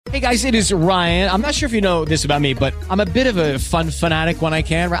Hey guys, it is Ryan. I'm not sure if you know this about me, but I'm a bit of a fun fanatic when I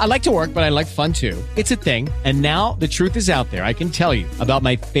can. I like to work, but I like fun too. It's a thing. And now the truth is out there. I can tell you about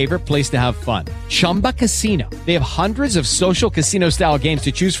my favorite place to have fun. Chumba Casino. They have hundreds of social casino style games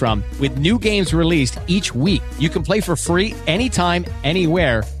to choose from with new games released each week. You can play for free anytime,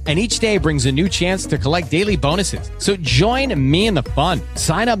 anywhere. And each day brings a new chance to collect daily bonuses. So join me in the fun.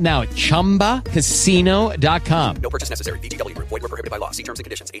 Sign up now at ChumbaCasino.com. No purchase necessary. VGW. Void where prohibited by law. See terms and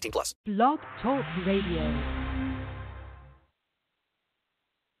conditions. 18+. Blog Talk Radio.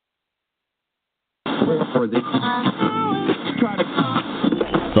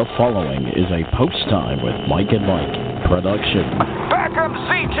 The following is a post time with Mike and Mike production. Beckham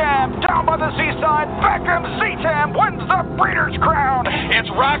C-Champ down by the seaside. Beckham C-Champ wins the Breeders' Crown. It's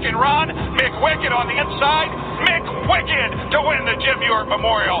Rock and Ron. Mick Wicked on the inside. Mick Wicked to win the Jim York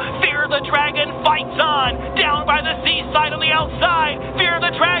Memorial. Fear the Dragon fights on. Down by the seaside on the outside. Fear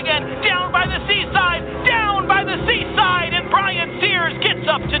the Dragon down by the seaside. Down by the seaside. And Brian Sears gets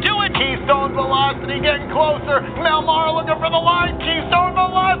up to do it. Keystone Velocity getting closer. Melmar looking for the line. Keystone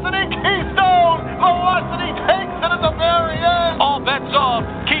Velocity. Keystone Velocity takes it at the very end. All bets off.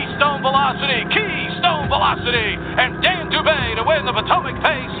 Keystone Velocity. Keystone Velocity. And Dan Dubé to win the Potomac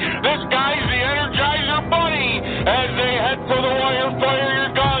Pace. This guy's the Energizer Bunny as they head for the wire. Fire your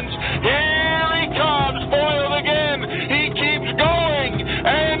guns. Here he comes. Foiled again. He keeps going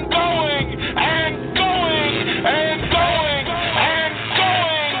and going and going and going and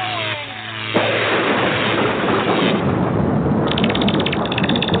going.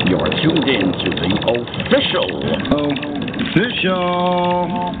 You're tuned in to the official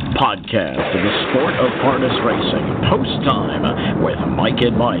podcast of the sport of harness racing. Post time with Mike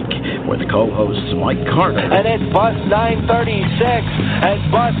and Mike, with co-hosts Mike Carter. And it's bus 936.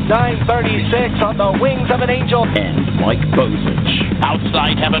 And bus 936 on the wings of an angel. And Mike Bozich.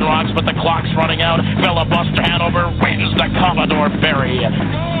 Outside Heaven Rocks, but the clock's running out. Filibuster Hanover wins the Commodore Ferry.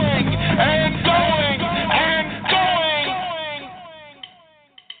 Going and going and going.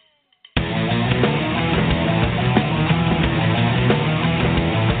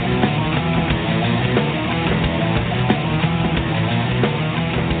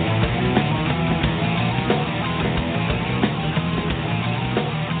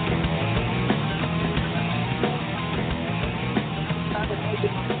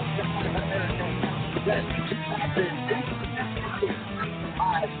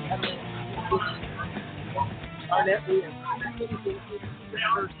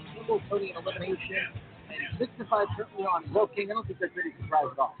 Hambletonian elimination, and 6-5 currently on Will King. I don't think that's really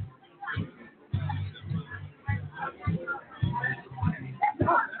surprised at all.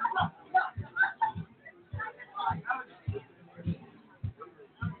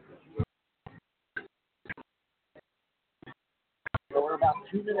 So we're about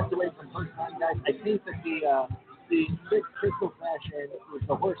 2 minutes away from first time, guys. I think that the Six Crystal Fashion is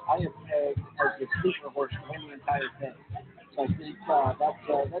the horse I have pegged as the sleeper horse to win the entire thing. So I think that's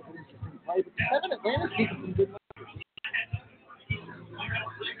an interesting play. But the 7 Atlanta's keeping some good numbers.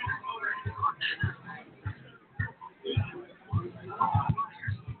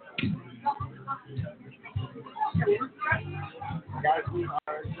 Guys, we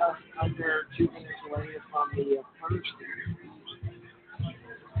are just under 2 minutes away from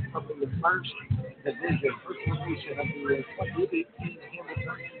the first division, first formation of the 2018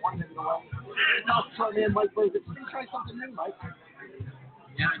 Hambletonian. 1 minute away. And now front in Mike Bozich. We're going to try something new, Mike.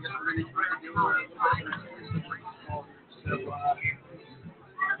 Yeah, I guess we're going to try to do a little bit of so,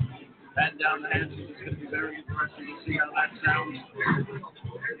 batten down the hatches. It's going to be very interesting to see how that sounds. And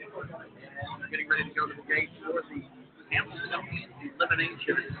we're getting ready to go to the gate for the Hambletonian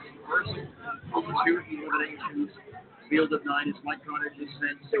elimination. First of the 2 eliminations. Field of 9, as Mike Carter just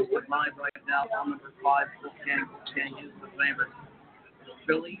said, 6 live right now on number 5. Wolfgang is the favorite.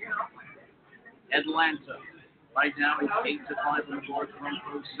 Philly, Atlanta. Right now it's 8-5 on the board from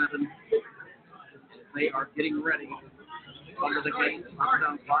Pro 7. They are getting ready. Under the gate,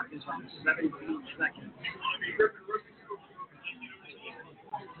 touchdown clock is on 17 seconds.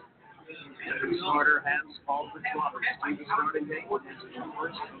 The starter has called for Roberts to the starting gate. This is the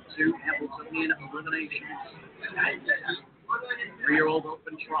first of 2 Hambletonian eliminations. 3-year-old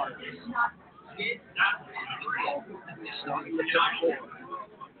open Trotters. Starting with top 4.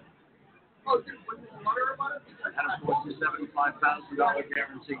 And of course the $75,000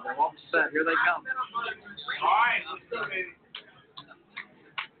 guarantee. They're all set. Here they come. All right, let's go, baby.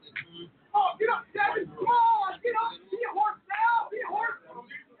 Oh, get up, Daddy! Come on, get up! Be a horse now! Be a horse!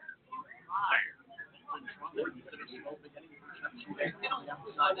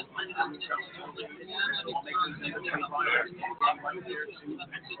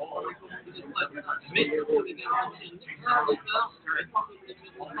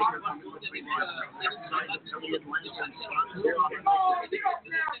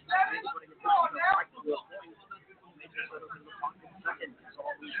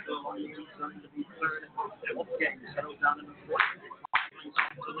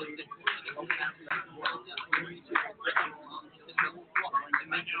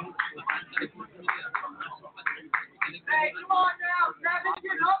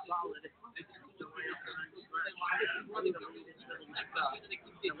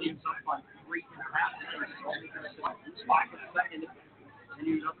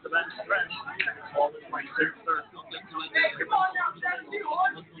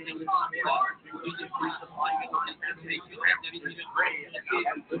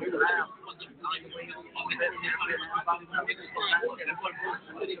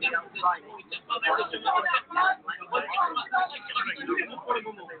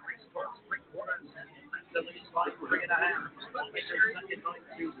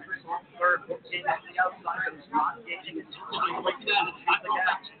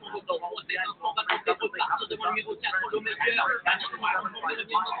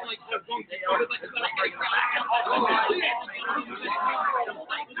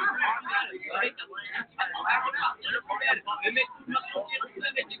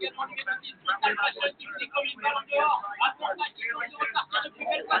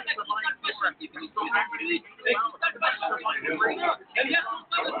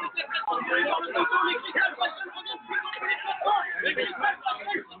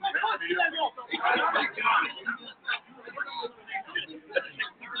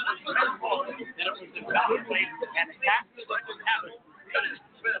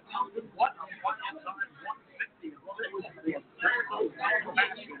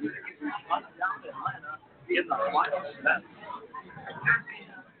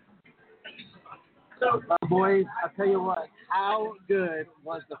 Boys, I'll tell you what, how good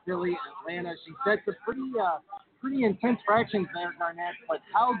was the Philly Atlanta? She set some pretty intense fractions there, Garnett, but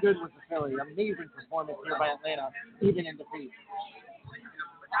how good was the Philly? Amazing performance here by Atlanta, even in defeat.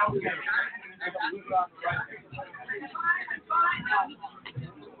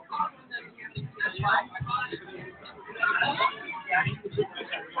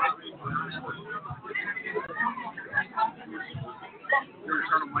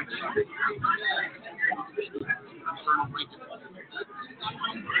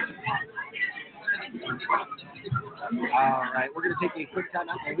 All right, we're going to take a quick time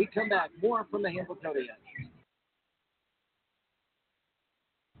out. When we come back, more from the Hambletonian.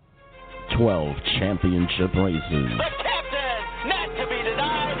 12 championship races. The captain, not to be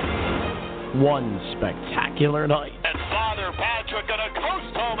denied. One spectacular night. And Father Patrick gonna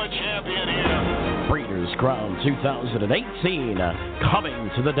coast home a champion here. Breeders' Crown 2018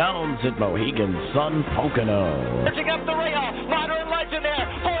 coming to the Downs at Mohegan Sun Pocono. Pitching up the rail, modern legend there.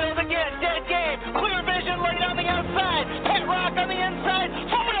 Foiled again, dead game. Clear vision late on the outside. Pet Rock on the inside.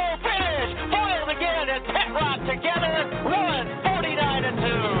 Photo finish. Foiled again, and Pet Rock together.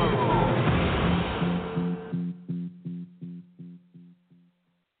 149-2.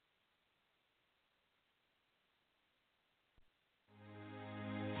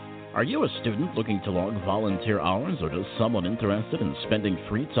 Are you a student looking to log volunteer hours or just someone interested in spending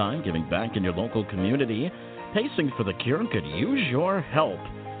free time giving back in your local community? Pacing for the Cure could use your help.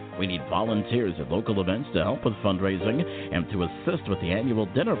 We need volunteers at local events to help with fundraising and to assist with the annual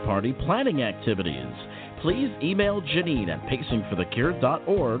dinner party planning activities. Please email Janine at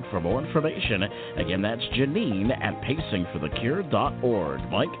pacingforthecure.org for more information. Again, that's Janine at pacingforthecure.org.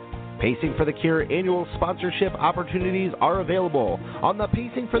 Mike? Pacing for the Cure annual sponsorship opportunities are available on the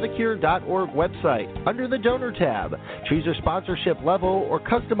pacingforthecure.org website under the Donor tab. Choose your sponsorship level or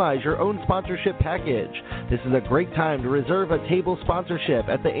customize your own sponsorship package. This is a great time to reserve a table sponsorship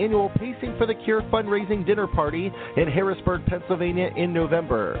at the annual Pacing for the Cure fundraising dinner party in Harrisburg, Pennsylvania in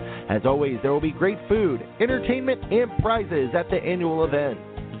November. As always, there will be great food, entertainment, and prizes at the annual event.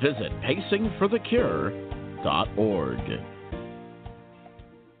 Visit pacingforthecure.org.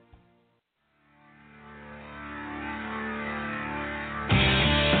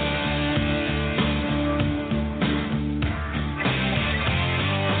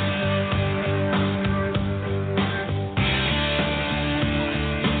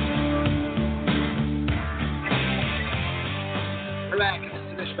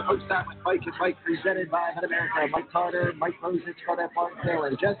 Mike and Mike, presented by Mid-America. Mike Carter, Mike Rosich, Claudette Barksdale,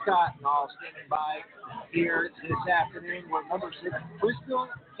 and Jess Scott, and all standing by here this afternoon. We're number 6, Crystal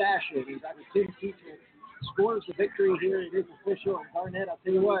Fashion. He's got the Tim teacher scores the victory here. It is official. And Garnett, I'll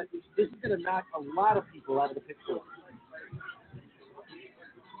tell you what, this is going to knock a lot of people out of the picture.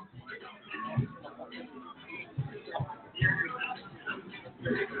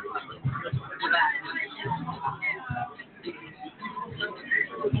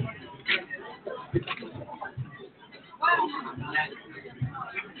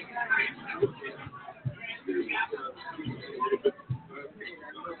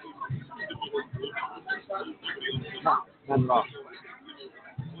 Not at all.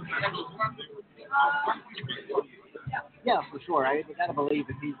 Yeah, for sure. I got to believe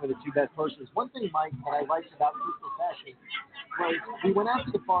that these were the two best horses. One thing, Mike, that I liked about Crystal Fashion was we went out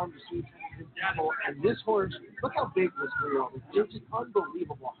to the farm to see Campbell, and this horse, look how big this 3-year-old is. It's just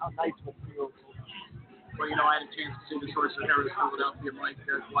unbelievable how nice the 3-year-old is. Well, I had a chance to see this horse at Harris, Philadelphia, Mike,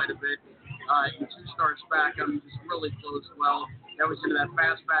 quite a bit. In 2 starts back, just really close well. That was into that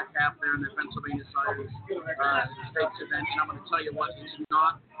fast back half there in the Pennsylvania Sires Stakes event. And I'm going to tell you what, it's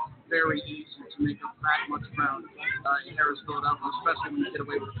not very easy to make up that much ground in Harris, Philadelphia, especially when you get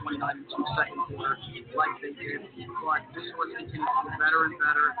away with 29 and 2 second quarter like they did. But this horse continues to get better and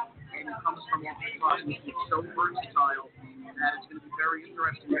better, and it comes from off the trot. It's so versatile that it's going to be very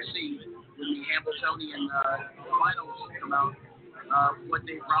interesting to see when the Hambletonian finals come out. What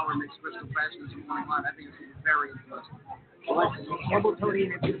Dave Brower makes Crystal Fashion as a morning line, I think it's going to be very interesting. Well,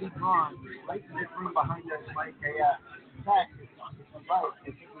 Hambletonian and Busy Pond, right in this room behind us, like in fact, it's right. I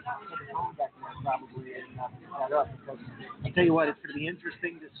think we can put a phone back there probably and pick that up because I'll tell you what, it's going to be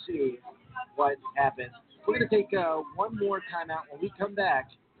interesting to see what happens. We're going to take one more time out. When we come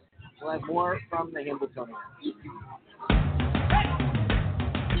back, we'll have more from the Hambletonian.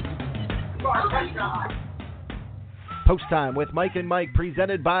 Post Time with Mike and Mike,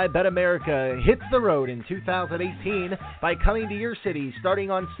 presented by Bet America, hits the road in 2018 by coming to your city starting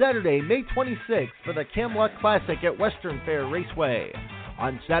on Saturday, May 26th for the Camelot Classic at Western Fair Raceway.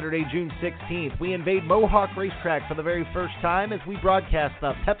 On Saturday, June 16th, we invade Mohawk Racetrack for the very first time as we broadcast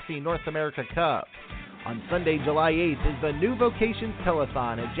the Pepsi North America Cup. On Sunday, July 8th is the New Vocations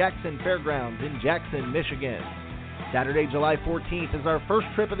Telethon at Jackson Fairgrounds in Jackson, Michigan. Saturday, July 14th is our first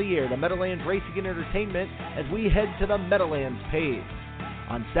trip of the year to Meadowlands Racing and Entertainment as we head to the Meadowlands Page.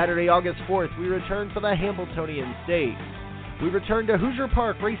 On Saturday, August 4th, we return for the Hambletonian Stakes. We return to Hoosier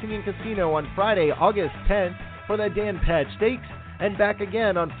Park Racing and Casino on Friday, August 10th for the Dan Patch Stakes, and back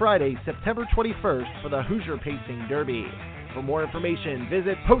again on Friday, September 21st for the Hoosier Pacing Derby. For more information,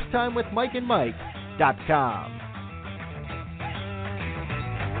 visit posttimewithmikeandmike.com.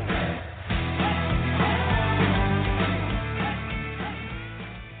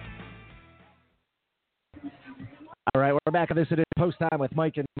 All right, we're back on this edition of Post Time with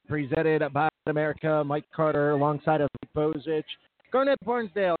Mike and presented by America. Mike Carter alongside of Mike Bozich. Garnett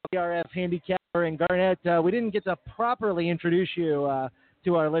Barnsdale, DRF handicapper. And Garnett, we didn't get to properly introduce you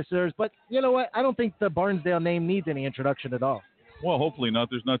to our listeners, but you know what? I don't think the Barnsdale name needs any introduction at all. Well, hopefully not.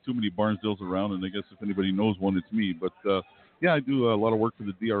 There's not too many Barnsdales around, and I guess if anybody knows one, it's me. But, yeah, I do a lot of work for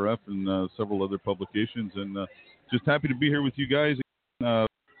the DRF and several other publications, and just happy to be here with you guys on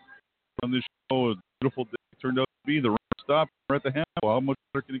this show. A beautiful day turned out to be. The run stop. We're at the Hamble. How much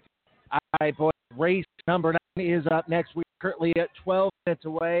better can it get? All right, boys. Race number 9 is up next. We're currently at 12 minutes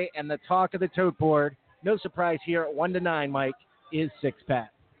away, and the talk of the tote board, no surprise here at 1-9, Mike, is 6-Pat.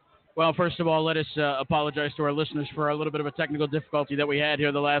 Well, first of all, let us apologize to our listeners for a little bit of a technical difficulty that we had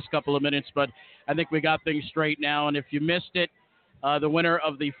here the last couple of minutes, but I think we got things straight now. And if you missed it, the winner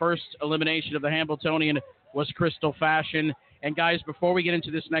of the first elimination of the Hambletonian was Crystal Fashion. And, guys, before we get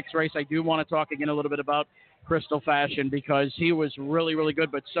into this next race, I do want to talk again a little bit about Crystal Fashion because he was really, really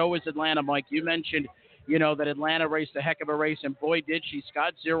good, but so was Atlanta, Mike. You mentioned, you know, that Atlanta raced a heck of a race, and boy, did she.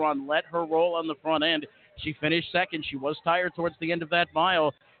 Scott Zeron let her roll on the front end. She finished second. She was tired towards the end of that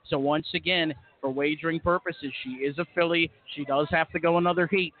mile. So once again, for wagering purposes, she is a filly. She does have to go another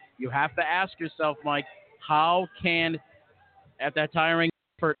heat. You have to ask yourself, Mike, how can, at that tiring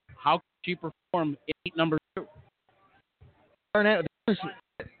effort, how can she perform in heat number 2? There's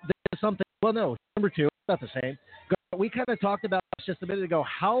something. Well, no, number 2, not the same. We kind of talked about this just a minute ago.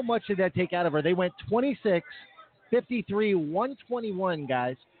 How much did that take out of her? They went 26, 53, 121,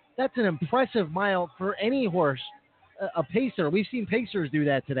 guys. That's an impressive mile for any horse. A pacer. We've seen pacers do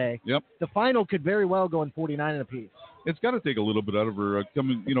that today. Yep. The final could very well go in 49 and a piece. It's got to take a little bit out of her.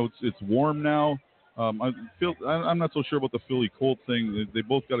 Coming, you know, it's warm now. I'm not so sure about the filly colt thing. They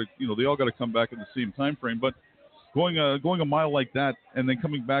both got to, you know, they all got to come back in the same time frame. But going a mile like that and then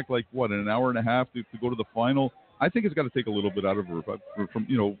coming back like what in an hour and a half to go to the final, I think it's got to take a little bit out of her. But from,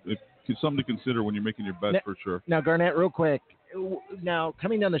 you know, it's something to consider when you're making your bet for sure. Now, Garnett, real quick, now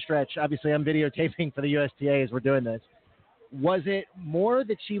coming down the stretch, obviously I'm videotaping for the USTA as we're doing this. Was it more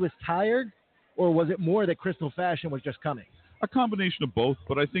that she was tired, or was it more that Crystal Fashion was just coming? A combination of both,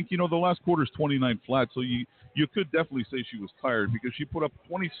 but I think, the last quarter is 29 flat, so you could definitely say she was tired because she put up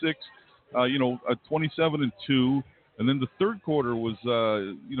 26, a 27 and 2, and then the third quarter was,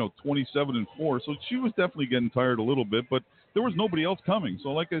 27 and 4, so she was definitely getting tired a little bit, but there was nobody else coming. So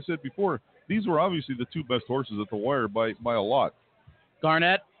like I said before, these were obviously the two best horses at the wire by a lot.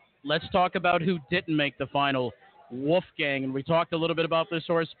 Garnett, let's talk about who didn't make the final. Wolfgang, and we talked a little bit about this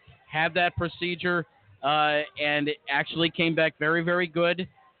horse, had that procedure, and it actually came back very, very good.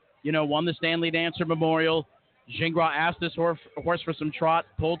 Won the Stanley Dancer Memorial. Gingras asked this horse for some trot,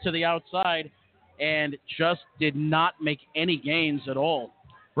 pulled to the outside, and just did not make any gains at all.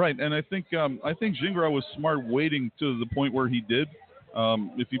 Right, and I think Gingras was smart waiting to the point where he did.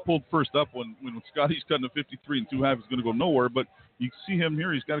 If he pulled first up when Scotty's cutting a 53 and 2.5, he's going to go nowhere. But you see him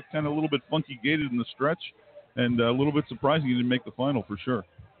here; he's got a kind of a little bit funky gated in the stretch, and a little bit surprising he didn't make the final for sure.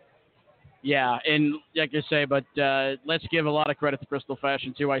 Yeah, and like I say, but let's give a lot of credit to Crystal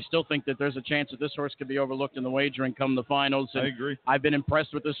Fashion, too. I still think that there's a chance that this horse could be overlooked in the wagering come the finals. And I agree. I've been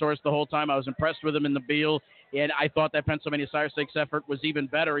impressed with this horse the whole time. I was impressed with him in the Beal, and I thought that Pennsylvania Sire Stakes effort was even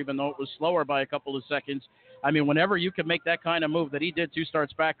better, even though it was slower by a couple of seconds. I mean, whenever you can make that kind of move that he did 2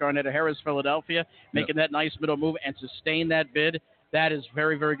 starts back on at Harrah's Philadelphia, making that nice middle move and sustain that bid, that is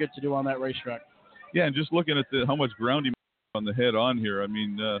very, very good to do on that racetrack. Yeah, and just looking at how much ground he made on the head on here, I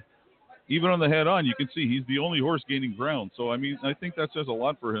mean, even on the head on, you can see he's the only horse gaining ground. So, I mean, I think that says a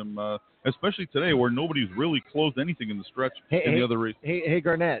lot for him, especially today where nobody's really closed anything in the stretch in the other race. Hey,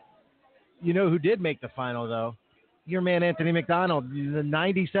 Garnett, you know who did make the final, though? Your man, Anthony McDonald. The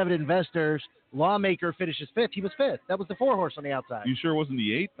 97 Investors Lawmaker finishes 5th. He was 5th. That was the 4-horse on the outside. You sure it wasn't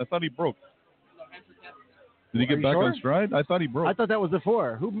the 8? I thought he broke. Did he get back on stride? I thought he broke. I thought that was the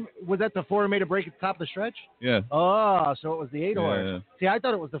 4. Who was that? The 4 who made a break at the top of the stretch? Yeah. Oh, so it was the 8 horse. Yeah. See, I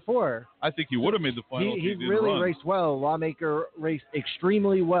thought it was the 4. I think he would have made the final. He really raced well. Lawmaker raced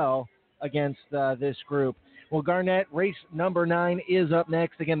extremely well against this group. Well, Garnett, race number 9 is up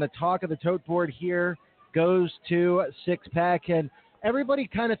next. Again, the talk of the tote board here goes to 6-pack, and everybody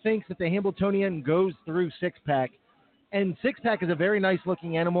kind of thinks that the Hambletonian goes through 6-pack, and 6-pack is a very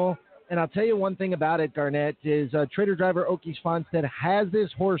nice-looking animal. And I'll tell you one thing about it, Garnett, is Trader Driver Okie Svanstedt has this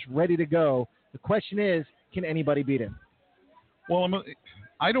horse ready to go. The question is, can anybody beat him? Well,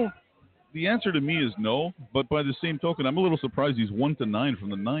 the answer to me is no, but by the same token, I'm a little surprised he's 1-9 from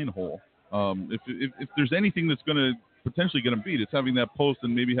the 9 hole. If there's anything that's going to potentially get him beat, it's having that post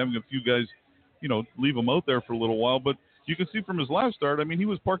and maybe having a few guys, leave him out there for a little while. But you can see from his last start, I mean, he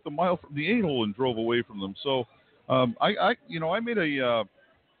was parked a mile from the 8 hole and drove away from them. So I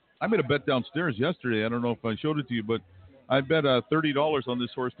made a bet downstairs yesterday. I don't know if I showed it to you, but I bet $30 on this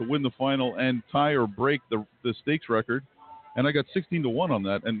horse to win the final and tie or break the stakes record, and I got 16-1 on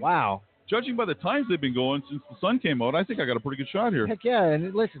that. And wow, judging by the times they've been going since the sun came out, I think I got a pretty good shot here. Heck yeah!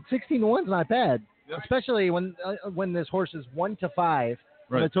 And listen, 16-1's not bad, especially when this horse is 1-5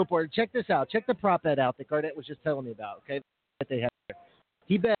 on the top board. Check this out. Check the prop bet out that Garnett was just telling me about. Okay, that they have there.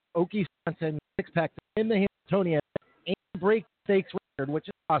 He bet Okie Swanson 6-pack to win the Hambletonian and break the stakes record, which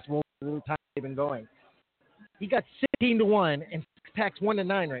is possible with the time they've been going. He got 16-1 and 6-pack's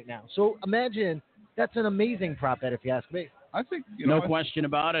 1-9 right now. So imagine that's an amazing prop bet if you ask me. I think no question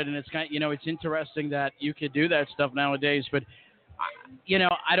about it, and it's kind it's interesting that you could do that stuff nowadays. But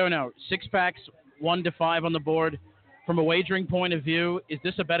I don't know. 6-packs 1-5 on the board. From a wagering point of view, is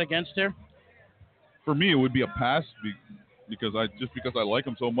this a bet against her? For me, it would be a pass because I like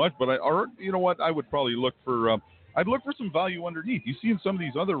him so much. But you know what? I would probably look for. I'd look for some value underneath. You see in some of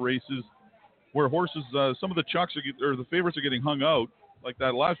these other races where horses, some of the chucks or the favorites are getting hung out, like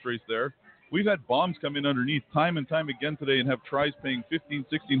that last race there. We've had bombs come in underneath time and time again today and have tries paying $1,500,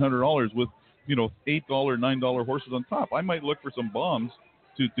 $1,600 with $8, $9 horses on top. I might look for some bombs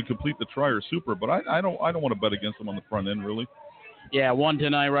to complete the try or super, but I don't want to bet against them on the front end really. Yeah,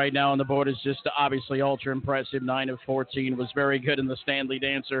 1-9 right now on the board is just obviously ultra impressive. 9 of 14 was very good in the Stanley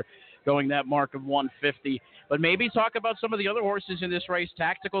Dancer, going that mark of 150. But maybe talk about some of the other horses in this race.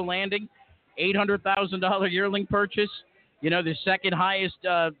 Tactical Landing, $800,000 yearling purchase. The second highest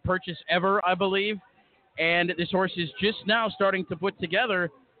purchase ever, I believe. And this horse is just now starting to put together.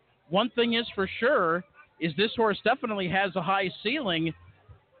 One thing is for sure is this horse definitely has a high ceiling.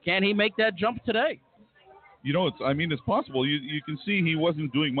 Can he make that jump today? It's possible. You can see he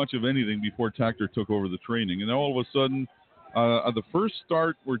wasn't doing much of anything before Tactor took over the training. And then all of a sudden, the first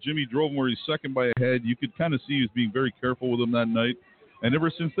start where Jimmy drove him where he's second by a head, you could kind of see he was being very careful with him that night. And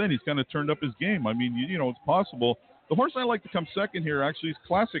ever since then, he's kind of turned up his game. I mean, it's possible. The horse I like to come second here actually is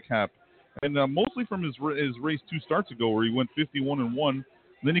Classic Hap, and mostly from his race 2 starts ago where he went 51-1.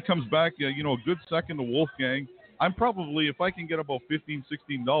 Then he comes back, a good second to Wolfgang. I'm probably, if I can get about $15,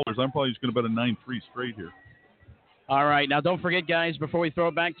 $16, I'm probably just going to bet a 9-3 straight here. All right. Now, don't forget, guys, before we throw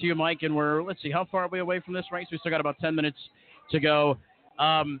it back to you, Mike, and let's see, how far are we away from this race? We still got about 10 minutes to go.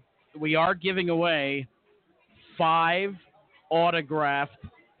 We are giving away 5 autographed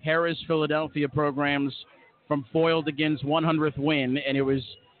Harris Philadelphia programs from Foyle DeGin's 100th win, and it was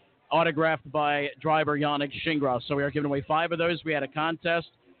autographed by driver Yannick Shingros. So we are giving away 5 of those. We had a contest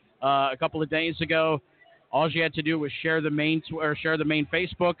a couple of days ago. All you had to do was share the main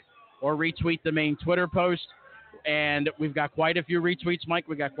Facebook or retweet the main Twitter post. And we've got quite a few retweets, Mike.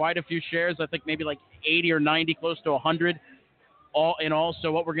 We've got quite a few shares. I think maybe like 80 or 90, close to 100 all in all.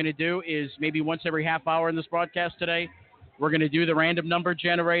 So what we're going to do is maybe once every half hour in this broadcast today, we're going to do the random number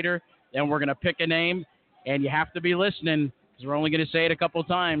generator. Then we're going to pick a name. And you have to be listening because we're only going to say it a couple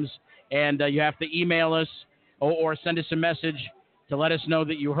times. And you have to email us or send us a message to let us know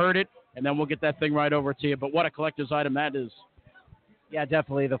that you heard it. And then we'll get that thing right over to you. But what a collector's item that is. Yeah,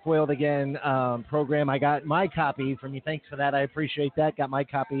 definitely. The Foiled Again program. I got my copy from you. Thanks for that. I appreciate that. Got my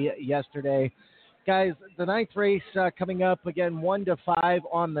copy yesterday. Guys, the 9th race coming up again, 1 to 5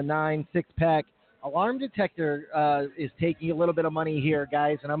 on the 9 6-pack. Alarm Detector is taking a little bit of money here,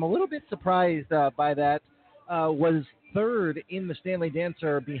 guys, and I'm a little bit surprised by that. Was 3rd in the Stanley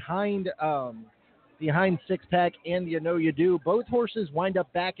Dancer behind 6-pack and You Know You Do. Both horses wind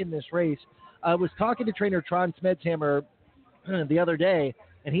up back in this race. I was talking to trainer Tron Smedshammer the other day,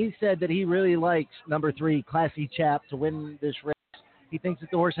 and he said that he really likes number 3, Classy Chap, to win this race. He thinks that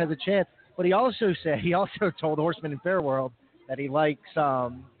the horse has a chance, but he also told Horseman in Fairworld that he liked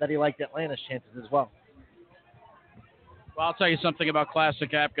Atlanta's chances as well. Well, I'll tell you something about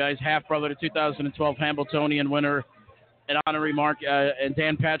Classic App, guys. Half brother to 2012 Hambletonian winner, an honorary and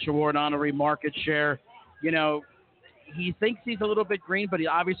Dan Patch Award honorary market share. You know, he thinks he's a little bit green, but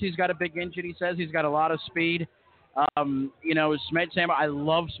he's got a big engine. He says he's got a lot of speed. Smedshammer, I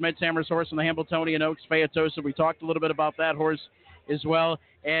love Smedshammer's horse in the Hambletonian Oaks, Featosa. We talked a little bit about that horse as well.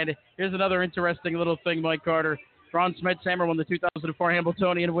 And here's another interesting little thing, Mike Carter. Ron Smedshammer won the 2004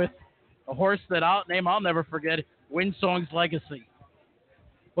 Hambletonian with a horse that I'll never forget, Windsong's Legacy.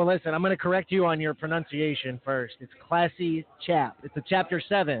 Well, listen, I'm going to correct you on your pronunciation first. It's Classy Chap. It's a Chapter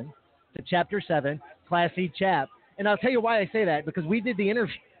 7. It's a Chapter 7, Classy Chap. And I'll tell you why I say that, because we did the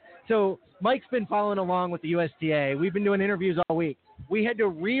interview. So Mike's been following along with the USTA. We've been doing interviews all week. We had to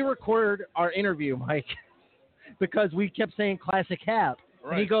re-record our interview, Mike, because we kept saying Classic Hap.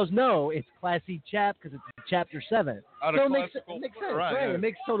 Right. And he goes, no, it's Classy Chap because it's Chapter 7. So it makes sense, right? Yeah. It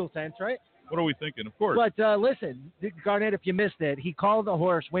makes total sense, right? What are we thinking? Of course. But listen, Garnett, if you missed it, he called the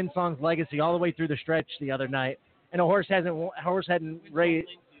horse Windsong's Legacy all the way through the stretch the other night, and a horse hadn't raised.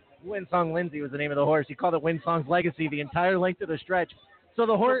 Winsong Lindsay was the name of the horse. He called it Windsong's Legacy the entire length of the stretch. So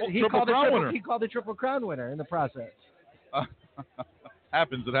the horse he called the Triple Crown winner in the process. It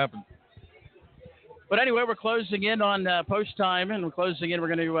happens. But anyway, we're closing in on post time, and we're closing in. We're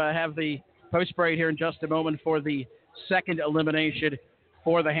going to have the post parade here in just a moment for the second elimination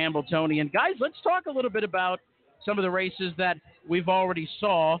for the Hambletonian. Guys, let's talk a little bit about some of the races that we've already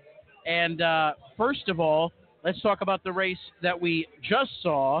saw. And first of all, let's talk about the race that we just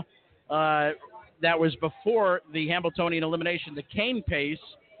saw that was before the Hambletonian elimination, the Cane Pace.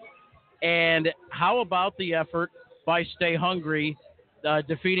 And how about the effort by Stay Hungry,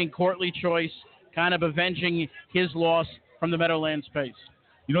 defeating Courtly Choice, kind of avenging his loss from the Meadowlands Pace?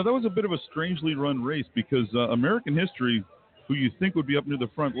 You know, that was a bit of a strangely run race because American History, who you think would be up near the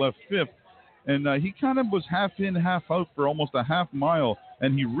front, left 5th. And he kind of was half in, half out for almost a half mile.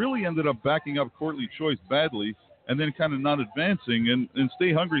 And he really ended up backing up Courtly Choice badly and then kind of not advancing. And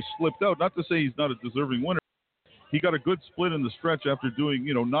Stay Hungry slipped out. Not to say he's not a deserving winner. He got a good split in the stretch after doing,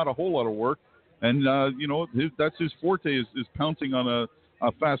 not a whole lot of work. And, that's his forte is pouncing on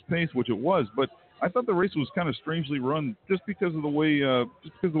a fast pace, which it was. But I thought the race was kind of strangely run just because of the way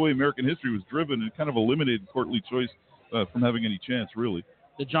American History was driven and kind of eliminated Courtly Choice from having any chance, really.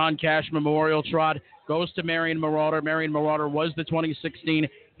 The John Cash Memorial Trot goes to Marion Marauder. Marion Marauder was the 2016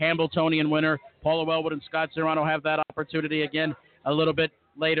 Hambletonian winner. Paula Wellwood and Scott Serrano have that opportunity again a little bit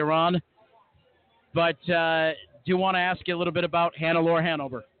later on. But do want to ask you a little bit about Hannelore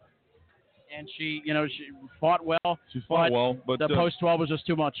Hanover. And she fought well. She fought well, but the post-12 was just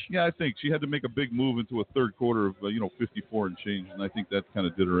too much. Yeah, I think she had to make a big move into a third quarter of 54 and change, and I think that kind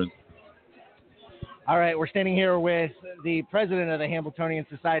of did her in. All right, we're standing here with the president of the Hambletonian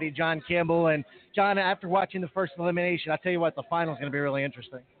Society, John Campbell. And, John, after watching the first elimination, I'll tell you what, the final is going to be really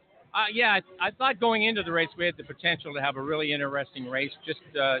interesting. Yeah, I thought going into the race we had the potential to have a really interesting race, just,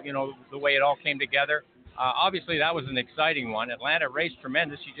 the way it all came together. Obviously, that was an exciting one. Atlanta raced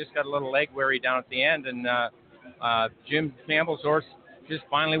tremendous. She just got a little leg weary down at the end, and Jim Campbell's horse just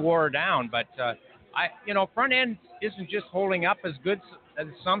finally wore her down. But, front end isn't just holding up as good as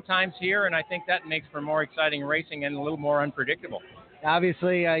sometimes here, and I think that makes for more exciting racing and a little more unpredictable.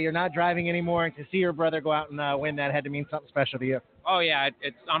 Obviously, you're not driving anymore, and to see your brother go out and win that had to mean something special to you. Oh, yeah,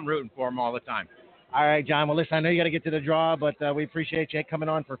 I'm rooting for him all the time. All right, John. Well, listen, I know you got to get to the draw, but we appreciate you coming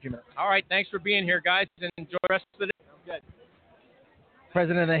on for a few minutes. All right, thanks for being here, guys, and enjoy the rest of the day. Good.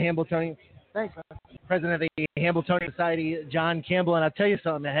 President of the Hambletonian. Thanks, man. President of the Hambletonian Society, John Campbell, and I'll tell you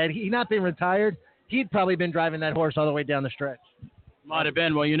something, had he not been retired, he'd probably been driving that horse all the way down the stretch. Might have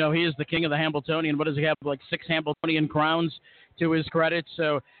been. Well, he is the king of the Hambletonian. What does he have, like 6 Hambletonian crowns to his credit?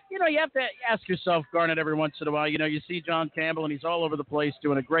 So, you have to ask yourself, Garnet, every once in a while, you see John Campbell, and he's all over the place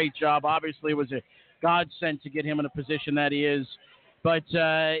doing a great job. Obviously, it was a godsend to get him in a position that he is. But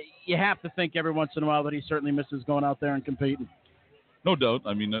you have to think every once in a while that he certainly misses going out there and competing. No doubt.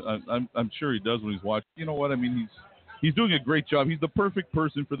 I mean, I'm sure he does when he's watching. You know what? I mean, he's doing a great job. He's the perfect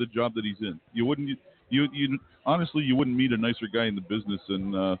person for the job that he's in. You wouldn't honestly, you wouldn't meet a nicer guy in the business.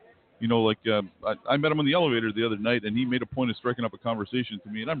 And I met him on the elevator the other night, and he made a point of striking up a conversation to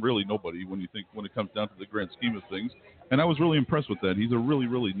me. And I'm really nobody when it comes down to the grand scheme of things. And I was really impressed with that. He's a really,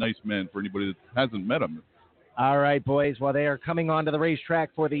 really nice man for anybody that hasn't met him. All right, boys. Well, they are coming onto the racetrack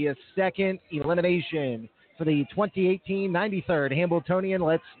for the second elimination for the 2018 93rd Hambletonian.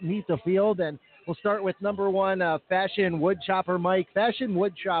 Let's meet the field, and we'll start with number 1, Fashion Woodchopper Mike. Fashion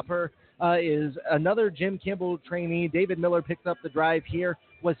Woodchopper is another Jim Campbell trainee. David Miller picked up the drive here,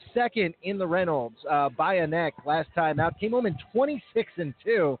 was second in the Reynolds by a neck last time out. Came home in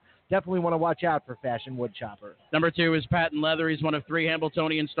 26-2. Definitely want to watch out for Fashion Woodchopper. Number 2 is Patent Leather. He's one of 3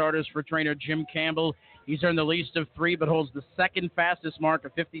 Hambletonian starters for trainer Jim Campbell. He's earned the least of 3, but holds the second fastest mark, a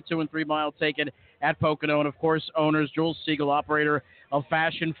 52 3 mile taken at Pocono. And, of course, owners, Jules Siegel, operator of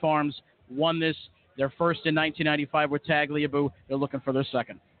Fashion Farms, won this, their first in 1995 with Tagliabue. They're looking for their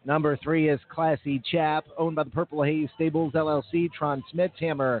second. Number 3 is Classy Chap, owned by the Purple Haze Stables, LLC. Tron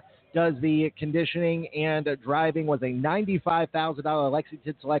Smithhammer does the conditioning and driving, was a $95,000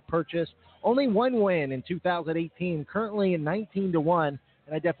 Lexington Select purchase. Only one win in 2018, currently in 19-1, and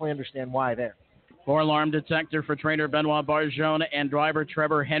I definitely understand why there. 4 Alarm Detector for trainer Benoit Barjon and driver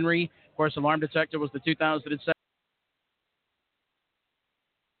Trevor Henry. Of course, Alarm Detector was the 2007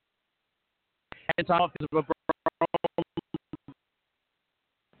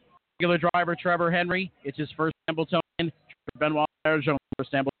 regular driver Trevor Henry. It's his first Hambletonian. Benoit Barjon,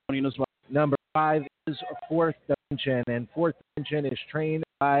 first Hambletonian as well. Number 5 is Fourth Dimension, and Fourth Dimension is trained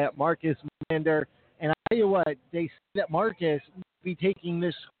by Marcus Mander. And I tell you what, they say that Marcus will be taking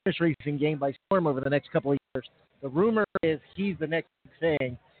this racing game by storm over the next couple of years. The rumor is he's the next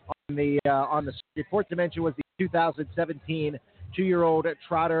thing on the circuit. Fourth Dimension was the 2017 2-year-old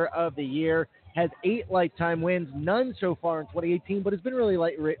Trotter of the Year. Has 8 lifetime wins, none so far in 2018, but has been really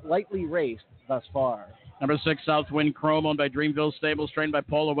lightly raced thus far. Number 6, Southwind Chrome, owned by Dreamville Stables, trained by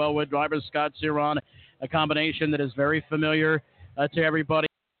Paula Wellwood, driver Scott Ciron, a combination that is very familiar to everybody.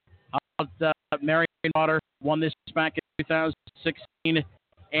 Marion Potter won this back in 2016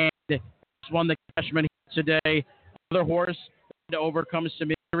 and won the Cashman today. Another horse to overcome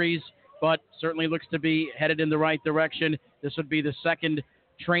some injuries, but certainly looks to be headed in the right direction. This would be the second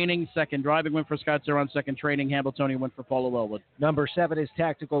driving win for Scott Ciron, second training Hambletonian win for Paula Wellwood. Number 7 is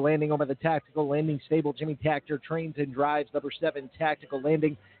Tactical Landing, owned by the Tactical Landing Stable. Jimmy Tactor trains and drives. Number 7, Tactical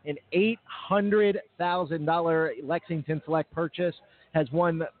Landing, an $800,000 Lexington Select purchase, has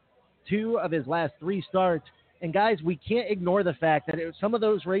won 2 of his last 3 starts. And, guys, we can't ignore the fact that some of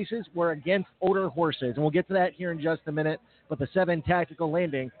those races were against older horses, and we'll get to that here in just a minute. But the 7, Tactical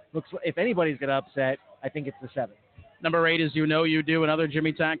Landing, looks, if anybody's going to upset, I think it's the 7. Number 8 is You Know You Do, another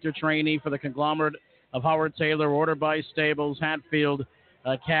Jimmy Tactor trainee for the conglomerate of Howard Taylor, ordered by Stables, Hatfield,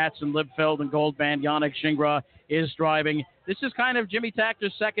 Katz, and Liebfeld, and Gold Band. Yannick Gingras is driving. This is kind of Jimmy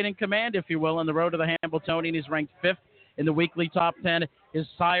Tactor's second in command, if you will, on the road to the Hambletonian. He's ranked 5th in the weekly top 10. His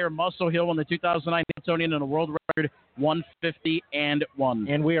sire, Muscle Hill, won the 2009 Hambletonian and a world record 150-1.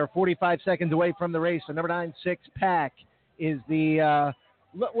 And we are 45 seconds away from the race. So number 9, 6 Pack is the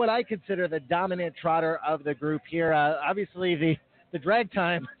what I consider the dominant trotter of the group here. Obviously, the drag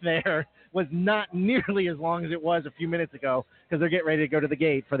time there was not nearly as long as it was a few minutes ago because they're getting ready to go to the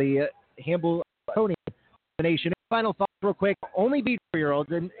gate for the Hambletonian elimination. Final thoughts real quick. Only beat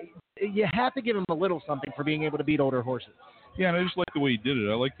 4-year-olds, and you have to give them a little something for being able to beat older horses. Yeah, and I just like the way he did it.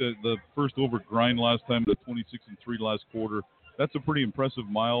 I like the first over grind last time, the 26-3 last quarter. that's a pretty impressive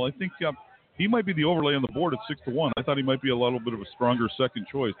mile. I think he might be the overlay on the board at 6-1. I thought he might be a little bit of a stronger second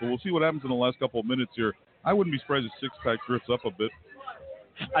choice, but we'll see what happens in the last couple of minutes here. I wouldn't be surprised if Six-Pack drifts up a bit.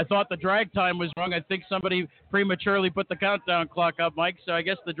 I thought the drag time was wrong. I think somebody prematurely put the countdown clock up, Mike, so I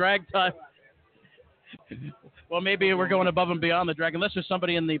guess the drag time... Well, maybe we're going above and beyond the drag, unless there's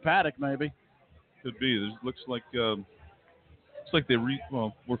somebody in the paddock, maybe. Could be. It looks like we're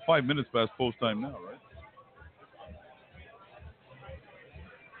 5 minutes past post time now, right?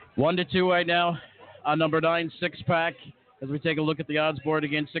 1-2 right now on number 9, Six-Pack. As we take a look at the odds board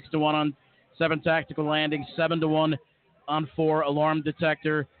again, 6-1 on 7 Tactical Landing, 7-1 on 4 Alarm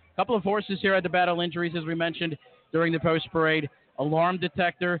Detector. A couple of horses here had to battle injuries, as we mentioned during the post parade. Alarm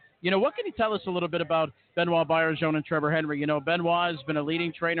Detector. What can you tell us a little bit about Benoit Bayerjon and Trevor Henry? Benoit has been a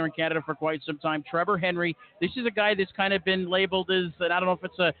leading trainer in Canada for quite some time. Trevor Henry, this is a guy that's kind of been labeled as, and I don't know if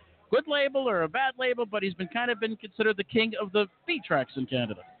it's a good label or a bad label, but he's been considered the king of the B tracks in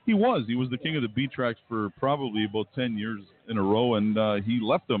Canada. He was the king of the B tracks for probably about 10 years in a row, and he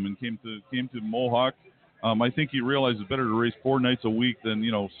left them and came to Mohawk. I think he realized it's better to race 4 nights a week than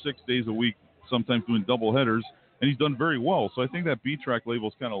 6 days a week, sometimes doing double headers. And he's done very well. So I think that B-track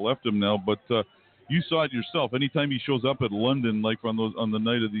label's kind of left him now. But you saw it yourself. Anytime he shows up at London, like on the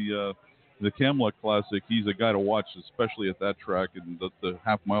night of the Camelot Classic, he's a guy to watch, especially at that track. And the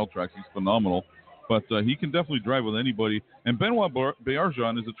half-mile tracks, he's phenomenal. But he can definitely drive with anybody. And Benoit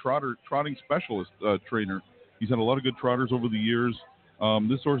Bayerjon is a trotting specialist trainer. He's had a lot of good trotters over the years.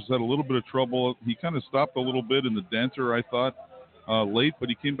 This horse has had a little bit of trouble. He kind of stopped a little bit in the Dancer, I thought. Late, but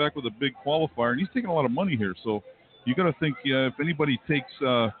he came back with a big qualifier, and he's taking a lot of money here. So you got to think if anybody takes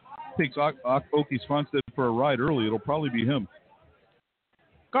Oki Svanstedt for a ride early, it'll probably be him.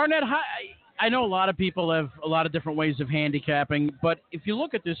 Garnett, I know a lot of people have a lot of different ways of handicapping, but if you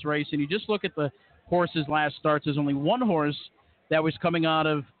look at this race and you just look at the horses' last starts, there's only one horse that was coming out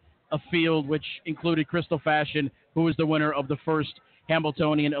of a field which included Crystal Fashion, who was the winner of the first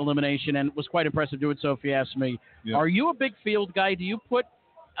Hambletonian elimination and was quite impressive doing so, if you ask me. Yep. Are you a big field guy? Do you put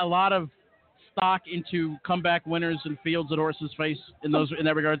a lot of stock into comeback winners and fields that horses face in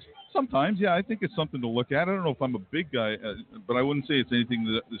that regards? Sometimes, yeah. I think it's something to look at. I don't know if I'm a big guy, but I wouldn't say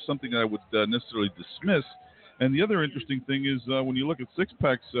it's something that I would necessarily dismiss. And the other interesting thing is when you look at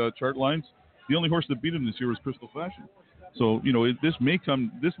Six-Pack's chart lines, the only horse that beat him this year was Crystal Fashion. So this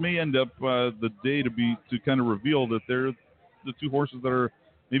may end up the day to kind of reveal that they're the 2 horses that are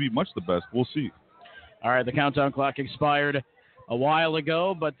maybe much the best. We'll see. All right, the countdown clock expired a while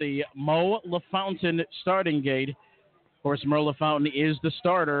ago, but the Mo LaFountain starting gate. Of course, Mo LaFountain is the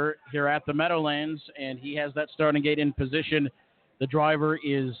starter here at the Meadowlands, and he has that starting gate in position. The driver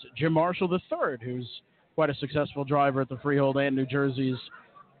is Jim Marshall III, who's quite a successful driver at the Freehold and New Jersey's.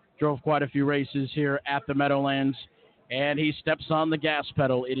 Drove quite a few races here at the Meadowlands, and he steps on the gas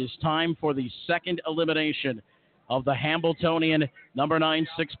pedal. It is time for the second elimination of the Hambletonian. Number 9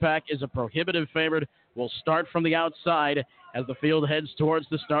 Six-Pack is a prohibitive favorite. Will start from the outside as the field heads towards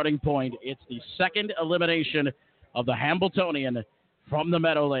the starting point. It's the second elimination of the Hambletonian from the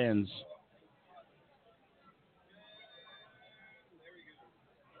Meadowlands.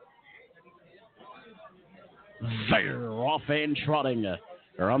 They're off and trotting.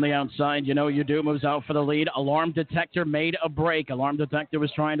 They're on the outside. You know you do. Moves out for the lead. Alarm Detector made a break. Alarm Detector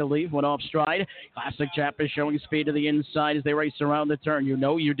was trying to leave. Went off stride. Classic Chap is showing speed to the inside as they race around the turn. You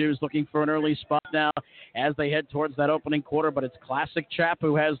know you do is looking for an early spot now as they head towards that opening quarter, but it's Classic Chap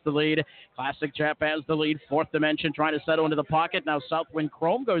who has the lead. Classic Chap has the lead. Fourth Dimension trying to settle into the pocket. Now Southwind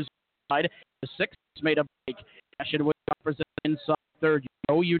Chrome goes inside. The 6 made a break. Fashion Woodchoppers inside third.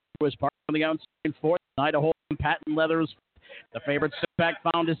 You know you do is part on the outside in fourth. Idaho Patent Leathers. The favorite Six-Pack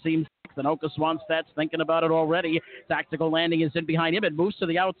found to seem sixth, and Oka Swanstadt's thinking about it already. Tactical Landing is in behind him. It moves to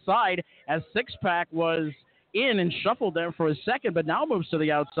the outside as Six-Pack was in and shuffled there for a second, but now moves to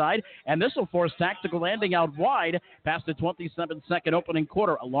the outside, and this will force Tactical Landing out wide past the 27-second opening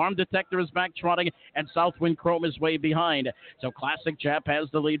quarter. Alarm Detector is back trotting, and Southwind Chrome is way behind. So Classic Chap has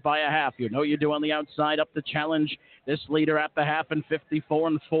the lead by a half. You know you do on the outside up to challenge this leader at the half in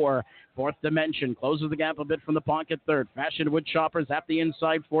 54-4. Fourth Dimension closes the gap a bit from the pocket third. Fashion Woodchoppers at the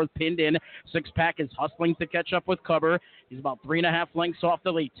inside fourth, pinned in. Six-Pack is hustling to catch up with cover. He's about 3.5 lengths off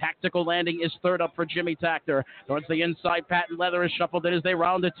the lead. Tactical Landing is third up for Jimmy Tactor. Towards the inside, Patent Leather is shuffled in as they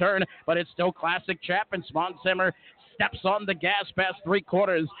round the turn, but it's still Classic Chap and Swan Simmer steps on the gas past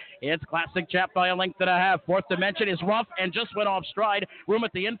 3/4. It's Classic Chap by a length and a half. Fourth Dimension is rough and just went off stride. Room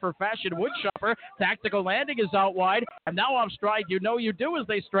at the end for Fashion Woodchopper. Tactical Landing is out wide, and now off stride. You know you do as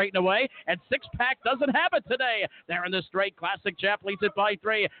they straighten away, and Six-Pack doesn't have it today. They're in the straight. Classic Chap leads it by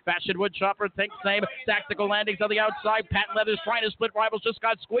 3. Fashion Woodchopper thinks same. Tactical Landing's on the outside. Patent Leather's trying to split. Rivals just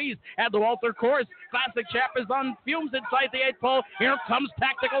got squeezed at the Walter course. Classic Chap is on fumes inside the 8 pole. Here comes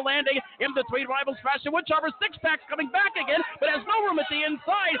Tactical Landing in between Rivals. Fashion Woodchopper. Six-Pack's coming back again, but has no room at the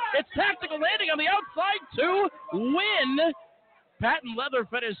inside. It's Tactical Landing on the outside to win. Patent Leather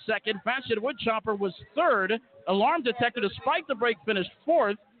finished second. Fashion Woodchopper was third. Alarm Detector, despite the break, finished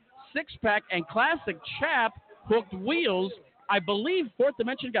fourth. Six-Pack and Classic Chap hooked wheels. I believe Fourth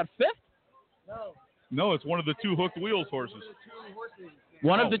Dimension got fifth? No, it's one of the 2 hooked wheels horses.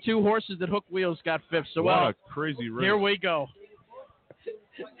 One of the 2 horses that hooked wheels got fifth. So, what a crazy race. Here we go.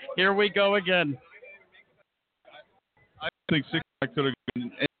 Here we go again. I think Six-Pack could have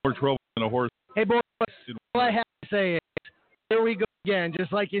gotten any more trouble than a horse. Hey, boys, all I have to say is, here we go again,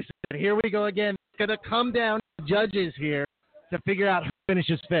 just like you said. Here we go again. It's going to come down to judges here to figure out who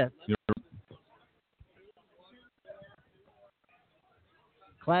finishes fifth. Yep.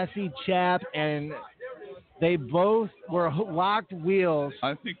 Classy Chap, and they both were locked wheels.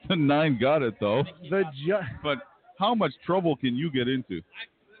 I think the 9 got it, though. But how much trouble can you get into?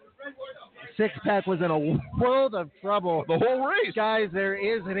 Six-Pack was in a world of trouble. The whole race. Guys, there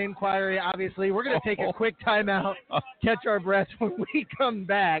is an inquiry, obviously. We're going to take a quick timeout, catch our breath when we come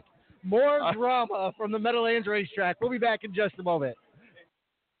back. More drama from the Meadowlands racetrack. We'll be back in just a moment.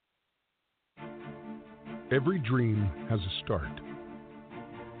 Every dream has a start,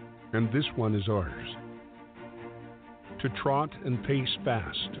 and this one is ours. To trot and pace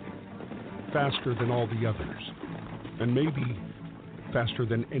fast, faster than all the others, and maybe faster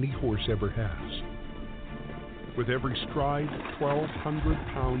than any horse ever has. With every stride, 1,200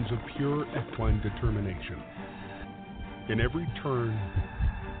 pounds of pure equine determination. In every turn,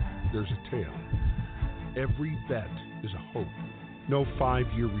 there's a tale. Every bet is a hope. No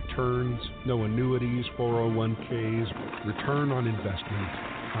 5-year returns, no annuities, 401ks. Return on investment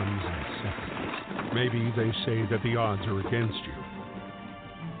comes in seconds. Maybe they say that the odds are against you.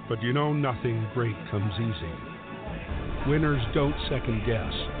 But you know nothing great comes easy. Winners don't second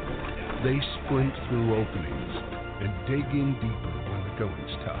guess. They sprint through openings and dig in deeper when the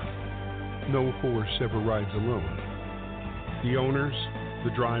going's tough. No horse ever rides alone. The owners,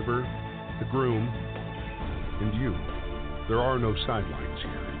 the driver, the groom, and you. There are no sidelines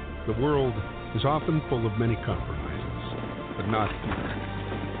here. The world is often full of many compromises, but not here.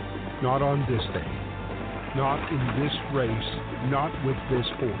 Not on this day. Not in this race. Not with this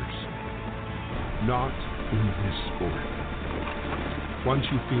horse. Not in this sport. Once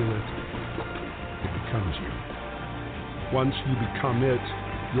you feel it, it becomes you. Once you become it,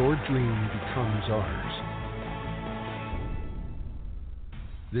 your dream becomes ours.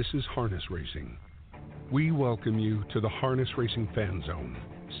 This is harness racing. We welcome you to the Harness Racing Fan Zone.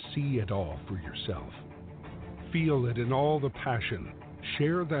 See it all for yourself. Feel it in all the passion.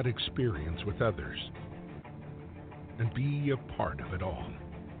 Share that experience with others. And be a part of it all.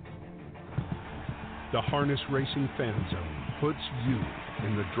 The Harness Racing Fan Zone puts you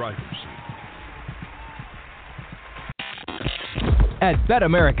in the driver's seat. At Bet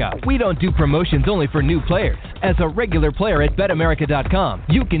America, we don't do promotions only for new players. As a regular player at BetAmerica.com,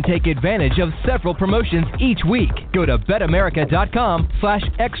 you can take advantage of several promotions each week. Go to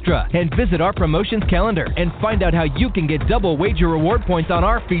BetAmerica.com/extra and visit our promotions calendar and find out how you can get double wager reward points on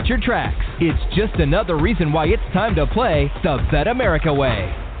our featured tracks. It's just another reason why it's time to play the Bet America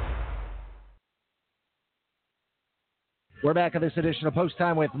way. We're back on this edition of Post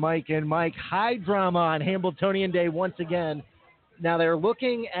Time with Mike and Mike. High drama on Hambletonian Day once again. Now they're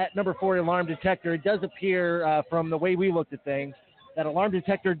looking at number 4, Alarm Detector. It does appear from the way we looked at things that Alarm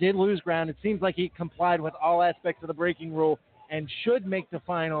Detector did lose ground. It seems like he complied with all aspects of the braking rule and should make the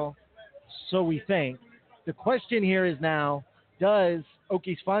final, so we think. The question here is now, does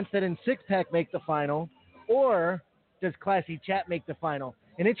Okie Svanstedt and Six-Pack make the final, or does Classy Chap make the final?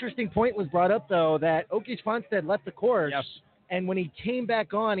 An interesting point was brought up, though, that Okie Svanstedt left the course, and when he came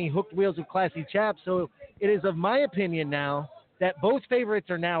back on, he hooked wheels with Classy Chap. So it is of my opinion now that both favorites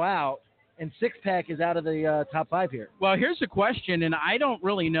are now out, and Six-Pack is out of the top 5 here. Well, here's a question, and I don't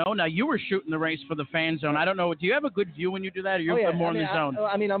really know. Now, you were shooting the race for the fan zone. I don't know. Do you have a good view when you do that, or you're more in the zone?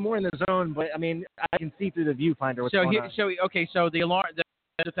 I'm more in the zone, but, I can see through the viewfinder what's going on. So the alarm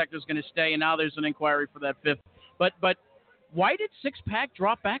detector is going to stay, and now there's an inquiry for that 5th. But why did Six-Pack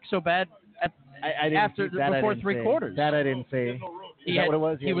drop back so bad before 3/4? That I didn't see. Is that what it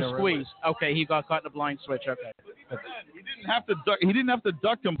was? He was squeezed. Okay, he got caught in a blind switch. Okay. He didn't have to duck. He didn't have to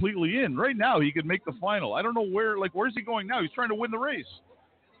duck completely in. Right now, he could make the final. I don't know where. Like, where's he going now? He's trying to win the race.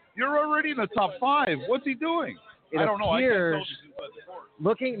 You're already in the top 5. What's he doing? I don't know. I can't tell this inside the course.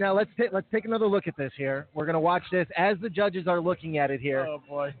 Looking now, let's take another look at this here. We're going to watch this as the judges are looking at it here. Oh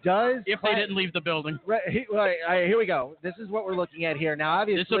boy! If they didn't leave the building? Right, here we go. This is what we're looking at here. Now,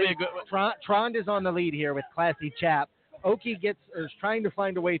 obviously, this will be a good. Trond is on the lead here with Classy Chap. Oki is trying to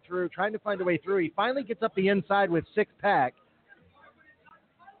find a way through. He finally gets up the inside with 6-pack.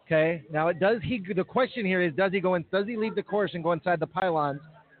 Okay. Now, the question here is, does he leave the course and go inside the pylons?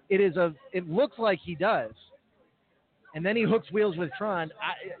 It looks like he does. And then he hooks wheels with Tron.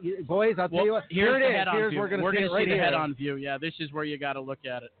 Boys, I'll tell you what. Here it is. Here's we're going to see it right the here. head-on view. Yeah, this is where you got to look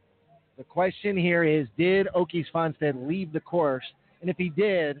at it. The question here is, did Oki Svanstedt leave the course? And if he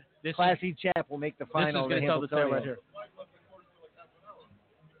did, Classy Chap will make the final. This is going to tell the tale right here.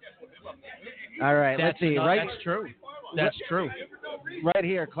 All right, let's see. That's true. That's true. Right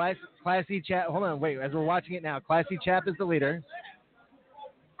here, Classy Chap. Hold on, wait. As we're watching it now, Classy Chap is the leader.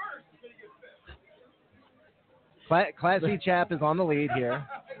 Classy Chap is on the lead here.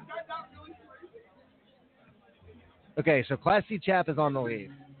 Okay, so Classy Chap is on the lead.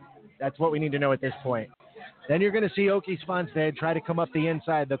 That's what we need to know at this point. Then you're going to see Oki Svanstedt try to come up the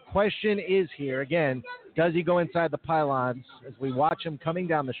inside. The question is here, again, does he go inside the pylons as we watch him coming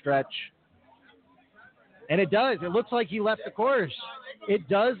down the stretch? And it does. It looks like he left the course. It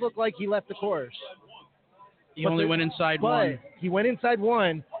does look like he left the course. He only went inside one. He went inside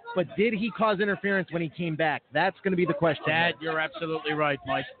one, but did he cause interference when he came back? That's going to be the question. You're absolutely right,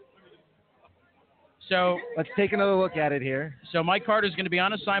 Mike. So let's take another look at it here. So Mike Carter's going to be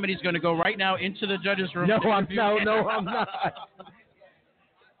on assignment. He's going to go right now into the judges' room. No, I'm not.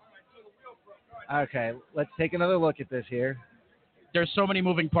 Okay, let's take another look at this here. There's so many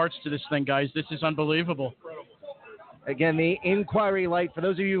moving parts to this thing, guys. This is unbelievable. Again, the inquiry light, for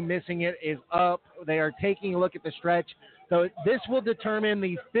those of you missing it, is up. They are taking a look at the stretch. So this will determine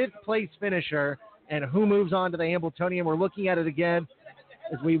the 5th place finisher and who moves on to the Hambletonian. We're looking at it again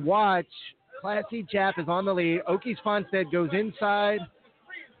as we watch. Classy Chap is on the lead. Oki Svanstedt goes inside.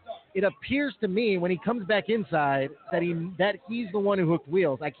 It appears to me when he comes back inside that he's the one who hooked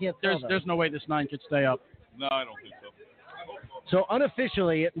wheels. I can't tell. There's no way this 9 could stay up. No, I don't think so. So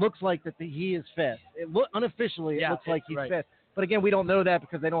unofficially, it looks like that he is 5th. Unofficially, it looks like he's 5th. But again, we don't know that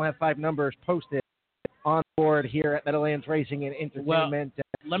because they don't have 5 numbers posted on board here at Meadowlands Racing and Entertainment. Well,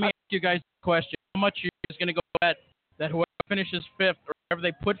 let me ask you guys a question. How much are you guys going to go bet that whoever finishes 5th or whoever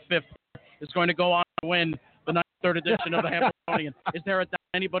they put 5th is going to go on to win the 93rd edition of the Hambletonian? Is there a doubt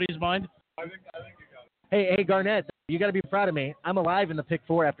in anybody's mind? I think you got it. Hey, Garnett, you got to be proud of me. I'm alive in the pick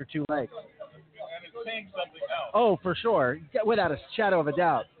 4 after 2 legs. And it's saying something else. Oh, for sure. Without a shadow of a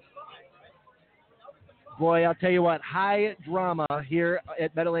doubt. Boy, I'll tell you what, high drama here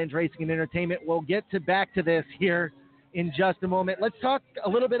at Meadowlands Racing and Entertainment. We'll get back to this here in just a moment. Let's talk a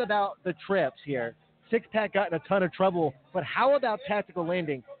little bit about the trips here. 6-pack got in a ton of trouble, but how about tactical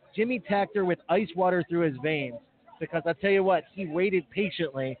landing? Jimmy Tactor with ice water through his veins, because I'll tell you what, he waited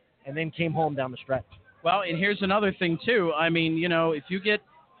patiently and then came home down the stretch. Well, and here's another thing, too. I mean, if you get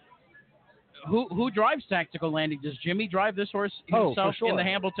who drives tactical landing? Does Jimmy drive this horse himself in the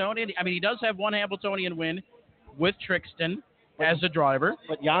Hambletonian? I mean, he does have one Hambletonian win with Trixton as a driver.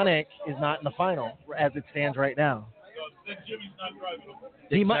 But Yannick is not in the final as it stands right now. So Jimmy's not driving.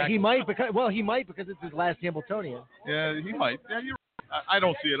 He might because it's his last Hambletonian. Yeah, he might. Yeah, you're right. I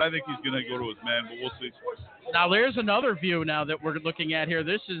don't see it. I think he's going to go to his man, but we'll see. Now, there's another view now that we're looking at here.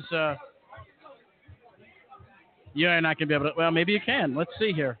 This is you're not going to be able to. Well, maybe you can. Let's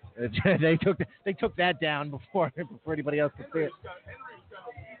see here. They took that down before anybody else could see it.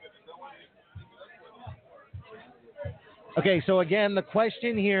 Okay, so again, the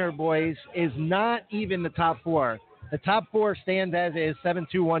question here, boys, is not even the top 4. The top 4 stands as is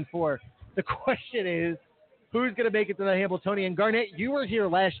 7-2-1-4. The question is, who's going to make it to the Hambletonian? Garnett, you were here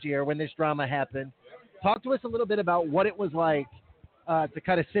last year when this drama happened. Talk to us a little bit about what it was like to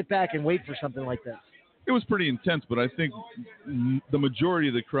kind of sit back and wait for something like this. It was pretty intense, but I think the majority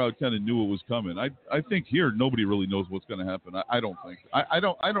of the crowd kind of knew it was coming. I think here nobody really knows what's going to happen. I don't think. I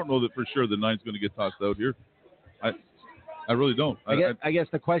don't know that for sure the 9's going to get tossed out here. I really don't. I guess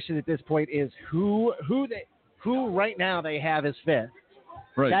the question at this point is who right now they have as 5th.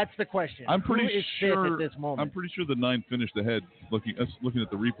 Right. That's the question. I'm pretty who is sure 5th at this moment. I'm pretty sure the 9 finished ahead. Looking at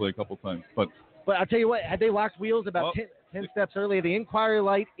the replay a couple times, but I'll tell you what. Had they locked wheels about 10 steps earlier, the inquiry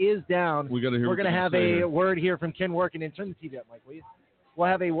light is down. We got to hear. We're going to have a word here from Ken Workenden. Turn the TV up, Mike, please. We'll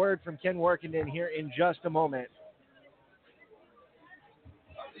have a word from Ken Workenden here in just a moment.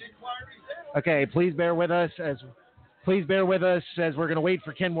 Okay, please bear with us as please bear with us as we're going to wait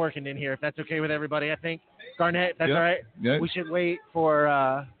for Ken Workenden here, if that's okay with everybody. I think, Garnett, that's all right? Yeah. We should wait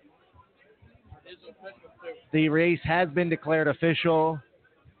for the race has been declared official.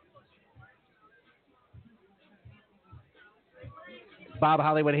 Bob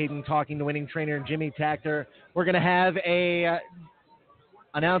Hollywood Hayden talking to winning trainer Jimmy Tactor. We're going to have a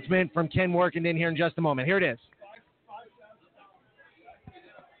announcement from Ken Workenden here in just a moment. Here it is.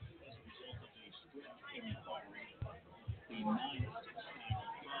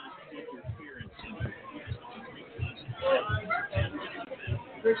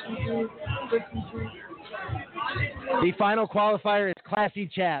 The final qualifier is Classy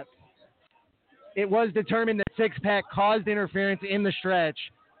Chap. It was determined that Six-Pack caused interference in the stretch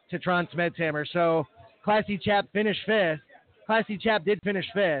to Tron Smedhammer. So Classy Chap finished fifth. Classy Chap did finish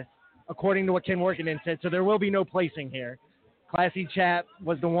fifth, according to what Ken Workenden said. So there will be no placing here. Classy Chap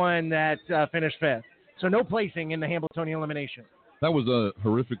was the one that finished fifth. So no placing in the Hambletonian elimination. That was a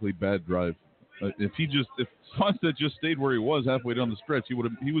horrifically bad drive. If Sonstead just stayed where he was halfway down the stretch, he was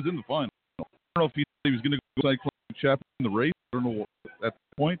in the final. I don't know if he was going to go like Chap in the race. I don't know at that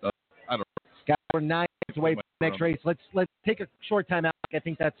point. I don't know. Got we're 9 minutes away from the next race. Let's take a short time out. I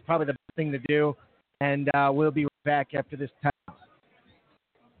think that's probably the best thing to do, and we'll be right back after this time.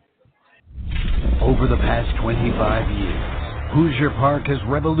 Over the past 25 years, Hoosier Park has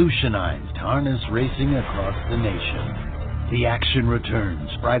revolutionized harness racing across the nation. The action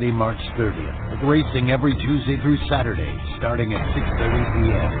returns Friday, March 30th, with racing every Tuesday through Saturday, starting at 6:30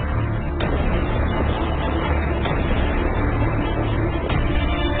 p.m.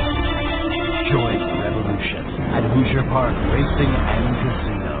 Join the revolution at Hoosier Park Racing and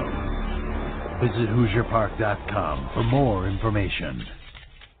Casino. Visit HoosierPark.com for more information.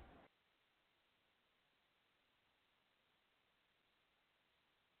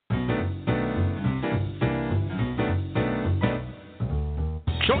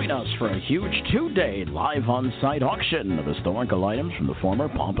 Join us for a huge 2-day live on-site auction of historical items from the former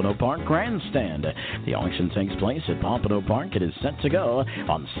Pompano Park Grandstand. The auction takes place at Pompano Park. It is set to go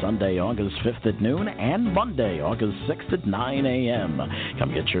on Sunday, August 5th at noon and Monday, August 6th at 9 a.m.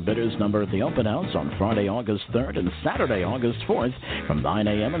 Come get your bidder's number at the open house on Friday, August 3rd and Saturday, August 4th from 9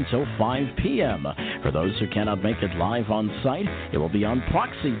 a.m. until 5 p.m. For those who cannot make it live on-site, it will be on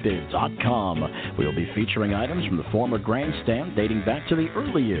proxybid.com. We will be featuring items from the former Grandstand dating back to the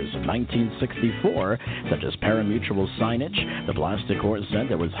early years of 1964, such as parimutuel signage, the plastic horse set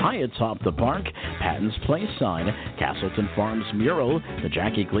that was high atop the park, Patton's Place sign, Castleton Farms mural, the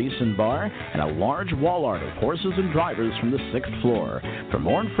Jackie Gleason bar, and a large wall art of horses and drivers from the 6th floor. For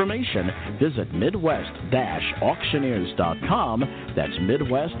more information, visit Midwest-Auctioneers.com. That's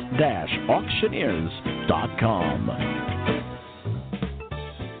Midwest-Auctioneers.com.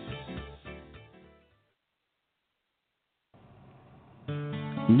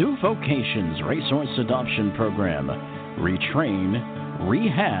 New Vocations Racehorse Adoption Program. Retrain,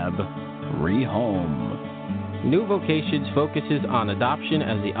 rehab, rehome. New Vocations focuses on adoption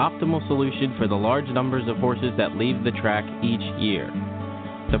as the optimal solution for the large numbers of horses that leave the track each year.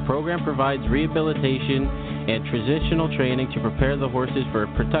 The program provides rehabilitation and transitional training to prepare the horses for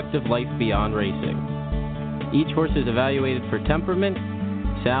a productive life beyond racing. Each horse is evaluated for temperament,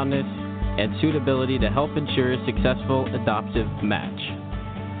 soundness, and suitability to help ensure a successful adoptive match.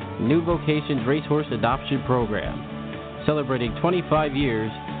 New Vocations Racehorse Adoption Program, celebrating 25 years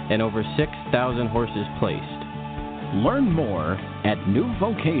and over 6,000 horses placed. Learn more at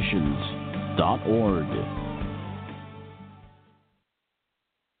newvocations.org.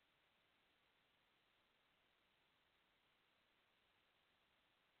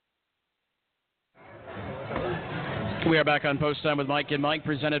 We are back on Post Time with Mike and Mike,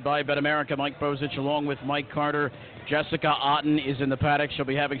 presented by Bet America. Mike Bozich along with Mike Carter. Jessica Otten is in the paddock. She'll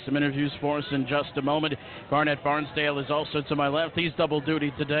be having some interviews for us in just a moment. Garnett Barnsdale is also to my left. He's double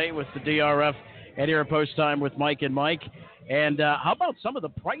duty today with the DRF and here at Post Time with Mike and Mike. And how about some of the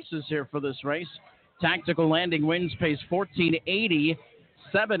prices here for this race? Tactical Landing Wins pays $14.80,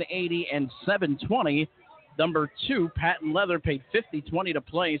 $7.80, and $7.20. Number 2, Patent Leather, paid $50.20 to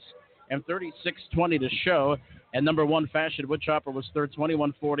place and $36.20 to show. And number 1, Fashion Woodchopper, was third,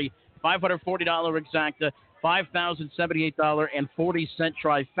 $21.40, $540 exacta, $5,078.40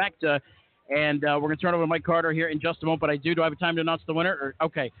 trifecta. And we're going to turn over to Mike Carter here in just a moment. But do I have time to announce the winner?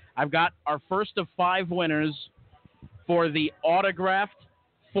 Okay, I've got our first of 5 winners for the autographed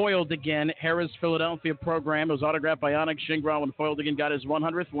Foiled Again Harrah's Philadelphia program. It was autographed by Onyx Shingraw when Foiled Again got his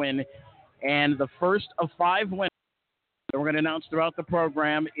 100th win. And the first of 5 winners that we're going to announce throughout the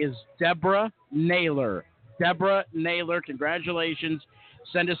program is Deborah Naylor. Deborah Naylor, congratulations.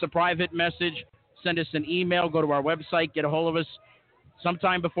 Send us a private message. send us an email, go to our website, get a hold of us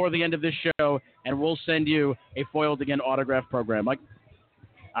sometime before the end of this show, and we'll send you a Foiled Again autograph program. Mike?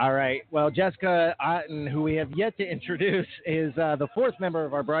 All right. Well, Jessica Otten, who we have yet to introduce, is the fourth member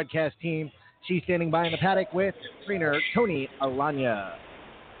of our broadcast team. She's standing by in the paddock with trainer Tony Alanya.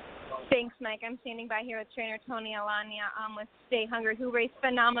 Thanks, Mike. I'm standing by here with trainer Tony Alanya with Stay Hungry, who raced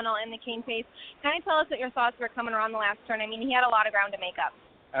phenomenal in the cane pace. Can you tell us what your thoughts were coming around the last turn? I mean, he had a lot of ground to make up.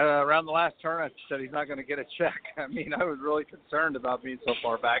 Around the last turn, I said he's not going to get a check. I mean, I was really concerned about being so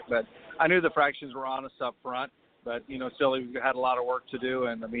far back, but I knew the fractions were on us up front. But, still he had a lot of work to do,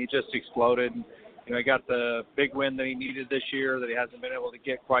 and, he just exploded. And, he got the big win that he needed this year that he hasn't been able to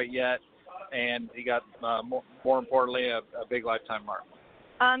get quite yet, and he got, more importantly, a big lifetime mark.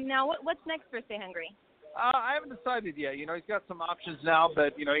 Now, what's next for Stay Hungry? I haven't decided yet. He's got some options now,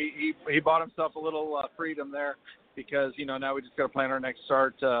 but, he bought himself a little freedom there because, now we just got to plan our next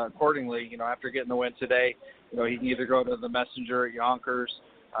start accordingly. After getting the win today, he can either go to the Messenger at Yonkers.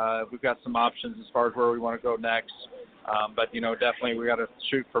 We've got some options as far as where we want to go next. But, definitely we got to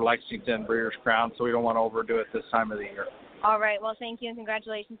shoot for Lexington, Breeders' Crown, so we don't want to overdo it this time of the year. All right. Well, thank you, and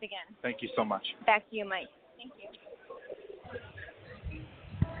congratulations again. Thank you so much. Back to you, Mike. Thank you.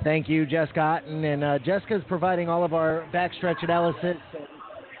 Thank you, Jessica Otten. And Jessica's providing all of our backstretch analysis.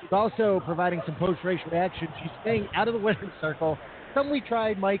 She's also providing some post-race reaction. She's staying out of the winner's circle. Something we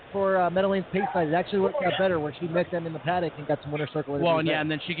tried, Mike, for Meadowlands Pace Night. It actually worked out better where she met them in the paddock and got some winner's circle. Well,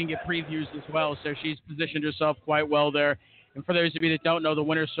 and then she can get previews as well. So she's positioned herself quite well there. And for those of you that don't know, the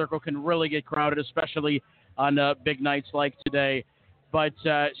winner's circle can really get crowded, especially on big nights like today. But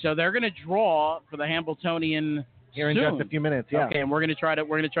so they're going to draw for the Hambletonian here in soon. just a few minutes. Yeah. Okay, and we're going to try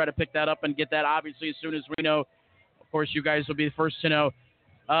to pick that up and get that obviously as soon as we know. Of course, you guys will be the first to know.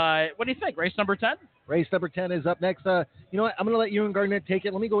 What do you think? Race number 10? Race number 10 is up next. You know what? I'm going to let you and Garnett take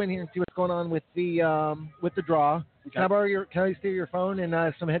it. Let me go in here and see what's going on with the draw. Okay. Can I steal your phone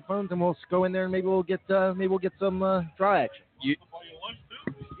and some headphones, and we'll go in there and maybe we'll get some draw action.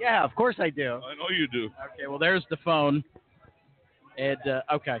 Yeah, of course I do. I know you do. Okay, well there's the phone. And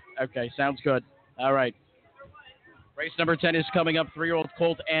okay, sounds good. All right. Race number 10 is coming up. 3-year-old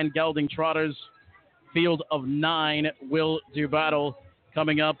colt and gelding trotters. Field of 9 will do battle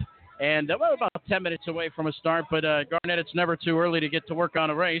coming up. And we're about 10 minutes away from a start. But, Garnett, it's never too early to get to work on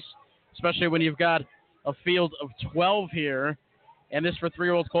a race, especially when you've got a field of 12 here. And this for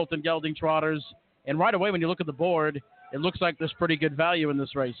 3-year-old colt and gelding trotters. And right away, when you look at the board, it looks like there's pretty good value in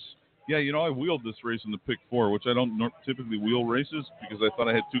this race. Yeah, I wheeled this race in the pick 4, which I don't typically wheel races because I thought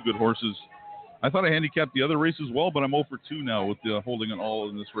I had two good horses. I thought I handicapped the other race as well, but I'm 0 for 2 now with holding an all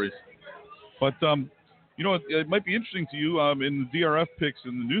in this race. But, it might be interesting to you. In the DRF picks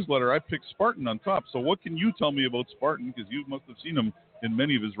in the newsletter, I picked Spartan on top. So what can you tell me about Spartan? Because you must have seen him in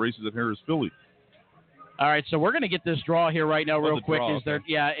many of his races at Harris Philly. All right, so we're going to get this draw here right now real quick. Draw,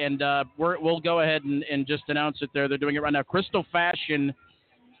 okay. And we'll go ahead and just announce it there. They're doing it right now. Crystal Fashion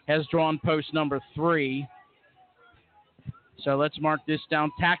has drawn post number 3. So let's mark this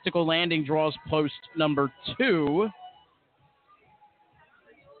down. Tactical Landing draws post number 2.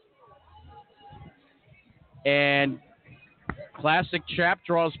 And Classic Chap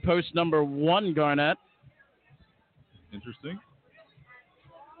draws post number 1, Garnett. Interesting.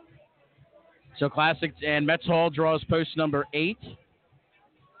 So Classic and Metz Hall draws post number 8.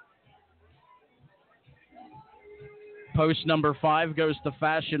 Post number 5 goes to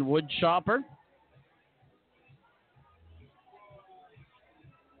Fashion Wood Chopper.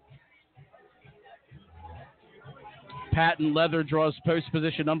 Patent Leather draws post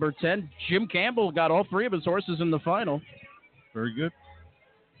position number 10. Jim Campbell got all 3 of his horses in the final. Very good.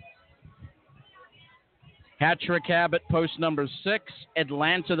 Hat-Trick Habit, post number 6.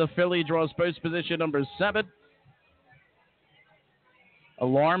 Atlanta the Filly draws post position number 7.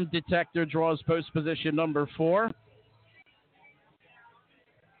 Alarm Detector draws post position number 4.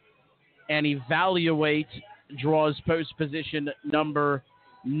 And Evaluate draws post position number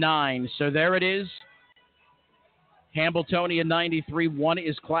 9. So there it is. Hambletonian 93. 1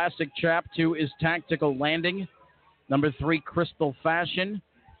 is Classic Chap. 2 is Tactical Landing. Number 3, Crystal Fashion.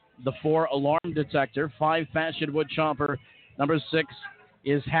 The 4, Alarm Detector. 5, Fashion Wood Chopper. Number 6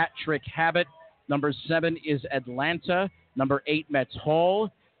 is Hat Trick Habit. Number 7 is Atlanta. Number 8, Metz Hall.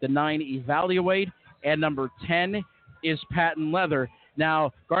 The 9, Evaluate. And number 10 is Patent Leather.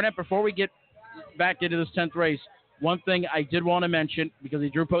 Now, Garnett, before we get back into this 10th race, one thing I did want to mention, because he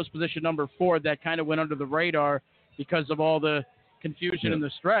drew post position number 4, that kind of went under the radar because of all the confusion in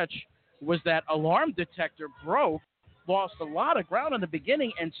the stretch, was that Alarm Detector broke, lost a lot of ground in the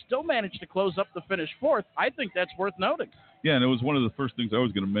beginning, and still managed to close up the finish 4th. I think that's worth noting. Yeah, and it was one of the first things I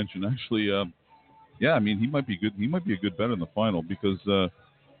was going to mention. Actually, yeah, I mean, he might be good. He might be a good bet in the final because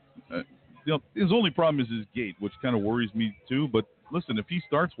his only problem is his gait, which kind of worries me too. But listen, if he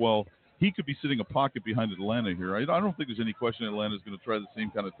starts well, he could be sitting a pocket behind Atlanta here. I don't think there's any question Atlanta's going to try the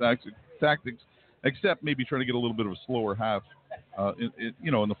same kind of tactics, except maybe try to get a little bit of a slower half, in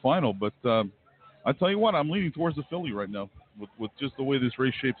the final. But I tell you what, I'm leaning towards the filly right now with just the way this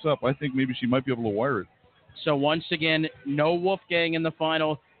race shapes up. I think maybe she might be able to wire it. So once again, no Wolfgang in the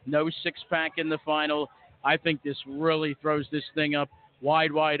final, no six-pack in the final. I think this really throws this thing up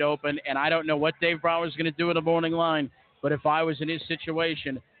wide open, and I don't know what Dave Brower's going to do in the morning line, but if I was in his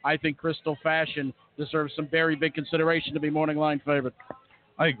situation, I think Crystal Fashion deserves some very big consideration to be morning line favorite.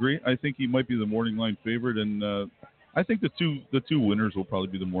 I agree. I think he might be the morning line favorite, and I think the two winners will probably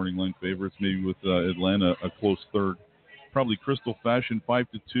be the morning line favorites. Maybe with Atlanta a close third. Probably Crystal Fashion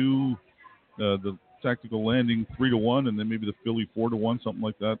 5-2, the Tactical Landing 3-1, and then maybe the filly 4-1, something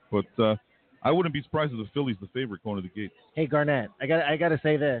like that. But I wouldn't be surprised if the filly's the favorite going to the gate. Hey Garnett, I got to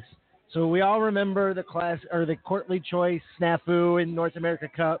say this. So we all remember the Courtly Choice snafu in North America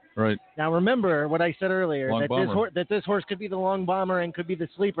Cup. Right. Now remember what I said earlier, that this horse could be the long bomber and could be the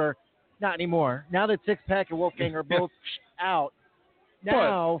sleeper. Not anymore. Now that Six Pack and Wolfgang are both out,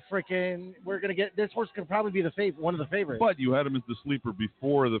 now we're going to get this horse could probably be one of the favorites. But you had him as the sleeper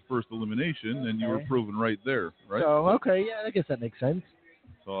before the first elimination, and you were proven right there, right? So, okay, yeah, I guess that makes sense.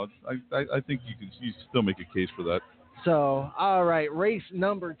 So I think you still make a case for that. So, all right, race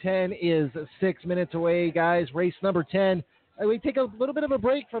number 10 is 6 minutes away, guys. Race number 10, we take a little bit of a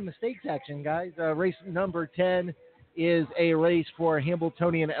break from the stakes action, guys. Race number 10 is a race for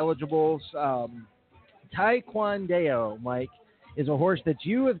Hambletonian eligibles. Taekwondo, Mike, is a horse that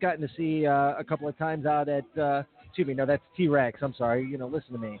you have gotten to see a couple of times out at, that's T-Rex. I'm sorry.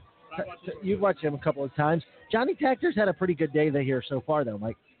 Listen to me. You've watched him a couple of times. Johnny Tactor's had a pretty good day here so far, though,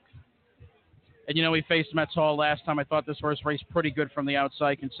 Mike. And, we faced Metz Hall last time. I thought this horse raced pretty good from the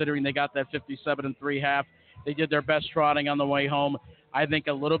outside, considering they got that 57 3/2. They did their best trotting on the way home. I think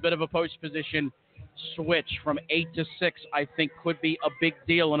a little bit of a post position switch from 8 to 6, I think, could be a big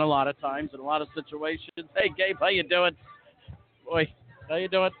deal in a lot of times, in a lot of situations. Hey, Gabe, how you doing? Boy, how you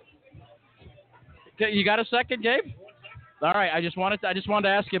doing? You got a second, Gabe? All right, I just wanted to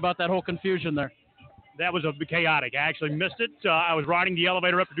ask you about that whole confusion there. That was chaotic. I actually missed it. I was riding the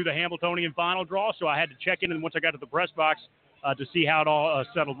elevator up to do the Hambletonian final draw, so I had to check in, and once I got to the press box to see how it all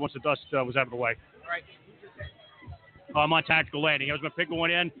settled once the dust was out of the way. All right. I'm on Tactical Landing. I was going to pick one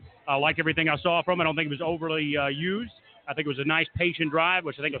in. I like everything I saw from it. I don't think it was overly used. I think it was a nice, patient drive,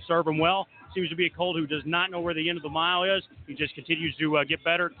 which I think will serve him well. Seems to be a colt who does not know where the end of the mile is. He just continues to get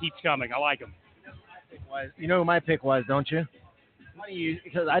better, keeps coming. I like him. You know who my pick was, don't you?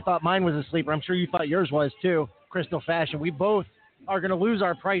 Because I thought mine was a sleeper. I'm sure you thought yours was too. Crystal Fashion. We both are going to lose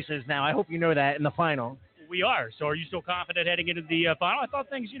our prices now. I hope you know that in the final. We are. So are you still confident heading into the final? I thought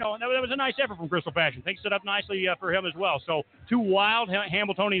things, that was a nice effort from Crystal Fashion. Things set up nicely for him as well. So 2 wild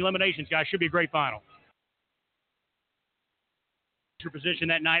Hambletonian eliminations, guys. Should be a great final. Your position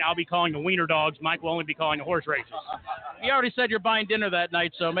that night, I'll be calling the wiener dogs. Mike will only be calling the horse races. You already said you're buying dinner that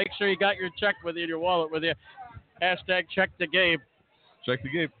night, so make sure you got your check with you, your wallet with you. Hashtag check to Gabe. Check the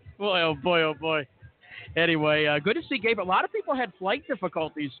Gabe. Boy, oh boy, oh boy. Anyway, good to see Gabe. A lot of people had flight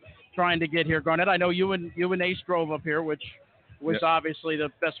difficulties trying to get here, Garnett. I know you and Ace drove up here, which was obviously the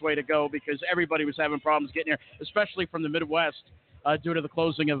best way to go because everybody was having problems getting here, especially from the Midwest due to the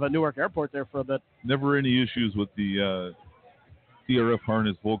closing of Newark Airport there for a bit. Never any issues with the DRF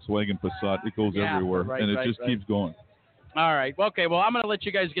harness Volkswagen Passat. It goes everywhere, and it just keeps going. All right. Okay, well, I'm going to let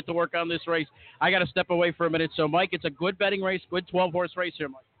you guys get to work on this race. I got to step away for a minute. So, Mike, it's a good betting race, good 12-horse race here,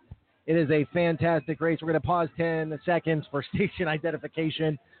 Mike. It is a fantastic race. We're going to pause 10 seconds for station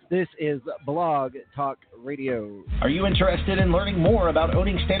identification. This is Blog Talk Radio. Are you interested in learning more about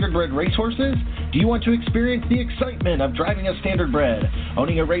owning standardbred racehorses? Do you want to experience the excitement of driving a standardbred?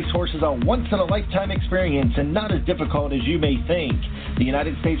 Owning a racehorse is a once-in-a-lifetime experience and not as difficult as you may think. The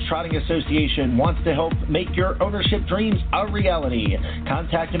United States Trotting Association wants to help make your ownership dreams a reality.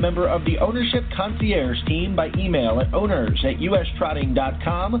 Contact a member of the Ownership Concierge team by email at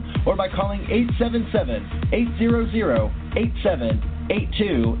owners@ustrotting.com or by calling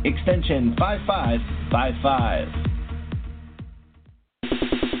 877-800-8782, extension 5555.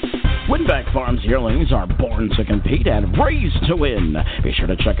 Winback Farms yearlings are born to compete and raised to win. Be sure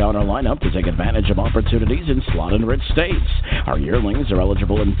to check out our lineup to take advantage of opportunities in slot-enriched states. Our yearlings are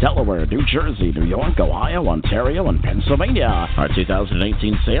eligible in Delaware, New Jersey, New York, Ohio, Ontario, and Pennsylvania. Our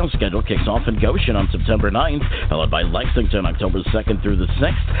 2018 sales schedule kicks off in Goshen on September 9th, followed by Lexington October 2nd through the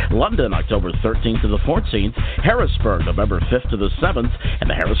 6th, London October 13th to the 14th, Harrisburg November 5th to the 7th, and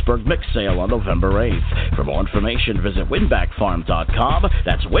the Harrisburg Mix Sale on November 8th. For more information, visit winbackfarm.com.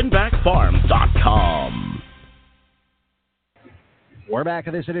 That's winbackfarm.com. We're back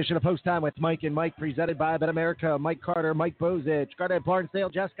at this edition of Post Time with Mike and Mike, presented by Bet America. Mike Carter, Mike Bozich, Garnett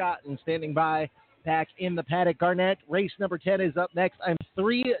Barnsdale, Jess Cotton standing by back in the paddock. Garnett, race number 10 is up next. I'm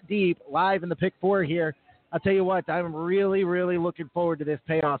 3 deep live in the pick 4 here. I'll tell you what, I'm really, really looking forward to this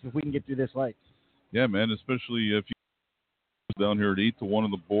payoff if we can get through this late. Yeah, man, especially if you down here at 8-1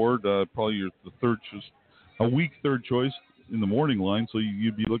 on the board, probably the third, just a weak third choice in the morning line, so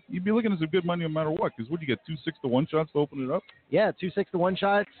you'd be looking at some good money no matter what. Because what do you get, 2 6-1 shots to open it up? Yeah, 2 6-1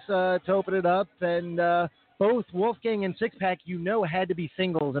 shots to open it up, and both Wolfgang and Six Pack, had to be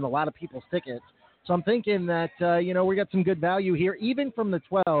singles in a lot of people's tickets. So I'm thinking that we got some good value here, even from the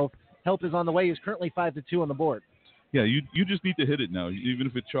 12. Help is on the way. He's currently 5-2 on the board. Yeah, you just need to hit it now. Even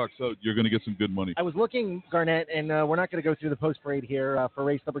if it chalks out, you're going to get some good money. I was looking, Garnett, and we're not going to go through the post parade here for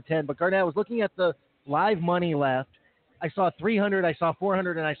race number 10, but Garnett, I was looking at the live money left. I saw 300, I saw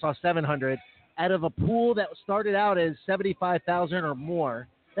 400, and I saw 700 out of a pool that started out as 75,000 or more.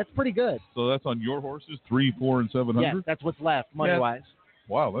 That's pretty good. So that's on your horses, 3, 4, and 700? Yeah, that's what's left money-wise.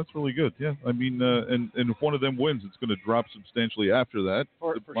 Wow, that's really good. Yeah, I mean, and if one of them wins, it's going to drop substantially after that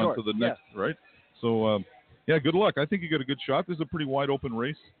for on to the next, right? So, yeah, good luck. I think you got a good shot. This is a pretty wide open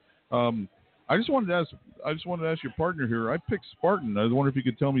race. I just wanted to ask your partner here. I picked Spartan. I wonder if you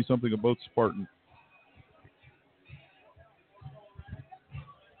could tell me something about Spartan.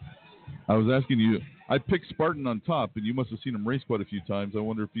 I was asking you. I picked Spartan on top, and you must have seen him race quite a few times. I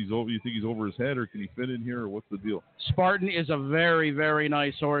wonder if he's over. You think he's over his head, or can he fit in here, or what's the deal? Spartan is a very, very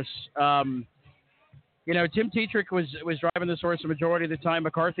nice horse. Tim Tetrick was driving this horse the majority of the time.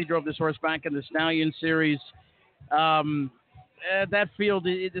 McCarthy drove this horse back in the Stallion Series. That field,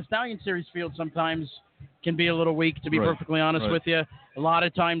 the Stallion Series field, sometimes can be a little weak, to be perfectly honest with you. A lot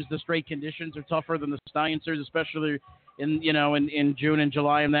of times the straight conditions are tougher than the Stallion Series, especially in June and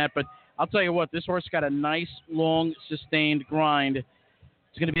July and that. But I'll tell you what, this horse got a nice, long, sustained grind.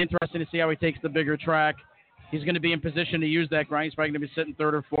 It's going to be interesting to see how he takes the bigger track. He's going to be in position to use that grind. He's probably going to be sitting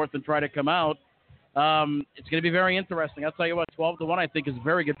third or fourth and try to come out. It's going to be very interesting. I'll tell you what, 12-1 I think is a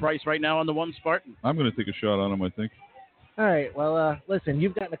very good price right now on the one Spartan. I'm going to take a shot on him, I think. All right. Well, listen,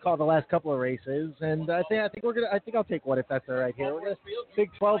 you've gotten a call the last couple of races, and I think I'll take one if that's all right here. We're going to big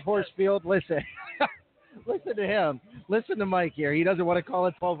 12-horse field. Listen. Listen to him. Listen to Mike here. He doesn't want to call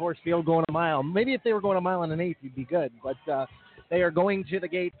it 12-horse field going a mile. Maybe if they were going a mile and an eighth, you'd be good. But they are going to the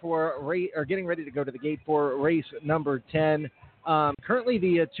gate getting ready to go to the gate for race number 10. Currently,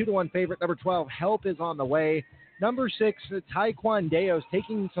 the 2-1 favorite, number 12, Help, is on the way. Number 6, Taekwondo's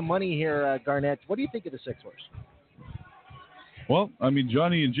taking some money here, Garnett. What do you think of the 6-horse? Well, I mean,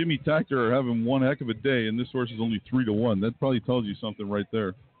 Johnny and Jimmy Tactor are having one heck of a day, and this horse is only 3-1. That probably tells you something right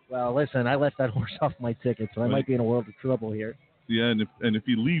there. Well, listen, I left that horse off my ticket, so I might be in a world of trouble here. Yeah, and if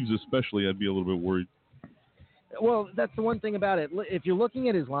he leaves especially, I'd be a little bit worried. Well, that's the one thing about it. If you're looking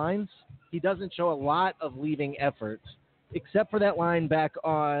at his lines, he doesn't show a lot of leaving efforts, except for that line back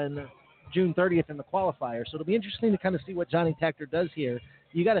on June 30th in the qualifier. So it'll be interesting to kind of see what Johnny Tactor does here.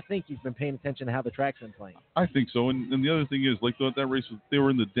 You got to think he's been paying attention to how the track's been playing. I think so. And the other thing is, like that race, they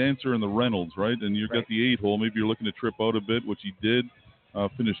were in the Dancer and the Reynolds, right? And you've got the 8-hole. Maybe you're looking to trip out a bit, which he did.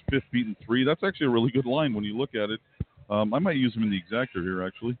 Finished 5th, beaten 3. That's actually a really good line when you look at it. I might use him in the exactor here,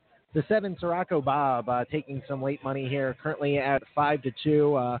 actually. The 7, Sirocco Bob, taking some late money here, currently at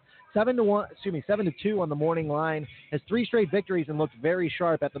 5-2. 7-2 on the morning line. Has 3 straight victories and looked very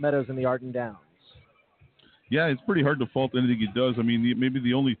sharp at the Meadows and the Arden Downs. Yeah, it's pretty hard to fault anything he does. I mean, maybe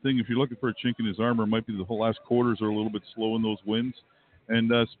the only thing, if you're looking for a chink in his armor, might be the whole last quarters are a little bit slow in those wins.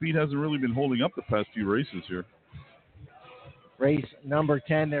 And speed hasn't really been holding up the past few races here. Race number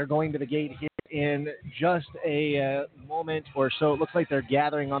 10, they're going to the gate here in just a moment or so. It looks like they're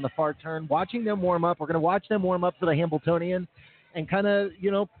gathering on the far turn. Watching them warm up. We're going to watch them warm up for the Hambletonian and kind of,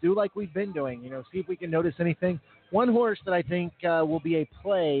 do like we've been doing, see if we can notice anything. One horse that I think will be a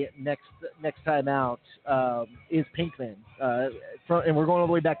play next time out is Pinkman. And we're going all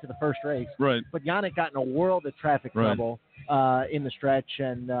the way back to the first race. Right. But Yannick got in a world of traffic trouble in the stretch.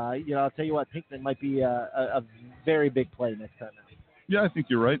 And, I'll tell you what, Pinkman might be a very big play next time out. Yeah, I think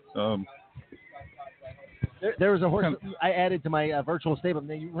you're right. There was a horse I added to my virtual stable.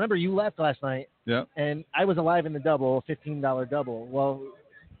 Now, you remember you left last night, Yeah. and I was alive in the double, $15 double. Well,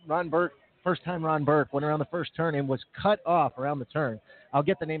 Ron Burke, first time Ron Burke, went around the first turn and was cut off around the turn. I'll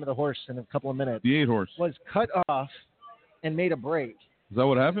get the name of the horse in a couple of minutes. The 8 horse. Was cut off and made a break. Is that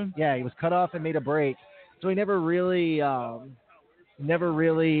what happened? Yeah, he was cut off and made a break. So he never really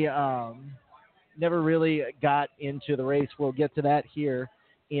got into the race. We'll get to that here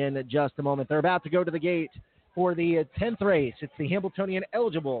in just a moment. They're about to go to the gate for the 10th race. It's the Hambletonian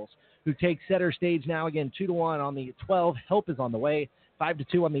eligibles who take center stage now. Again, 2-1 on the 12. Help is on the way.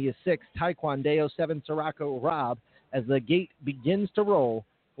 5-2 on the 6. Taekwondo. 7 Sirocco Rob as the gate begins to roll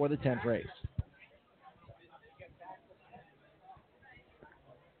for the 10th race.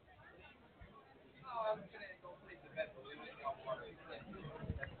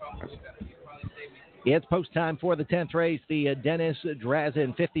 It's post time for the 10th race. The Dennis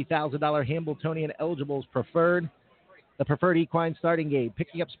Drazen $50,000 Hambletonian eligibles preferred. The preferred equine starting gate,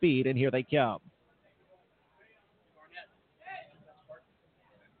 picking up speed, and here they come.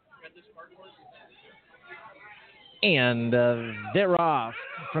 And they're off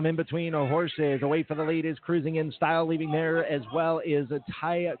from in between horses. Away for the lead is Cruising in Style. Leaving there as well is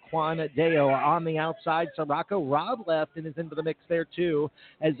Taekwondo. On the outside, Sirocco Rob left and is into the mix there too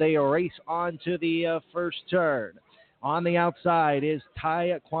as they race on to the first turn. On the outside is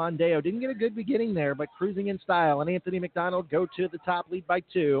Taekwondo. Didn't get a good beginning there, but Cruising in Style and Anthony McDonald go to the top, lead by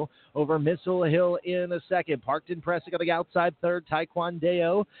 2 over Missile Hill in a second. Parked in Pressing on the outside, third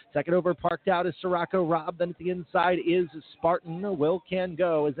Taekwondo. Second over Parked Out is Sirocco Rob. Then at the inside is Spartan. Will Can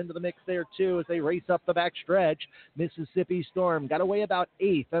Go is into the mix there too as they race up the back stretch. Mississippi Storm got away about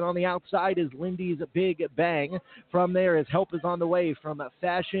 8th. And on the outside is Lindy's Big Bang. From there is Help is on the way from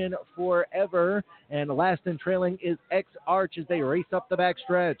Fashion Forever. And last and trailing is X Arch as they race up the back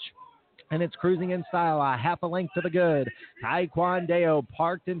stretch. And it's Cruising in Style, a half a length to the good. Taekwondo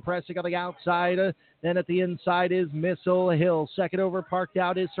parked and pressing on the outside. Then at the inside is Missile Hill. Second over Parked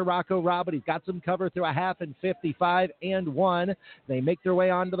Out is Sirocco Rob, but he's got some cover through a half and 55 and 1. They make their way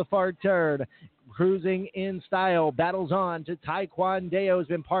onto the far turn. Cruising in Style battles on to Taekwondo. Has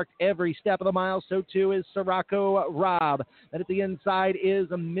been parked every step of the mile. So too is Sirocco Rob. Then at the inside is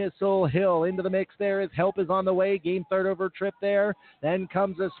Missile Hill. Into the mix there is Help is on the way. Gained third over Trip there. Then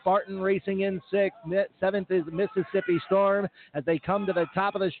comes a Spartan racing in 6th. 7th is Mississippi Storm. As they come to the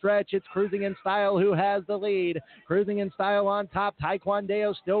top of the stretch, it's Cruising in Style who has the lead. Cruising in Style on top.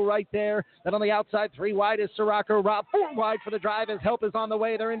 Taekwondo still right there. Then on the outside, 3 wide is Sirocco Rob. 4 wide for the drive as Help is on the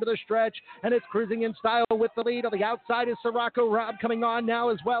way. They're into the stretch, and it's Cruising in Style with the lead. On the outside is Sirocco Rob coming on now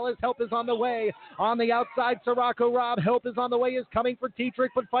as well as Help is on the way. On the outside, Sirocco Rob. Help is on the way is coming for Tetrick,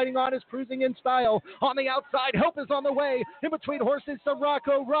 but fighting on is Cruising in Style. On the outside, Help is on the way. In between horses,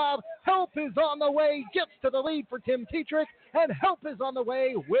 Sirocco Rob. Help is on the way. Gets to the lead for Tim Tetrick, and Help is on the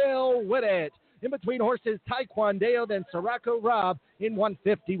way. Will win it. In between horses, Taekwondo, then Sirocco Rob in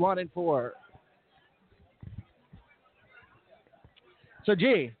 151 and 4. So,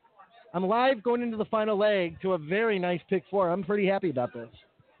 gee, I'm live going into the final leg to a very nice pick 4. I'm pretty happy about this.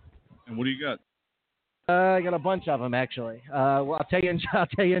 And what do you got? I got a bunch of them, actually. Well, I'll tell you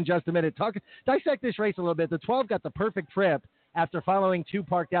in just a minute. Dissect this race a little bit. The 12 got the perfect trip after following 2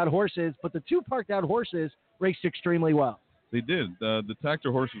 Parked Out horses, but the 2 Parked Out horses raced extremely well. They did. The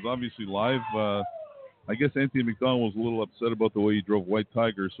Tactor horse was obviously live. I guess Anthony McDonald was a little upset about the way he drove White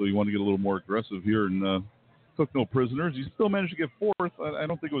Tiger, so he wanted to get a little more aggressive here and took no prisoners. He still managed to get 4th. I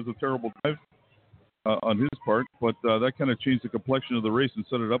don't think it was a terrible drive on his part, but that kind of changed the complexion of the race and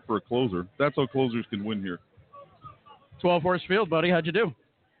set it up for a closer. That's how closers can win here. 12-horse field, buddy. How'd you do?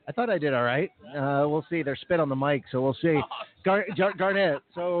 I thought I did all right. We'll see. They're spit on the mic, so we'll see. Garnett.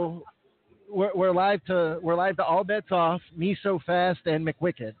 So we're live to All Bets Off, Me So Fast, and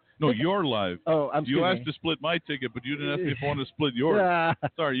McWicked. No, you're live. Oh, you asked to split my ticket, but you didn't ask me if I wanted to split yours.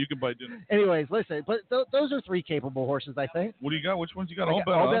 Sorry, you can buy dinner. Anyways, listen, but those are 3 capable horses, I think. What do you got? Which ones you got?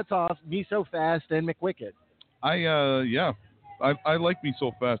 All Bets Off, Me So Fast, and McWicked. I like Me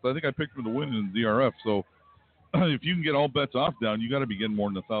So Fast. I think I picked him to win in the DRF. So if you can get All Bets Off down, you got to be getting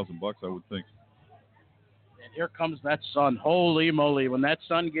more than $1,000, I would think. And here comes that sun. Holy moly! When that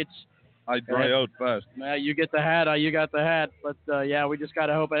sun gets I dry out fast. You get the hat. You got the hat. But, we just got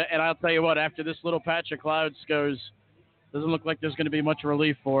to hope. And I'll tell you what, after this little patch of clouds goes, doesn't look like there's going to be much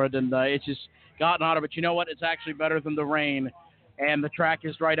relief for it. And it's just gotten hotter. But you know what? It's actually better than the rain. And the track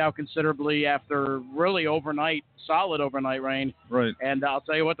is dried out considerably after really solid overnight rain. Right. And I'll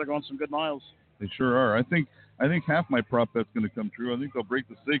tell you what, they're going some good miles. They sure are. I think half my prop bet's going to come true. I think they'll break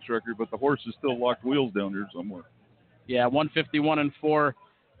the stakes record, but the horse is still locked wheels down here somewhere. Yeah, 151 and 4.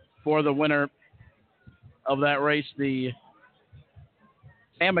 For the winner. of that race. The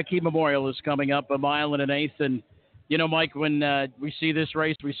Sam McKee Memorial is coming up, 1 mile and an eighth. And, you know, Mike, when we see this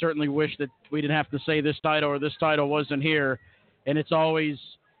race, we certainly wish that we didn't have to say this title or this title wasn't here. And it's always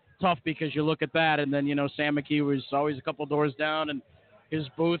tough because you look at that, and then, you know, Sam McKee was always a couple doors down, and his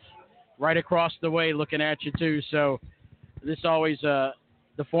booth right across the way looking at you, too. So this always the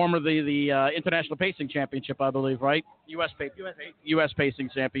former the International Pacing Championship, I believe, right? U.S. Pacing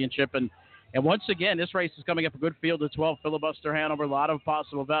Championship. And once again, this race is coming up a good field of 12. Filibuster Hanover, a lot of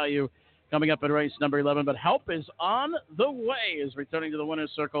possible value coming up in race number 11. But help is on the way, is returning to the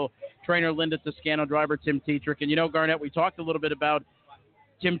winner's circle. Trainer Linda Toscano, driver Tim Tetrick. And, you know, Garnett, we talked a little bit about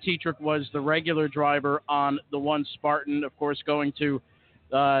Tim Tetrick was the regular driver on the one Spartan, of course, going to,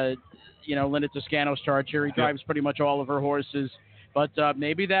 you know, Linda Toscano's charge here. He drives pretty much all of her horses. But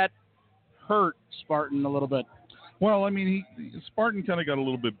maybe that hurt Spartan a little bit. Well, I mean, Spartan kind of got a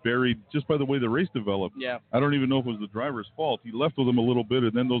little bit buried just by the way the race developed. Yeah. I don't even know if it was the driver's fault. He left with him a little bit,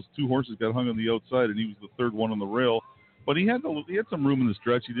 and then those two horses got hung on the outside, and he was the third one on the rail. But he had some room in the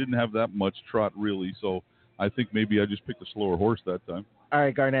stretch. He didn't have that much trot, really. So I think maybe I just picked a slower horse that time. All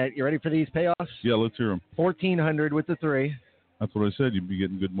right, Garnett, you ready for these payoffs? Yeah, let's hear them. 1,400 with the 3. That's what I said. You'd be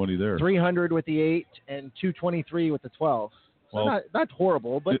getting good money there. 300 with the 8 and 223 with the 12. So well, not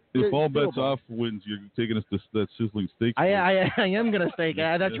horrible, but if all bets doable. off wins, you're taking us to that sizzling steak. I am going to stake.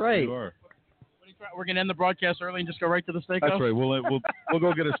 That's yes, right. You are. We're going to end the broadcast early and just go right to the steakhouse? That's right. We'll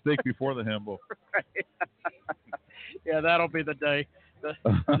go get a steak before the Hambo. Right. Yeah, that'll be the day.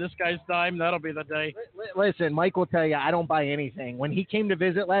 This guy's time, that'll be the day. Listen, Mike will tell you, I don't buy anything. When he came to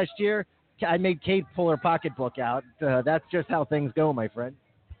visit last year, I made Kate pull her pocketbook out. That's just how things go, my friend.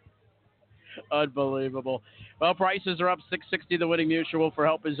 Unbelievable. Well, prices are up. $6.60 the winning mutual for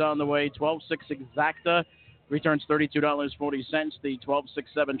help is on the way. 12.6 exacta returns $32.40. The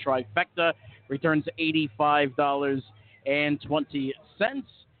 12.67 trifecta returns $85.20.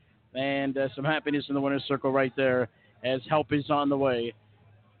 And some happiness in the winner's circle right there as help is on the way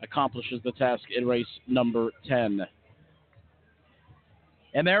accomplishes the task in race number 10.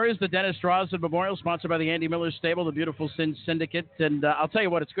 And there is the Dennis Drosden Memorial, sponsored by the Andy Miller Stable, the beautiful Sin Syndicate. And I'll tell you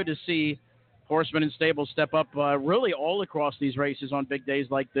what, it's good to see horsemen and stables step up really all across these races on big days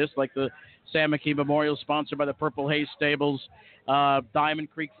like this, like the Sam McKee Memorial, sponsored by the Purple Haze Stables. Diamond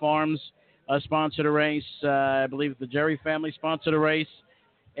Creek Farms sponsored a race. I believe the Jerry family sponsored a race.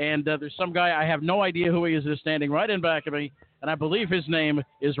 And there's some guy, I have no idea who he is standing right in back of me, and I believe his name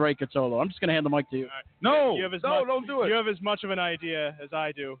is Ray Catolo. I'm just going to hand the mic to you. No, don't do it. You have as much of an idea as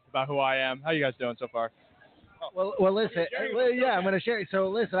I do about who I am. How you guys doing so far? Well, listen. Yeah, I'm going to share. So,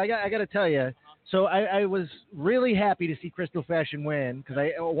 listen, I got to tell you. So, I was really happy to see Crystal Fashion win because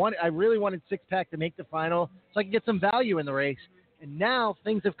I really wanted Six Pack to make the final so I could get some value in the race. And now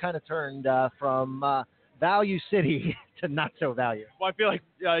things have kind of turned from Value City to not so value. Well, I feel like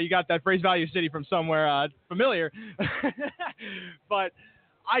you got that phrase Value City from somewhere familiar. But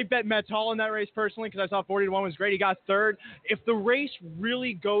I bet Metz Hall in that race personally because I saw 40-1 was great. He got third. If the race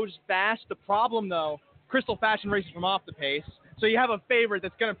really goes fast, the problem, though, Crystal Fashion races from off the pace. So you have a favorite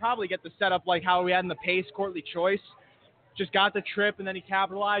that's going to probably get the setup like how we had in the pace, Courtly Choice. Just got the trip, and then he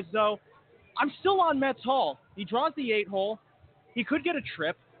capitalized, though. I'm still on Metz Hall. He draws the 8-hole. He could get a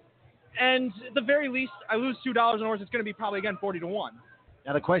trip. And at the very least, I lose $2 on a horse. It's going to be probably, again, 40-1.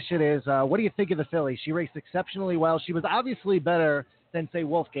 Now, the question is, what do you think of the filly? She raced exceptionally well. She was obviously better than, say,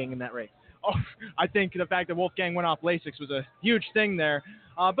 Wolfgang in that race. Oh, I think the fact that Wolfgang went off Lasix was a huge thing there.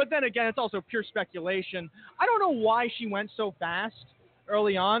 But then again, it's also pure speculation. I don't know why she went so fast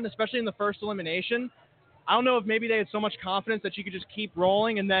early on, especially in the first elimination. I don't know if maybe they had so much confidence that she could just keep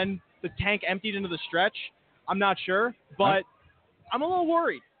rolling and then the tank emptied into the stretch. I'm not sure, but I'm a little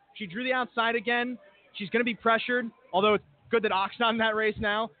worried. She drew the outside again. She's going to be pressured, although it's good that Ox's not in that race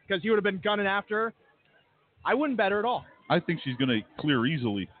now because he would have been gunning after her. I wouldn't bet her at all. I think she's going to clear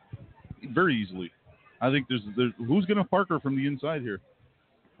easily, very easily. I think there's who's going to park her from the inside here.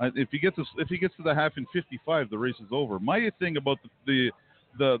 If he gets to the half in 55, the race is over. My thing about the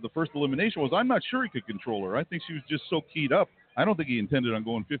first elimination was I'm not sure he could control her. I think she was just so keyed up. I don't think he intended on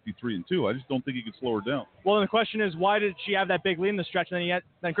going 53-2. I just don't think he could slow her down. Well, then the question is, why did she have that big lead in the stretch, and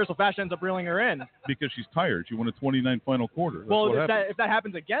then Crystal Fashion ends up reeling her in? Because she's tired. She won a 29 final quarter. That's well, if that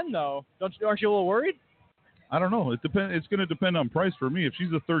happens again, though, aren't you a little worried? I don't know. It's going to depend on price for me. If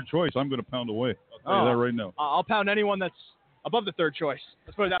she's the third choice, I'm going to pound away. I'll tell you that right now. I'll pound anyone that's above the third choice.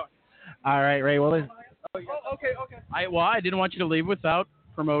 Let's put it that way. All right, Ray. Well, okay. I didn't want you to leave without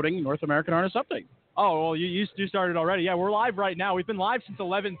promoting North American Harness Update. Oh, well, you started already. Yeah, we're live right now. We've been live since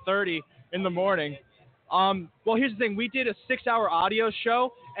 11:30 in the morning. Well, here's the thing. We did a 6-hour audio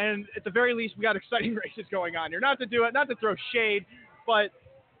show, and at the very least, we got exciting races going on here. Not to throw shade, but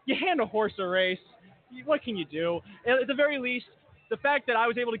you hand a horse a race. What can you do? At the very least, the fact that I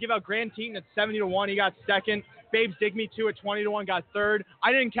was able to give out Grand Teton at 70-1, he got second. Babes Dig Me 2 at 20-1, got third.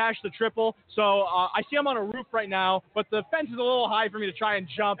 I didn't cash the triple, so I see I'm on a roof right now, but the fence is a little high for me to try and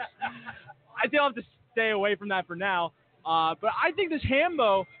jump. I think I'll have to stay away from that for now. But I think this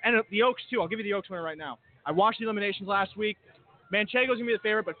Hambo, and the Oaks too, I'll give you the Oaks winner right now. I watched the eliminations last week. Manchego's going to be the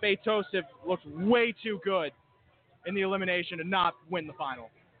favorite, but Faye Tosif looked way too good in the elimination to not win the final.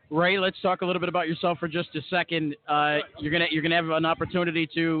 Ray, let's talk a little bit about yourself for just a second. You're gonna have an opportunity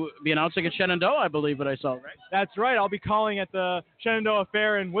to be announcing at Shenandoah, I believe, what I saw, right? That's right. I'll be calling at the Shenandoah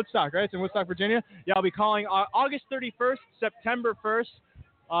Fair in Woodstock, right? It's in Woodstock, Virginia. Yeah, I'll be calling August 31st, September 1st.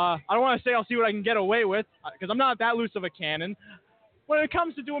 I don't want to say I'll see what I can get away with because I'm not that loose of a cannon. When it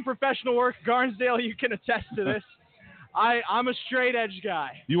comes to doing professional work, Garnsdale, you can attest to this. I'm a straight edge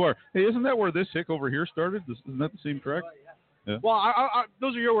guy. You are. Hey, isn't that where this hick over here started? Isn't that the same track? Yeah. Well,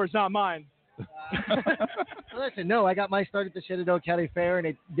 those are your words, not mine. Listen, no, I got my start at the Shenandoah County Fair, and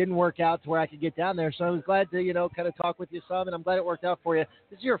it didn't work out to where I could get down there. So I was glad to, kind of talk with you some, and I'm glad it worked out for you.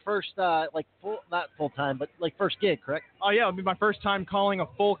 This is your first, not full-time, but first gig, correct? Oh, yeah, it'll be my first time calling a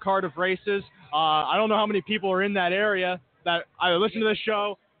full card of races. I don't know how many people are in that area that either listen to this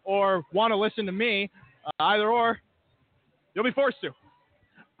show or want to listen to me. Either or, you'll be forced to.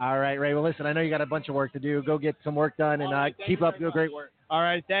 All right, Ray. Well, listen, I know you got a bunch of work to do. Go get some work done and keep up your great work. All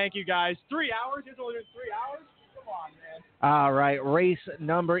right, thank you, guys. 3 hours? It's only been 3 hours? Come on, man. All right, race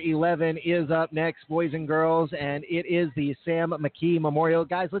number 11 is up next, boys and girls, and it is the Sam McKee Memorial.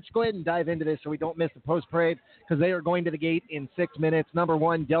 Guys, let's go ahead and dive into this so we don't miss the post-parade because they are going to the gate in 6 minutes. Number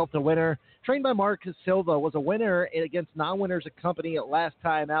 1, Delta winner, trained by Marcus Silva, was a winner against non-winners of company last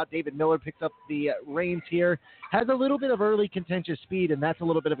time out. David Miller picks up the reins here. Has a little bit of early contentious speed, and that's a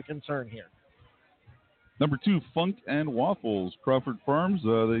little bit of a concern here. Number 2, Funk and Waffles, Crawford Farms.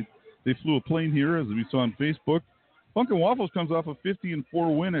 They flew a plane here, as we saw on Facebook. Funk and Waffles comes off a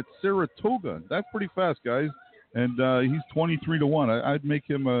 50-4 win at Saratoga. That's pretty fast, guys. And he's 23-1. I'd make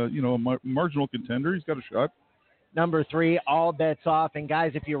him a marginal contender. He's got a shot. Number 3, All Bets Off. And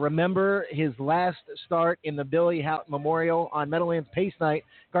guys, if you remember his last start in the Billy Houghton Memorial on Meadowlands Pace Night,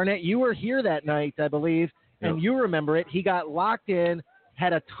 Garnett, you were here that night, I believe, and you remember it. He got locked in,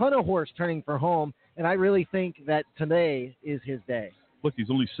 had a ton of horse turning for home, and I really think that today is his day. Look,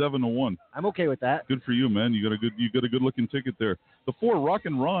 he's only 7-1. I'm okay with that. Good for you, man. You got a good looking ticket there. The 4, Rock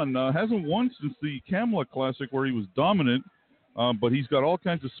and Ron, hasn't won since the Kamla Classic where he was dominant, but he's got all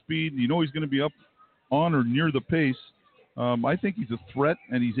kinds of speed. You know he's going to be up on or near the pace. I think he's a threat,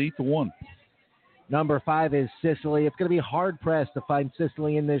 and he's 8-1. Number 5 is Sicily. It's going to be hard-pressed to find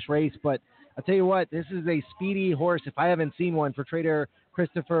Sicily in this race, but I'll tell you what, this is a speedy horse if I haven't seen one for trader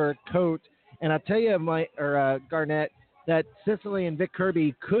Christopher Coate. And I'll tell you, Garnett, that Sicily and Vic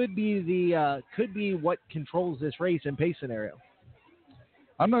Kirby could be what controls this race in pace scenario.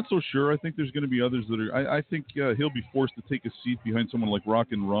 I'm not so sure. I think there's going to be others that are. I think he'll be forced to take a seat behind someone like Rock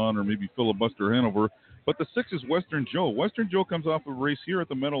and Ron or maybe Filibuster Hanover. But the 6 is Western Joe. Western Joe comes off a race here at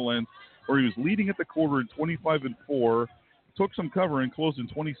the Meadowlands where he was leading at the quarter in 25-4, took some cover and closed in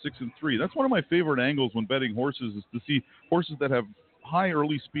 26-3. That's one of my favorite angles when betting horses is to see horses that have high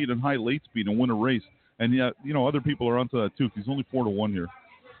early speed and high late speed and win a race. And yet, other people are onto that too. He's only 4-1 here.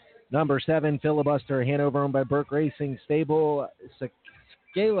 Number 7, Filibuster Hanover, owned by Burke Racing Stable,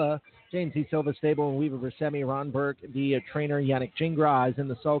 Scala, James E. Silva Stable, and Weaver Versemi, Ron Burke, the trainer Yannick Gingras is in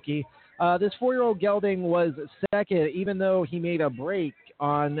the sulky. This 4-year-old gelding was second, even though he made a break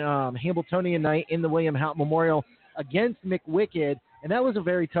on Hambletonian night in the William Houghton Memorial against McWicked, and that was a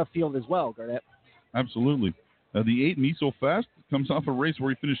very tough field as well, Garnett. Absolutely. The 8, Me So Fast, comes off a race where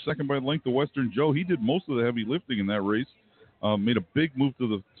he finished second by length to Western Joe. He did most of the heavy lifting in that race. Made a big move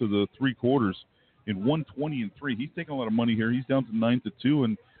to the 3 quarters in 1:20-3. He's taking a lot of money here. He's down to 9-2,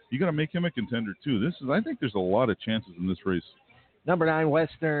 and you got to make him a contender too. I think there's a lot of chances in this race. Number 9,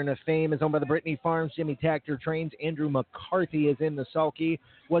 Western Fame, is owned by the Brittany Farms. Jimmy Tactor trains. Andrew McCarthy is in the sulky.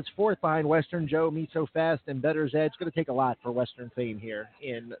 Was 4th behind Western Joe, Me So Fast, and Better's Edge. Going to take a lot for Western Fame here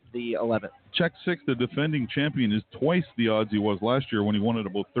in the 11th. Check 6, the defending champion, is twice the odds he was last year when he won at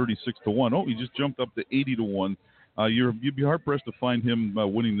about 36-1. Oh, he just jumped up to 80-1. You'd be hard-pressed to find him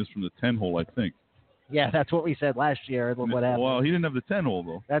winning this from the 10-hole, I think. Yeah, that's what we said last year. What happened? Well, he didn't have the 10-hole,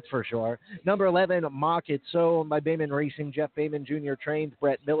 though. That's for sure. Number 11, Mock It So, by Bayman Racing. Jeff Bayman Jr. trained.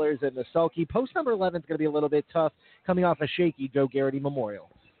 Brett Miller's in the sulky. Post number 11 is going to be a little bit tough, coming off a shaky Joe Garrity Memorial.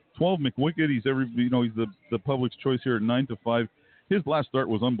 12, McWicked. He's the public's choice here at 9-5. his last start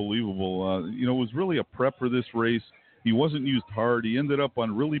was unbelievable. It was really a prep for this race. He wasn't used hard. He ended up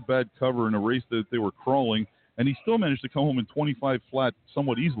on really bad cover in a race that they were crawling, and he still managed to come home in 25 flat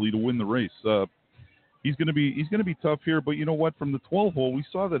somewhat easily to win the race. He's going to be tough here, but you know what? From the 12 hole, we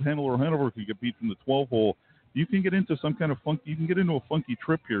saw that Hanover could get beat from the 12 hole. You can get into some kind of you can get into a funky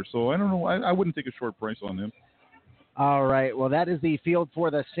trip here. So I don't know. I wouldn't take a short price on him. All right. Well, that is the field for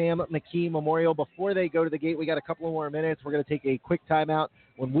the Sam McKee Memorial. Before they go to the gate, we got a couple of more minutes. We're going to take a quick timeout.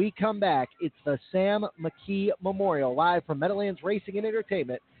 When we come back, it's the Sam McKee Memorial live from Meadowlands Racing and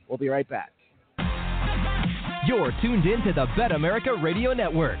Entertainment. We'll be right back. You're tuned in to the Bet America Radio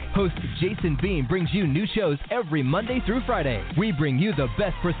Network. Host Jason Beam brings you new shows every Monday through Friday. We bring you the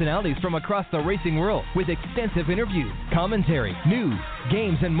best personalities from across the racing world with extensive interviews, commentary, news,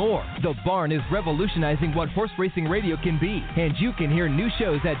 games, and more. The Barn is revolutionizing what horse racing radio can be, and you can hear new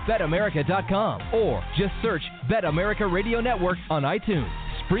shows at betamerica.com or just search Bet America Radio Network on iTunes,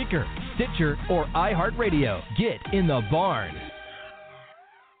 Spreaker, Stitcher, or iHeartRadio. Get in the Barn.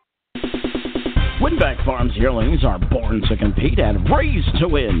 Winback Farms yearlings are born to compete and raised to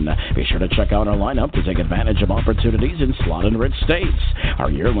win. Be sure to check out our lineup to take advantage of opportunities in slot-enriched states.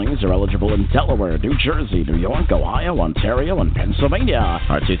 Our yearlings are eligible in Delaware, New Jersey, New York, Ohio, Ontario, and Pennsylvania.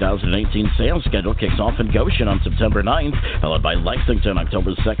 Our 2018 sales schedule kicks off in Goshen on September 9th, followed by Lexington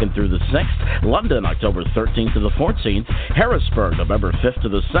October 2nd through the 6th, London October 13th to the 14th, Harrisburg November 5th to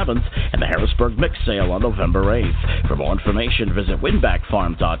the 7th, and the Harrisburg Mix Sale on November 8th. For more information, visit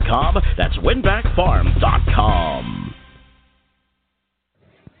winbackfarm.com. That's winbackfarm.com.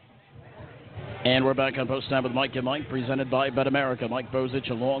 And we're back on Post Time with Mike and Mike, presented by Bet America. Mike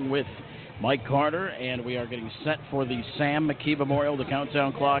Bozich along with Mike Carter, and we are getting set for the Sam McKee Memorial. The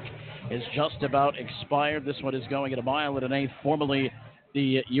countdown clock is just about expired. This one is going at 1 1/8, formerly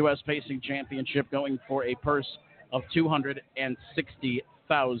the U.S. Pacing Championship, going for a purse of $260,000.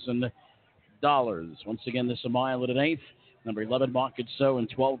 Once again, this is 1 1/8. Number 11, Market So, and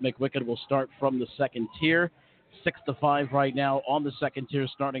 12, McWicked will start from the second tier. 6-5 right now on the second tier,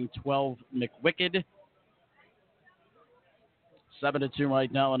 starting 12, McWicked. 7-2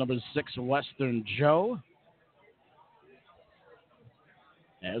 right now on number 6, Western Joe.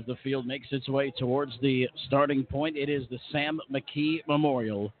 As the field makes its way towards the starting point, it is the Sam McKee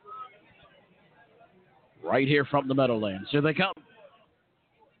Memorial. Right here from the Meadowlands. Here they come.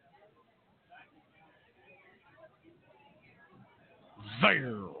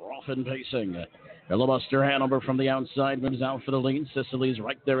 They're off and pacing. Filibuster Hanover from the outside moves out for the lead. Sicily's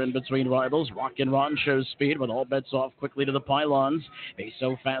right there in between rivals. Rockin' Ron shows speed with all bets off quickly to the pylons. He's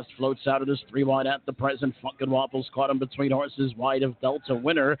so fast, floats out of this 3 wide at the present. Funkin' Waffles caught him between horses wide of Delta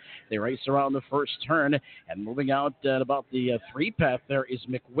Winner. They race around the first turn, and moving out at about the 3 path there is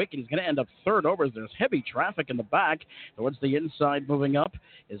McWicked. He's going to end up third over as there's heavy traffic in the back. Towards the inside moving up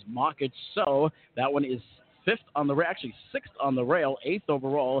is Market So. That one is 5th on the rail, actually 6th on the rail, 8th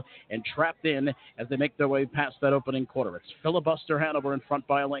overall, and trapped in as they make their way past that opening quarter. It's Filibuster Hanover in front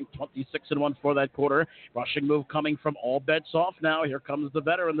by a length, 26-1 for that quarter. Rushing move coming from All Bets Off now. Here comes the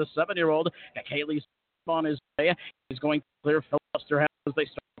veteran, the 7-year-old. Haley's on his way. He's going to clear Filibuster Hanover as they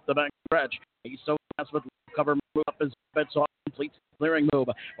start up the back stretch. He's so fast with cover move up as Bets Off completes the clearing move.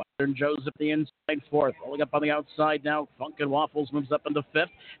 Western Joe's at the inside 4th. Rolling up on the outside now. Funkin' Waffles moves up into 5th.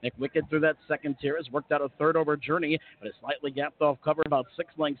 McWicked through that second tier has worked out a 3rd over journey, but is slightly gapped off cover, about 6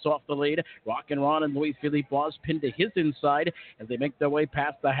 lengths off the lead. Rockin' Ron and Louis Philippe Bois pinned to his inside as they make their way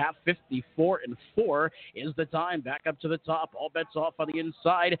past the half. 54-4 is the time. Back up to the top. All Bets Off on the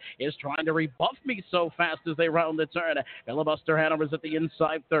inside is trying to rebuff me so fast as they round the turn. Filibuster Hanover's at the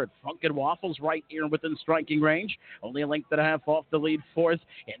inside 3rd. Funkin' Waffles right here within striking range. Only a length and a half off the lead 4th.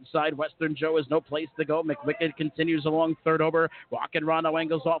 Inside Western Joe has no place to go. McWicked continues along 3rd over. Rockin' Rondo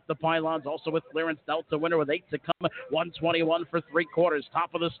angles off the pylons. Also with clearance, Delta Winner with 8 to come. 121 for 3/4.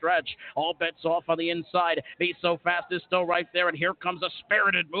 Top of the stretch. All Bets Off on the inside. Be So Fast is still right there. And here comes a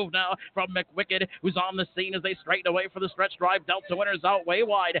spirited move now from McWicked, who's on the scene as they straighten away for the stretch drive. Delta Winner's out way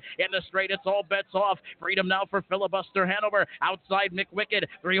wide. In the straight, it's All Bets Off. Freedom now for Filibuster Hanover. Outside McWicked.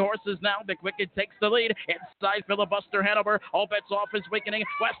 3 horses now. McWicked takes the lead. Inside Filibuster Hanover. All Bets Off is weakening.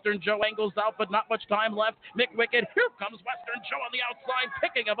 Western Joe angles out, but not much time left. McWicked. Here comes Western Joe on the outside,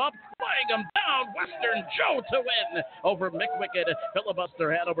 picking him up, laying him down. Western Joe to win over McWicked.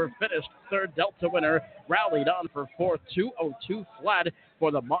 Filibuster Hanover finished 3rd. Delta Winner rallied on for 4th. 2:02 flat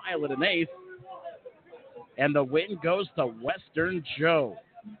for the 1 1/8. And the win goes to Western Joe.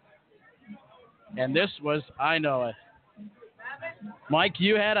 And this was, I know it. Mike,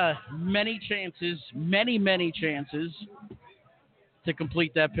 you had many chances, many chances. to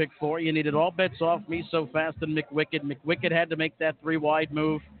complete that pick four. You needed All Bets Off, Me So Fast, and McWicked. McWicked had to make that 3-wide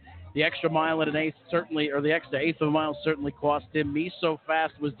move. The extra mile and an eighth certainly, or the extra eighth of a mile certainly cost him. Me So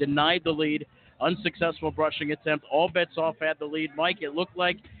Fast was denied the lead. Unsuccessful brushing attempt. All Bets Off had the lead. Mike, it looked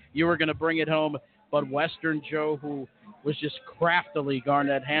like you were going to bring it home, but Western Joe, who was just craftily,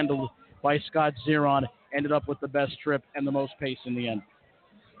 Garnett, handled by Scott Zeron, ended up with the best trip and the most pace in the end.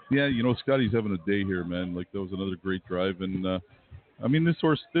 Yeah, Scotty's having a day here, man. Like, that was another great drive. And, this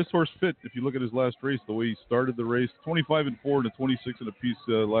horse fit. If you look at his last race, the way he started the race, 25-4 and a 26 and a piece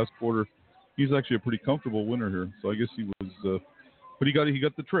last quarter, he's actually a pretty comfortable winner here. So I guess he was, but he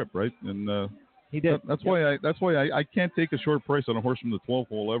got the trip, right? And he did. That's why I can't take a short price on a horse from the 12th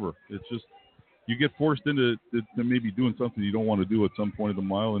hole ever. It's just, you get forced into maybe doing something you don't want to do at some point of the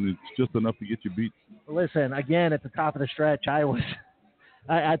mile, and it's just enough to get you beat. Listen, again, at the top of the stretch,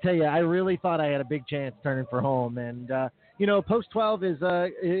 I tell you, I really thought I had a big chance turning for home. And, post 12 is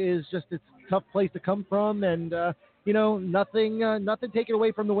just, it's a tough place to come from. And, nothing taken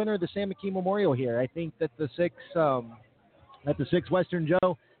away from the winner of the Sam McKee Memorial here. I think that the six Western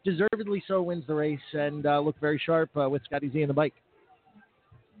Joe deservedly so wins the race and looked very sharp with Scotty Z in the bike.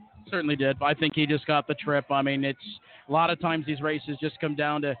 Certainly did. I think he just got the trip. It's a lot of times these races just come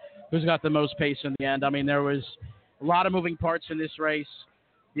down to who's got the most pace in the end. There was a lot of moving parts in this race.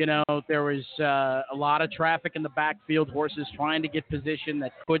 There was a lot of traffic in the backfield, horses trying to get position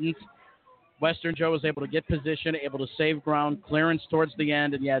that couldn't. Western Joe was able to get position, able to save ground, clearance towards the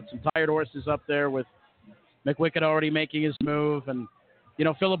end, and you had some tired horses up there with McWicked already making his move. And,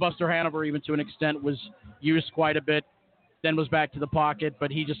 Filibuster Hanover, even to an extent, was used quite a bit, then was back to the pocket,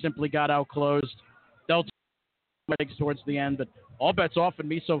 but he just simply got out closed. Dealt legs towards the end, but All Bets Off and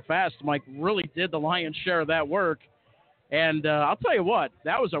Me So Fast, Mike, really did the lion's share of that work. And I'll tell you what,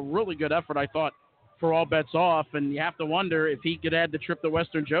 that was a really good effort, I thought, for All Bets Off. And you have to wonder if he could add the trip that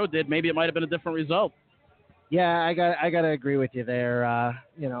Western Joe did, maybe it might have been a different result. Yeah, I got to agree with you there. A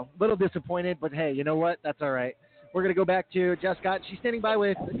little disappointed, but hey, you know what? That's all right. We're going to go back to Jess Scott. She's standing by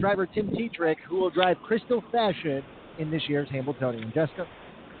with driver Tim Tetrick, who will drive Crystal Fashion in this year's Hambletonian. Jessica?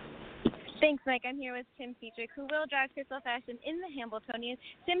 Thanks, Mike. I'm here with Tim Tetrick, who will drive Crystal Fashion in the Hambletonian.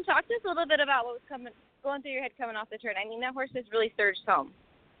 Tim, talk to us a little bit about what was going through your head coming off the turn. That horse has really surged home.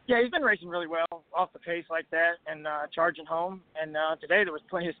 Yeah, he's been racing really well off the pace like that and charging home. And today there was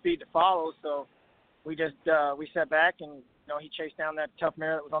plenty of speed to follow, so we just we sat back and he chased down that tough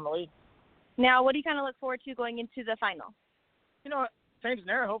mare that was on the lead. Now, what do you kind of look forward to going into the final? Same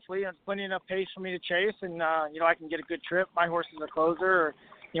scenario. Hopefully, it's plenty enough pace for me to chase, and I can get a good trip. My horse is a closer, or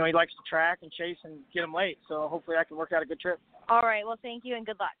he likes to track and chase and get him late. So hopefully, I can work out a good trip. All right. Well, thank you and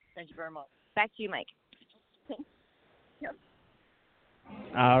good luck. Thank you very much. Back to you, Mike. Yep.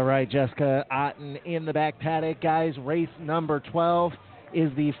 All right, Jessica Otten in the back paddock, guys. Race number 12 is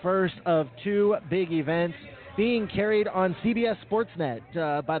the first of two big events being carried on CBS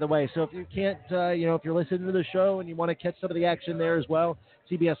Sportsnet, by the way. So if you can't, if you're listening to the show and you want to catch some of the action there as well,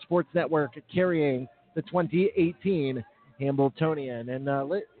 CBS Sports Network carrying the 2018 Hambletonian. And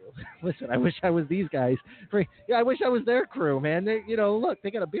listen, I wish I was these guys. I wish I was their crew, man. Look, they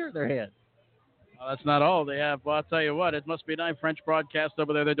got a beer in their hand. Well, that's not all they have. Well, I'll tell you what, it must be a nice French broadcast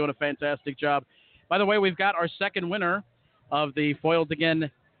over there. They're doing a fantastic job. By the way, we've got our second winner of the Foiled Again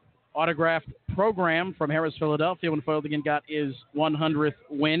autographed program from Harris, Philadelphia, when Foiled Again got his 100th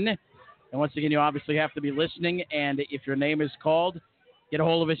win. And once again, you obviously have to be listening. And if your name is called, get a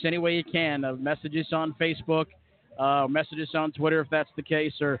hold of us any way you can. Message us on Facebook, message us on Twitter if that's the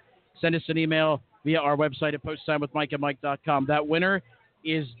case, or send us an email via our website at posttimewithmikeandmike.com. That winner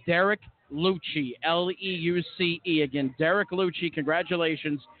is Derek Lucci, Leuce. Again, Derek Lucci,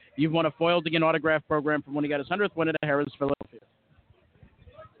 congratulations. You've won a Foiled Again autograph program from when he got his 100th win at Harris, Philadelphia.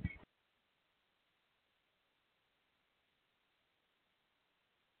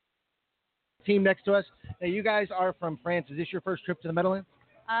 Team next to us. Now, you guys are from France. Is this your first trip to the Meadowlands?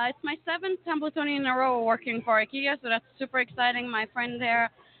 It's my 7th Hambletonian in a row working for Equidia, so that's super exciting. My friend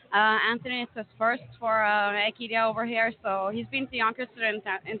there, Anthony, it's his first for Equidia over here, so he's been to Yonkers to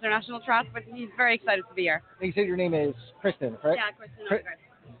the international trot, but he's very excited to be here. You said your name is Kristen, correct? Yeah, Kristen.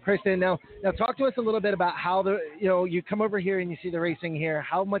 Kristen, now talk to us a little bit about how you come over here and you see the racing here.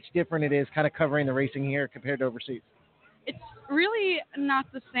 How much different it is, kind of covering the racing here compared to overseas? It's really not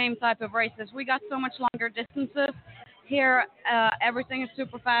the same type of races. We got so much longer distances. Here, everything is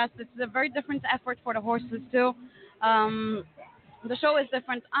super fast. It's a very different effort for the horses, too. The show is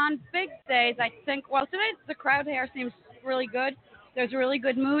different. On big days, I think, today the crowd here seems really good. There's a really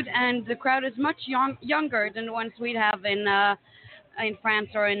good mood, and the crowd is much younger than the ones we'd have in France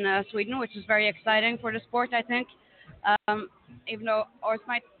or in Sweden, which is very exciting for the sport, I think. even though ours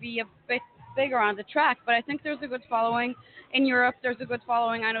might be a bit bigger on the track. But I think there's a good following in Europe. There's a good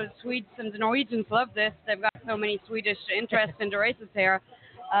following. I know the Swedes and the Norwegians love this. They've got so many Swedish interest in the races here.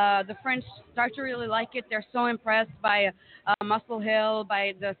 The French start to really like it. They're so impressed by Muscle Hill,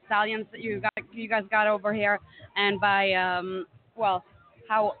 by the stallions that you guys got over here, and by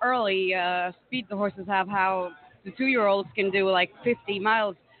how early speed the horses have. How the 2-year-olds can do like 50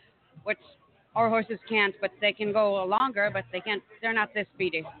 miles, which our horses can't. But they can go longer, but they can't. They're not this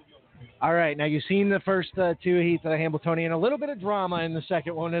speedy. All right, now you've seen the first 2 heats of the Hambletonian. A little bit of drama in the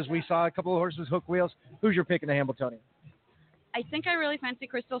second one as we saw a couple of horses hook wheels. Who's your pick in the Hambletonian? I think I really fancy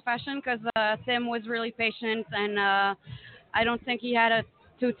Crystal Fashion because Tim was really patient, and I don't think he had a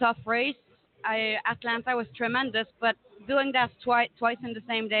too tough race. Atlanta was tremendous, but doing that twice in the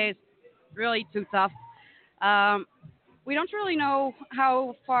same day is really too tough. We don't really know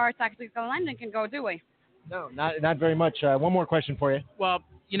how far Tactical Landing can go, do we? No, not very much. One more question for you. Well,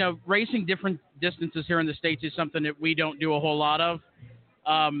 racing different distances here in the States is something that we don't do a whole lot of.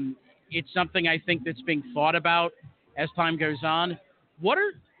 It's something I think that's being thought about as time goes on. What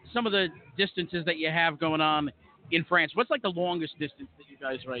are some of the distances that you have going on in France? What's like the longest distance that you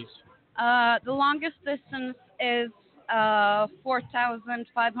guys race? The longest distance is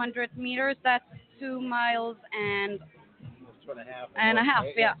 4,500 meters. That's 2 miles and a half.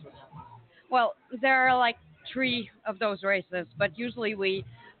 Yeah. Well, there are like 3 of those races, but usually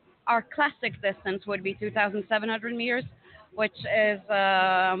our classic distance would be 2,700 meters, which is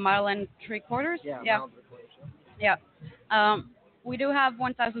a mile and 3/4. Yeah. We do have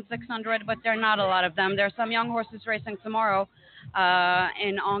 1,600, but there are not a lot of them. There are some young horses racing tomorrow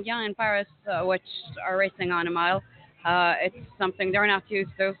in Enghien in Paris, which are racing on a mile. It's something they're not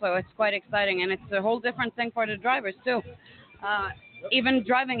used to, so it's quite exciting, and it's a whole different thing for the drivers too. Even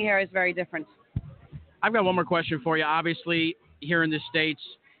driving here is very different. I've got one more question for you. Obviously, here in the States,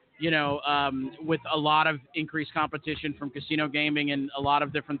 with a lot of increased competition from casino gaming and a lot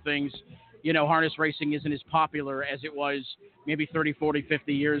of different things, harness racing isn't as popular as it was maybe 30, 40,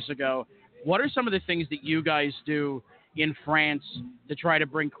 50 years ago. What are some of the things that you guys do in France to try to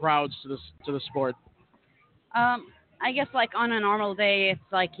bring crowds to the sport? I guess like on a normal day,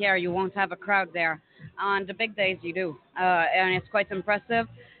 it's like, you won't have a crowd there. On the big days, you do. And it's quite impressive.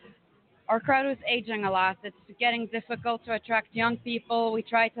 Our crowd is aging a lot. It's getting difficult to attract young people. We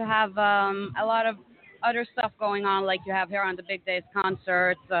try to have a lot of other stuff going on, like you have here on the big days,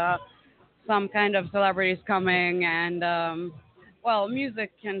 concerts, some kind of celebrities coming, and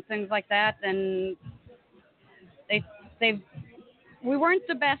music and things like that. And we weren't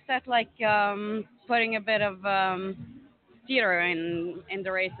the best at putting a bit of theater in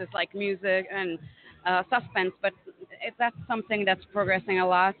the races, like music and suspense, but that's something that's progressing a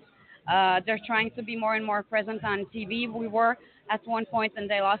lot. They're trying to be more and more present on TV. We were at one point, and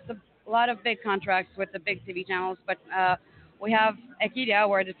they lost a lot of big contracts with the big TV channels, but we have Equidia,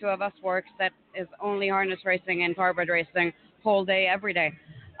 where the 2 of us works, that is only harness racing and thoroughbred racing whole day, every day.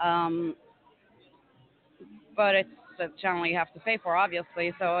 But it's a channel you have to pay for,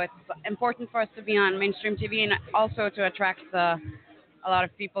 obviously, so it's important for us to be on mainstream TV and also to attract a lot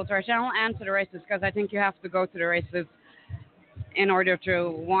of people to our channel and to the races, because I think you have to go to the races in order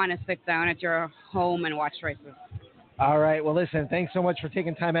to want to sit down at your home and watch races. All right. Well, listen, thanks so much for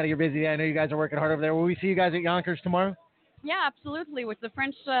taking time out of your busy day. I know you guys are working hard over there. Will we see you guys at Yonkers tomorrow? Yeah, absolutely. With the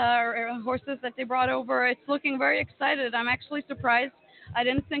French horses that they brought over, it's looking very excited. I'm actually surprised. I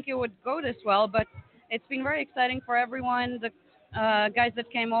didn't think it would go this well, but it's been very exciting for everyone. The guys that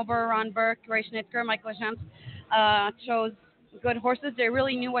came over, Ron Burke, Ray Schnittker, Mike Lachance, chose good horses. They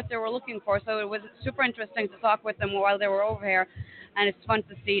really knew what they were looking for, so it was super interesting to talk with them while they were over here, and it's fun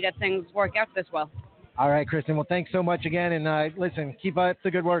to see that things work out this well. All right, Kristen. Well, thanks so much again, and listen, keep up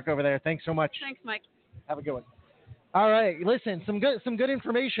the good work over there. Thanks so much. Thanks, Mike. Have a good one. All right, listen, some good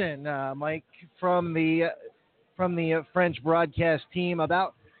information, Mike, from the French broadcast team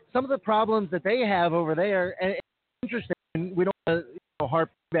about some of the problems that they have over there. And it's interesting. We don't want to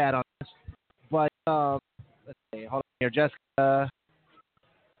harp bad on this, but let's see. Hold on here, Jessica.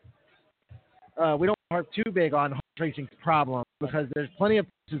 We don't harp too big on horse racing problems because there's plenty of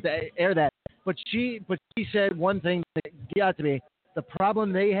places to air that. But she said one thing that got to me: the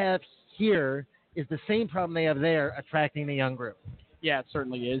problem they have here is the same problem they have there, attracting the young group. Yeah, it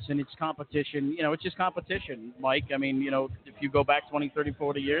certainly is, and it's competition. It's just competition, Mike. I mean, if you go back 20, 30,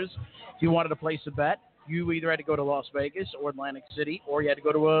 40 years, if you wanted to place a bet, you either had to go to Las Vegas or Atlantic City, or you had to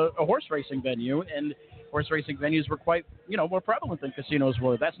go to a horse racing venue, and horse racing venues were quite, more prevalent than casinos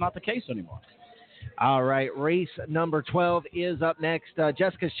were. That's not the case anymore. All right, race number 12 is up next.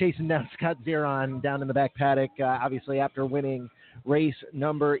 Jessica's chasing down Scott Zeron down in the back paddock, obviously after winning race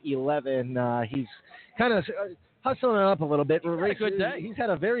number 11. He's kind of hustling it up a little bit. He's had a good day. He's had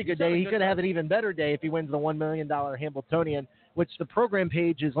a very good day. He could have an even better day if he wins the $1 million Hambletonian, which the program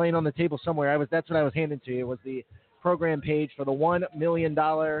page is laying on the table somewhere. That's what I was handing to you, was the program page for the $1 million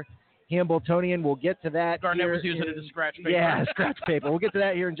Hambletonian. We'll get to that. Garnett was using it as scratch paper. Yeah, scratch paper. We'll get to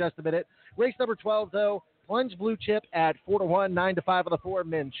that here in just a minute. Race number 12, though, Plunge Blue Chip at 4-1, 9-5 on the 4,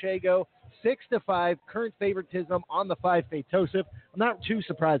 Manchego, 6-5, current favoritism on the 5, Phaetosive. I'm not too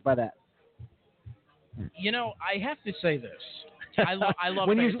surprised by that. You know, I have to say this. I love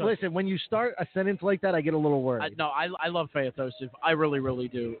when Phaetosive. Listen, when you start a sentence like that, I get a little worried. I love Phaetosive. I really, really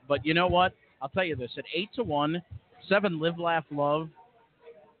do. But you know what? I'll tell you this. At 8-1, 7 Live, Laugh, Love,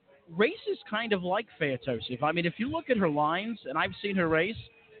 race is kind of like Phaetosive. I mean, if you look at her lines, and I've seen her race,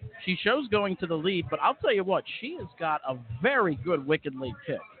 she shows going to the lead, but I'll tell you what, she has got a very good wicked lead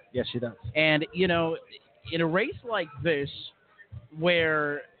kick. Yes, she does. And, you know, in a race like this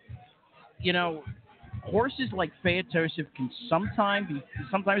where, you know, horses like Phaetosive can sometimes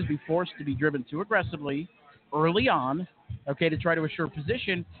be forced to be driven too aggressively early on, okay, to try to assure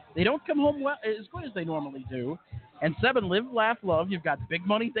position, they don't come home as good as they normally do. And 7, Live, Laugh, Love, you've got big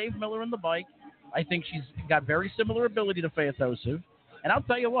money Dave Miller in the bike. I think she's got very similar ability to Phaetosive. And I'll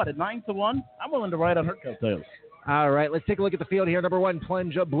tell you what, at 9-1, I'm willing to ride on her coattails. All right, let's take a look at the field here. Number 1,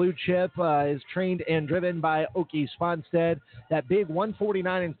 Plunge Blue Chip is trained and driven by Oki Sponstead. That big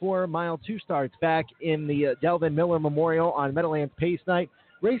 149-4 mile 2 starts back in the Delvin Miller Memorial on Meadowlands Pace Night.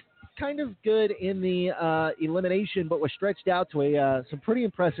 Race kind of good in the elimination, but was stretched out to some pretty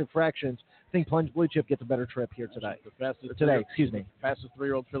impressive fractions. I think Plunge Blue Chip gets a better trip here today. Fastest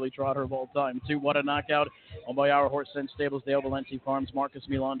 3-year-old filly trotter of all time. 2, What a Knockout, owned by Our Horse Sense Stables, Dale Valenti Farms. Marcus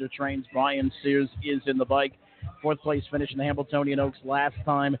Melander trains. Brian Sears is in the bike. 4th place finish in the Hambletonian Oaks last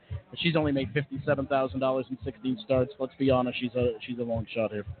time. But she's only made $57,000 in 16 starts. Let's be honest, she's a long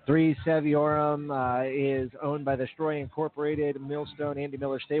shot here. 3, Saviorum is owned by the Stroy Incorporated Millstone Andy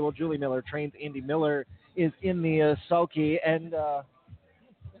Miller Stable. Julie Miller trains. Andy Miller is in the sulky, and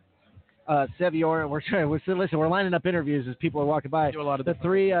Saviorum, we're lining up interviews as people are walking by. The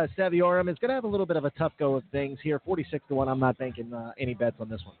 3, Saviorum is going to have a little bit of a tough go of things here. 46-1. I'm not banking any bets on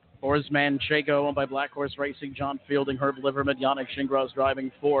this one. 4 is Manchego, owned by Black Horse Racing. John Fielding, Herb Liverman, Yannick Shingros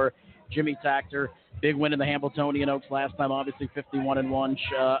driving for Jimmy Takter. Big win in the Hambletonian Oaks last time, obviously 51-1.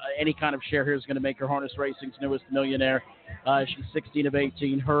 Any kind of share here is going to make her Harness Racing's newest millionaire. She's 16 of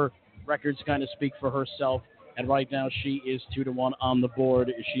 18. Her records kind of speak for herself. And right now she is 2-1 on the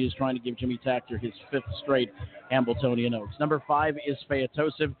board. She is trying to give Jimmy Takter his 5th straight Hambletonian Oaks. Number 5 is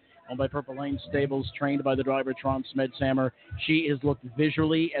Phaetosive, owned by Purple Lane Stables, trained by the driver Tron Smedshammer. She has looked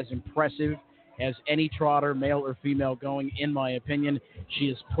visually as impressive as any trotter, male or female, going, in my opinion. She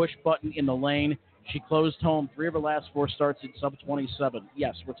is push button in the lane. She closed home 3 of her last 4 starts in sub-27.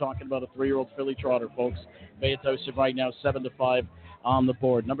 Yes, we're talking about a 3-year-old filly trotter, folks. Phaetosive right now 7-5 on the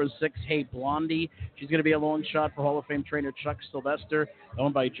board. Number 6, Hey Blondie. She's going to be a long shot for Hall of Fame trainer Chuck Sylvester,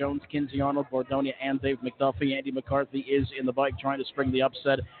 owned by Jones, Kinsey, Arnold, Bordonia, and Dave McDuffie. Andy McCarthy is in the bike trying to spring the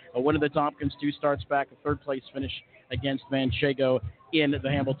upset. A win of the Tompkins, 2 starts back, a 3rd place finish against Manchego in the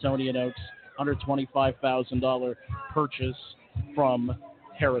Hambletonian Oaks. $125,000 purchase from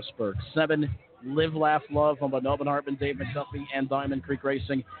Harrisburg. 7, Live, Laugh, Love, owned by Melvin Hartman, Dave McDuffie, and Diamond Creek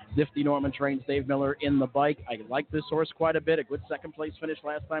Racing. Nifty Norman trains. Dave Miller in the bike. I like this horse quite a bit. A good 2nd place finish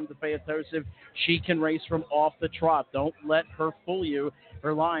last time to Phaetosive. She can race from off the trot. Don't let her fool you.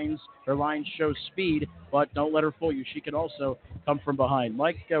 Her lines show speed, but don't let her fool you. She can also come from behind.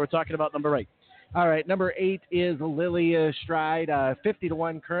 Mike, we're talking about number 8. All right, number 8 is Lily Stride,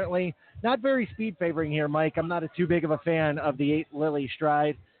 50-1 currently. Not very speed favoring here, Mike. I'm not too big of a fan of the 8 Lily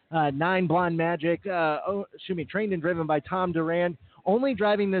Stride. 9, Blonde Magic, trained and driven by Tom Durand. Only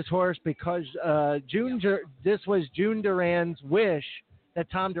driving this horse because this was June Durand's wish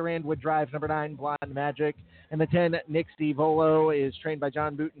that Tom Durand would drive number 9, Blonde Magic. And the 10, Nick Stevolo, is trained by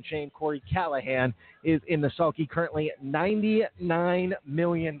John Bootenshane. Corey Callahan is in the sulky, currently $99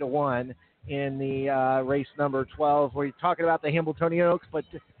 million to 1 in the race number 12. We're talking about the Hambletonian Oaks, but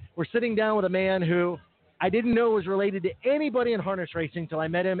we're sitting down with a man who I didn't know was related to anybody in harness racing until I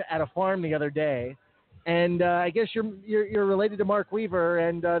met him at a farm the other day. And I guess you're related to Mark Weaver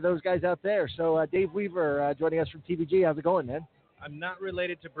and those guys out there. So Dave Weaver joining us from TVG. How's it going, man? I'm not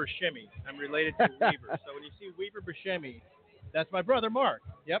related to Bershemi. I'm related to Weaver. So when you see Weaver Bershemi, that's my brother Mark.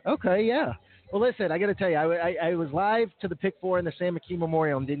 Yep. Okay, yeah. Well, listen, I got to tell you, I was live to the pick 4 in the Sam McKee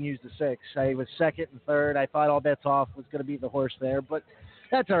Memorial and didn't use the 6. I was 2nd and 3rd. I thought all bets off was going to be the horse there, but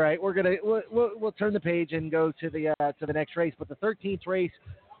That's all right. We'll turn the page and go to the next race. But the 13th race,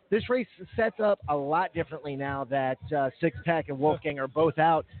 this race sets up a lot differently now that Six Pack and Wolfgang are both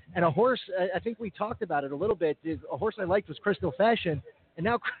out. And a horse, I think we talked about it a little bit. A horse I liked was Crystal Fashion, and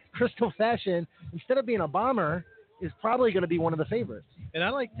now Crystal Fashion, instead of being a bomber, is probably going to be one of the favorites. And I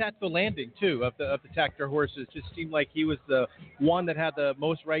like Tactical Landing, too, of the Tactor horses. Just seemed like he was the one that had the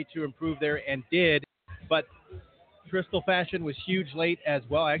most right to improve there and did. But Crystal Fashion was huge late as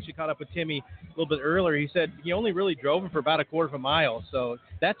well. I actually caught up with Timmy a little bit earlier. He said he only really drove him for about a quarter of a mile, so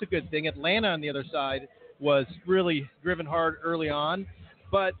that's a good thing. Atlanta, on the other side, was really driven hard early on,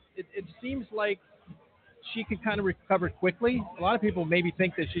 but it seems like she could kind of recover quickly. A lot of people maybe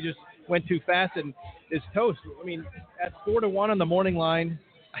think that she just went too fast and is toast. I mean, at 4-1 on the morning line,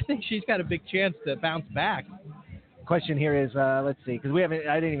 I think she's got a big chance to bounce back. Question here is, let's see, because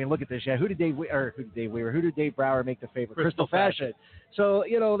I didn't even look at this yet. Who did Dave Brower make the favorite? Crystal Fashion. So,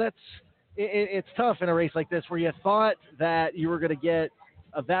 it's tough in a race like this where you thought that you were going to get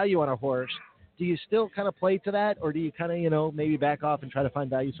a value on a horse. Do you still kind of play to that, or do you kind of, maybe back off and try to find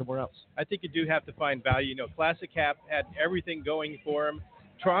value somewhere else? I think you do have to find value. Classic Cap had everything going for him.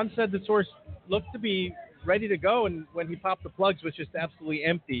 Tron said the horse looked to be ready to go, and when he popped the plugs, was just absolutely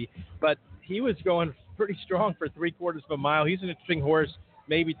empty. But he was going pretty strong for 3/4 of a mile. He's an interesting horse,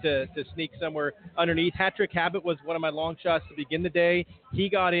 maybe to sneak somewhere underneath. Hat-Trick Habit was one of my long shots to begin the day. He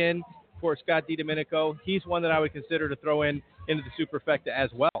got in for Scott DiDomenico. He's one that I would consider to throw into the Superfecta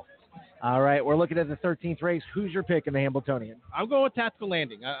as well. All right, we're looking at the 13th race. Who's your pick in the Hambletonian? I'm going with Tactical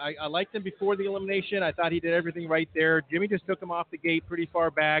Landing. I liked him before the elimination. I thought he did everything right there. Jimmy just took him off the gate pretty far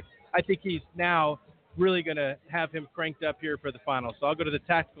back. I think he's now really going to have him cranked up here for the final. So I'll go to the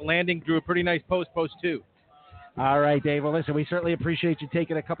Tactical Landing. Drew a pretty nice post 2. All right, Dave. Well, listen, we certainly appreciate you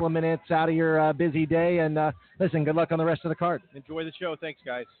taking a couple of minutes out of your busy day. And listen, good luck on the rest of the card. Enjoy the show. Thanks,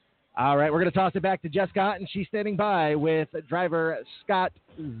 guys. All right, we're going to toss it back to Jessica Otten. She's standing by with driver Scott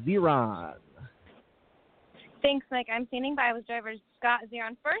Zeron. Thanks, Mike. I'm standing by with driver Scott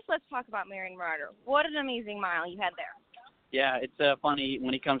Zeron. First, let's talk about Marion Marauder. What an amazing mile you had there. Yeah, it's funny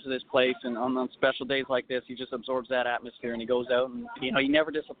when he comes to this place, and on special days like this, he just absorbs that atmosphere, and he goes out, and he never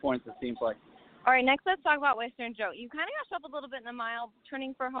disappoints, it seems like. All right, next let's talk about Western Joe. You kind of got shoved a little bit in the mile.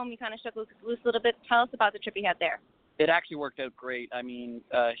 Turning for home, you kind of shook loose a little bit. Tell us about the trip you had there. It actually worked out great. I mean,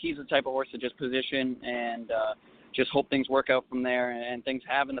 he's the type of horse to just position and just hope things work out from there, and things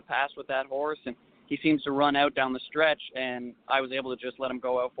have in the past with that horse, and he seems to run out down the stretch, and I was able to just let him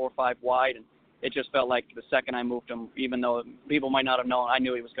go out 4 or 5 wide, and it just felt like the second I moved him, even though people might not have known, I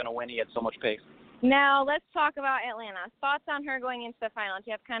knew he was going to win. He had so much pace. Now, let's talk about Atlanta. Thoughts on her going into the final? Do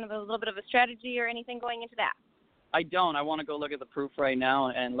you have kind of a little bit of a strategy or anything going into that? I don't. I want to go look at the proof right now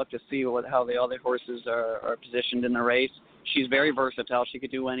and look to see how the other horses are positioned in the race. She's very versatile. She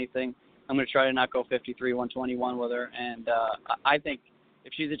could do anything. I'm going to try to not go 53, 121 with her. And I think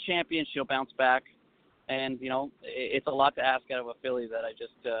if she's a champion, she'll bounce back. And, it's a lot to ask out of a filly that I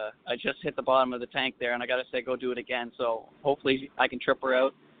just hit the bottom of the tank there, and I got to say go do it again. So hopefully I can trip her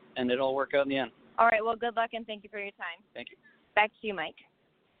out, and it'll all work out in the end. All right, well, good luck, and thank you for your time. Thank you. Back to you, Mike.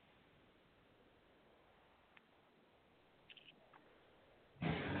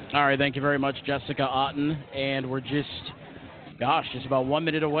 All right, thank you very much, Jessica Otten. And we're just about 1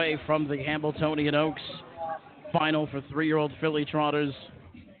 minute away from the Hambletonian Oaks final for 3-year-old filly trotters.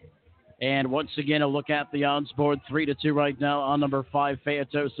 And once again, a look at the odds board, 3-2 right now on number 5,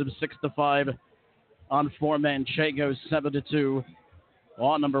 Featosim, 6-5 on 4, Manchego, 7-2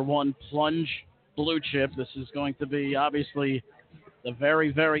 on number 1, Plunge Blue Chip. This is going to be obviously a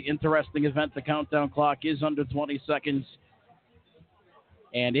very, very interesting event. The countdown clock is under 20 seconds.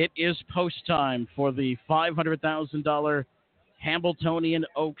 And it is post time for the $500,000 Hambletonian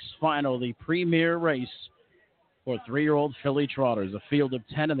Oaks final, the premier race for 3-year-old filly trotters. A field of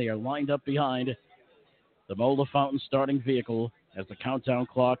 10, and they are lined up behind the Mola Fountain starting vehicle as the countdown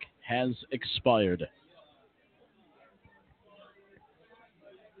clock has expired.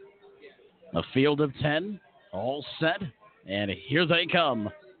 A field of 10, all set, and here they come.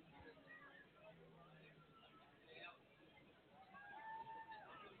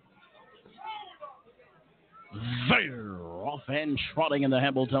 They're off and trotting in the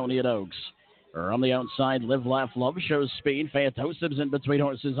Hambletonian Oaks. On the outside, Live, Laugh, Love shows speed. Featosim's in between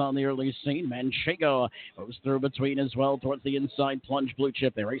horses on the early scene. Manchego moves through between as well towards the inside. Plunge Blue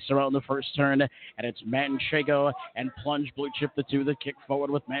Chip. They race around the first turn, and it's Manchego and Plunge Blue Chip, the two that kick forward,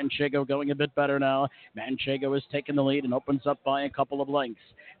 with Manchego going a bit better now. Manchego is taking the lead and opens up by a couple of lengths.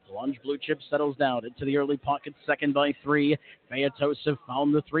 Plunge Blue Chip settles down into the early pocket, second by 3. Featosa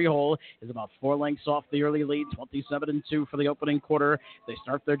found the 3-hole, is about 4 lengths off the early lead, 27-2 for the opening quarter. They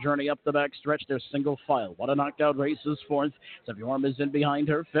start their journey up the back stretch. They're single file. What a knockout race is 4th. Saviorum is in behind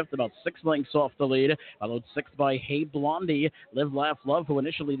her, 5th, about 6 lengths off the lead, followed 6th by Hey Blondie. Live, Laugh, Love, who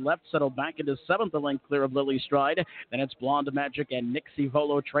initially left, settled back into 7th, a length clear of Lily Stride. Then it's Blonde Magic and Nixie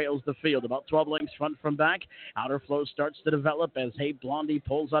Volo trails the field, about 12 lengths front from back. Outer flow starts to develop as Hey Blondie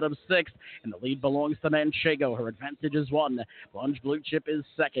pulls out of 6th, and the lead belongs to Manchego. Her advantage is 1. Plunge Blue Chip is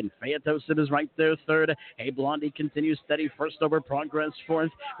 2nd. Featosa is right there 3rd. Hey Blondie continues steady first over Progress 4th.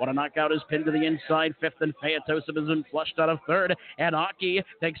 What a knockout is pinned to the inside 5th, and Featosa has been flushed out of 3rd. And Aki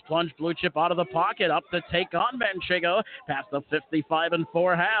takes Plunge Blue Chip out of the pocket up to take on Manchego past the 55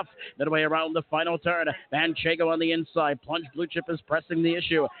 4/2. Midway around the final turn, Manchego on the inside. Plunge Blue Chip is pressing the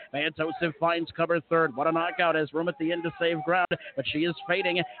issue. Featosa finds cover 3rd. What a knockout, has room at the end to save ground, but she is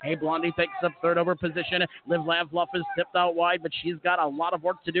fading. Hey Blondie takes up 3rd over position. Live, Laugh, Love is tipped out wide, but she's got a lot of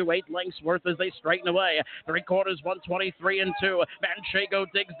work to do. 8 lengths worth as they straighten away. 3/4, 123-2. Manchego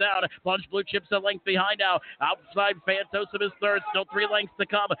digs down. Plunge Blue Chip's a length behind now. Outside, Featosa is 3rd. Still 3 lengths to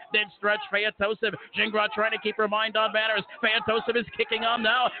come. Then stretch Featosa. Gingras trying to keep her mind on manners. Featosa is kicking on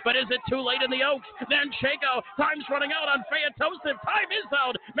now, but is it too late in the Oaks? Manchego, time's running out on Featosa. Time is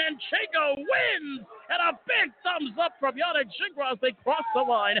out. Manchego wins! And a big thumbs up from Yannick Gingras. They cross the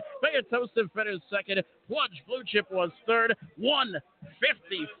line. Featosa finished 2nd. Plunge Blue Chip was 3rd.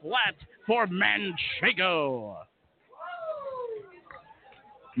 150 flat for Manchego.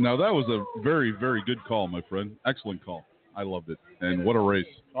 Now, that was a very, very good call, my friend. Excellent call. I loved it. And what a race.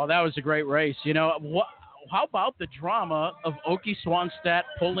 Well, that was a great race. You know, how about the drama of Okie Swanstedt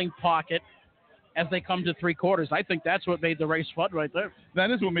pulling pocket as they come to 3/4? I think that's what made the race fun right there.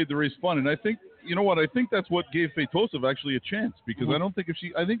 That is what made the race fun. And I think, you know what, I think that's what gave Featosa actually a chance, because I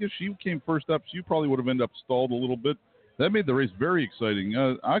think if she came first up, she probably would have ended up stalled a little bit. That made the race very exciting.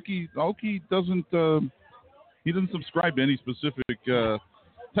 Aki doesn't he doesn't subscribe to any specific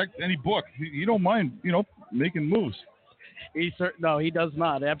any book. He don't mind, making moves. No, he does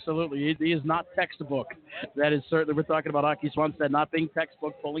not. Absolutely. He is not textbook. That is certainly, we're talking about Aki Swanstedt not being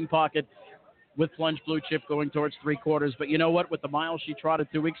textbook, pulling pocket with Plunge Blue Chip going towards 3/4. But you know what? With the mile she trotted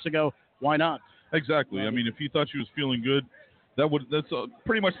 2 weeks ago, why not? Exactly. I mean, if you thought she was feeling good, that's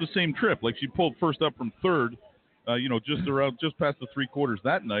pretty much the same trip. Like, she pulled first up from 3rd, just past the 3/4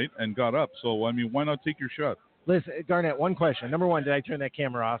 that night and got up. So, I mean, why not take your shot? Listen, Garnett, one question. Number 1, did I turn that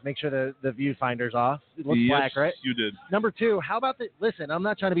camera off? Make sure the viewfinder's off. It looks black, right? Yes, you did. Number 2, how about listen, I'm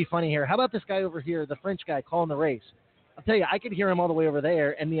not trying to be funny here. How about this guy over here, the French guy calling the race? I'll tell you, I could hear him all the way over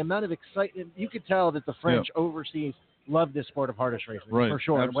there, and the amount of excitement, you could tell that the French overseas love this sport of harness racing, for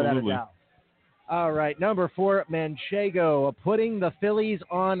sure, without a doubt. All right, number 4, Manchego, putting the fillies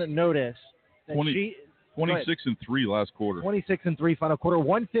on notice. 26-3 last quarter. 26-3 final quarter,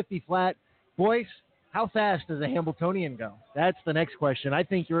 150 flat. Boys, how fast does a Hambletonian go? That's the next question. I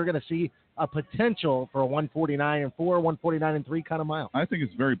think you're going to see a potential for a 149-4, 149-3 kind of mile. I think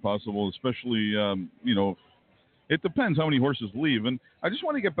it's very possible, especially, it depends how many horses leave. And I just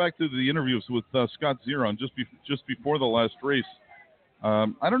want to get back to the interviews with Scott Zeron just before the last race.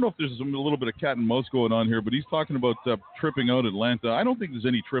 I don't know if there's a little bit of cat and mouse going on here, but he's talking about tripping out Atlanta. I don't think there's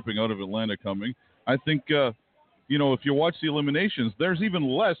any tripping out of Atlanta coming. I think, if you watch the eliminations, there's even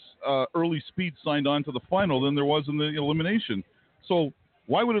less early speed signed on to the final than there was in the elimination. So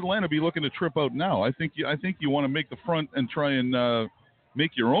why would Atlanta be looking to trip out now? I think you want to make the front and try and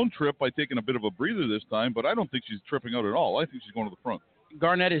make your own trip by taking a bit of a breather this time, but I don't think she's tripping out at all. I think she's going to the front.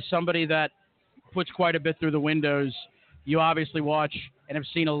 Garnett is somebody that puts quite a bit through the windows. You obviously watch and have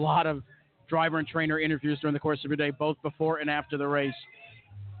seen a lot of driver and trainer interviews during the course of your day, both before and after the race.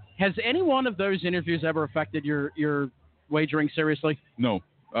 Has any one of those interviews ever affected your wagering seriously? No,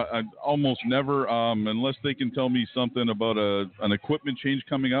 I almost never, unless they can tell me something about an equipment change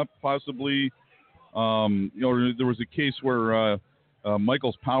coming up, possibly. There was a case where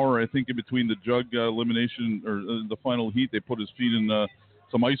Michael's Power, I think in between the jug elimination or the final heat, they put his feet in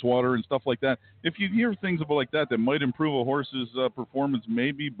some ice water and stuff like that. If you hear things about like that might improve a horse's performance,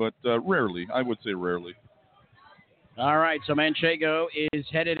 maybe, but rarely. I would say rarely. All right, so Manchego is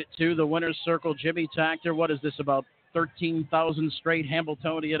headed to the winner's circle. Jimmy Takter, what is this, about 13,000 straight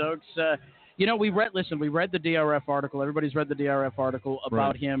Hambletonian Oaks? We read the DRF article. Everybody's read the DRF article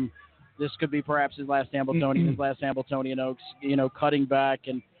about him. This could be perhaps his last Hambletonian, his last Hambletonian Oaks, cutting back.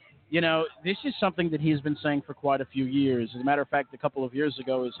 And this is something that he's been saying for quite a few years. As a matter of fact, a couple of years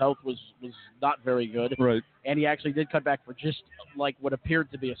ago, his health was not very good. Right. And he actually did cut back for just like what appeared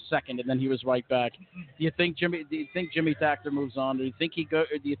to be a second, and then he was right back. Do you think Jimmy Thacker moves on? Do you think he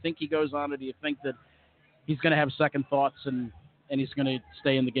goes on, or do you think that he's going to have second thoughts and he's going to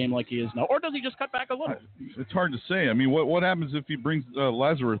stay in the game like he is now? Or does he just cut back a little? It's hard to say. I mean, what happens if he brings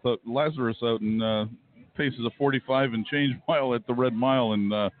Lazarus out and paces a 45 and change mile at the Red Mile,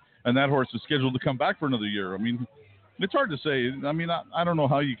 and that horse is scheduled to come back for another year? I mean, it's hard to say. I mean, I don't know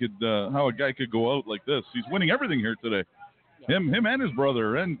how you could how a guy could go out like this. He's winning everything here today. Him and his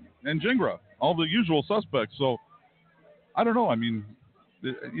brother and Gingras, all the usual suspects. So I don't know. I mean,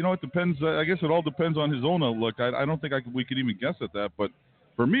 it depends. I guess it all depends on his own outlook. I don't think we could even guess at that. But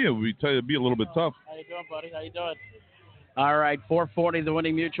for me, it would be a little bit tough. How you doing, buddy? How you doing? All right, 440, the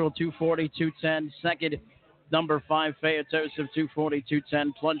winning mutual, 240, 210. Second, number 5, Phaetos of 240,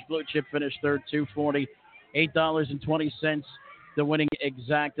 210. Plunge Blue Chip finished third, 240, $8.20. The winning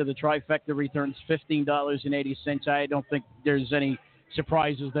exacta. The trifecta returns $15.80. I don't think there's any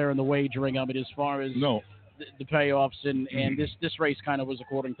surprises there in the wagering. I mean, as far as the payoffs, and this race kind of was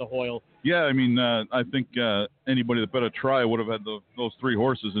according to Hoyle. Yeah, I mean, I think anybody that bet a try would have had those 3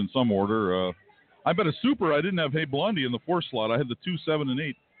 horses in some order. I bet a super. I didn't have Hey Blondie in the 4 slot. I had the 2, 7, and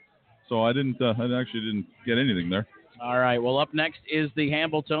 8. So I actually didn't get anything there. All right. Well, up next is the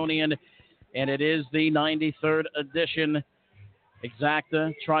Hambletonian, and it is the 93rd edition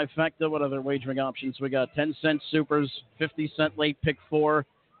exacta trifecta. What other wagering options? We got 10-cent supers, 50-cent late pick 4.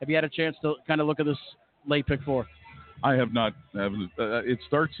 Have you had a chance to kind of look at this late pick 4? I have not. It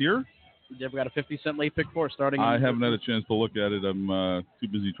starts here? Yeah, we got a 50-cent late pick 4 starting. I haven't had a chance to look at it. I'm too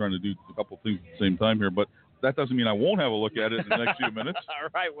busy trying to do a couple things at the same time here, but that doesn't mean I won't have a look at it in the next few minutes. All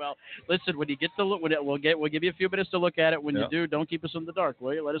right. Well, listen, when you get to look, we'll give you a few minutes to look at it. When you do, don't keep us in the dark,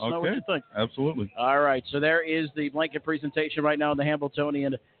 will you? Let us know what you think. Absolutely. All right. So there is the blanket presentation right now in the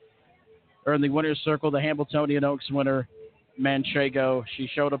Hambletonian, or in the winner's circle. The Hambletonian Oaks winner, Manchego. She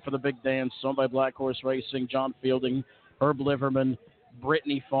showed up for the big dance, owned by Black Horse Racing, John Fielding, Herb Liverman,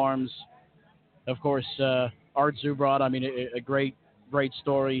 Brittany Farms. Of course, Art Zubrod. I mean, a great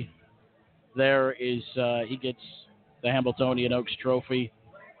story. There is, he gets the Hambletonian Oaks trophy.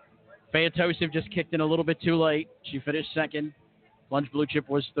 Phaetosive just kicked in a little bit too late. She finished second. Plunge Blue Chip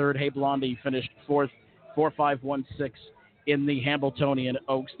was third. Hey Blondie finished fourth. 4-5-1-6 in the Hambletonian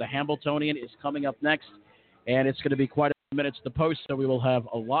Oaks. The Hambletonian is coming up next, and it's going to be quite a few minutes to post, so we will have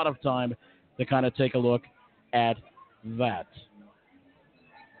a lot of time to kind of take a look at that.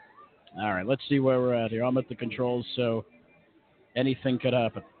 All right, let's see where we're at here. I'm at the controls, so anything could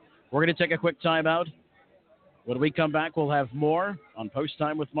happen. We're going to take a quick timeout. When we come back, we'll have more on Post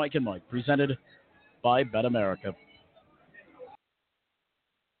Time with Mike and Mike, presented by Bet America.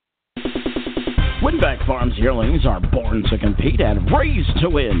 Winback Farms yearlings are born to compete and raised to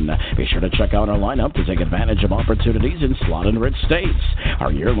win. Be sure to check out our lineup to take advantage of opportunities in slot-and-rich states.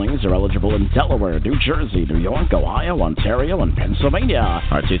 Our yearlings are eligible in Delaware, New Jersey, New York, Ohio, Ontario, and Pennsylvania.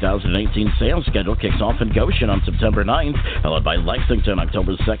 Our 2018 sales schedule kicks off in Goshen on September 9th, followed by Lexington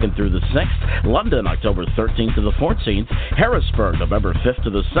October 2nd through the 6th, London October 13th to the 14th, Harrisburg November 5th to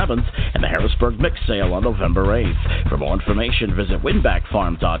the 7th, and the Harrisburg Mix Sale on November 8th. For more information, visit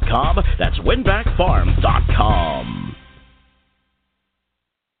winbackfarm.com. That's winbackfarm.com.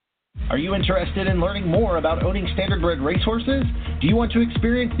 Are you interested in learning more about owning standardbred racehorses? Do you want to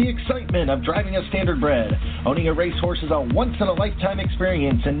experience the excitement of driving a standardbred? Owning a racehorse is a once-in-a-lifetime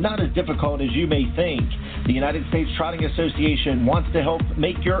experience and not as difficult as you may think. The United States Trotting Association wants to help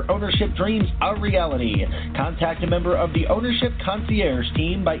make your ownership dreams a reality. Contact a member of the Ownership Concierge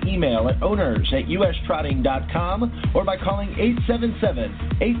team by email at owners@ustrotting.com or by calling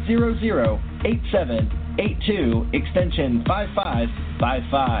 877-800-8782, extension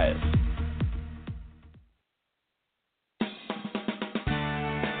 5555.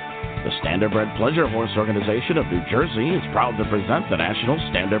 The Standardbred Pleasure Horse Organization of New Jersey is proud to present the National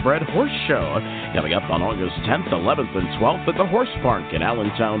Standardbred Horse Show, coming up on August 10th, 11th, and 12th at the Horse Park in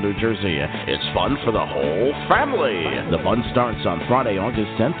Allentown, New Jersey. It's fun for the whole family. The fun starts on Friday,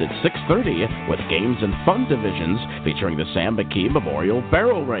 August 10th at 6:30 with games and fun divisions featuring the Sam McKee Memorial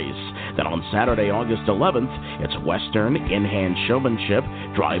Barrel Race. Then on Saturday, August 11th, it's Western, in-hand showmanship,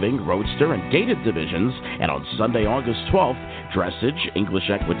 driving, roadster, and gated divisions. And on Sunday, August 12th, dressage, English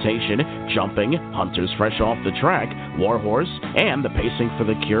equitation, jumping, hunters fresh off the track, warhorse, and the Pacing for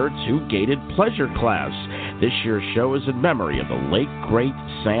the Cure 2 gated pleasure class. This year's show is in memory of the late, great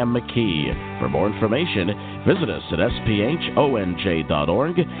Sam McKee. For more information, visit us at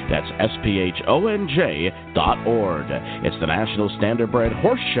sphonj.org. That's sphonj.org. It's the National Standardbred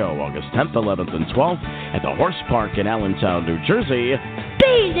Horse Show, August 10th, 11th, and 12th at the Horse Park in Allentown, New Jersey.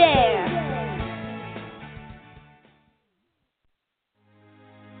 Be there!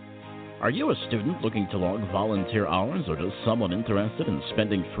 Are you a student looking to log volunteer hours, or just someone interested in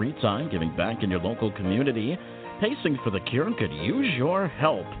spending free time giving back in your local community? Pacing for the Cure could use your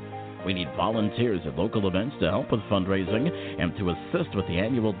help. We need volunteers at local events to help with fundraising and to assist with the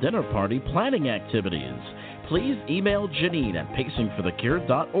annual dinner party planning activities. Please email Janine at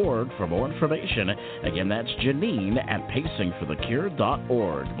pacingforthecure.org for more information. Again, that's Janine at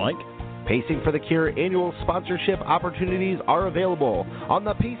pacingforthecure.org. Mike? Pacing for the Cure annual sponsorship opportunities are available on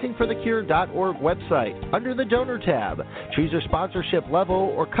the pacingforthecure.org website under the donor tab. Choose your sponsorship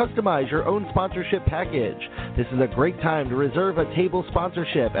level or customize your own sponsorship package. This is a great time to reserve a table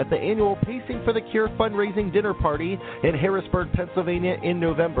sponsorship at the annual Pacing for the Cure fundraising dinner party in Harrisburg, Pennsylvania in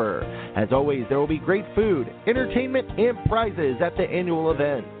November. As always, there will be great food, entertainment, and prizes at the annual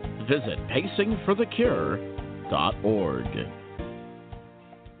event. Visit pacingforthecure.org.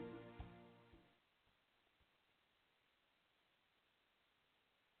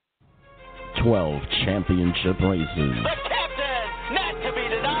 12 championship races. The captain, not to be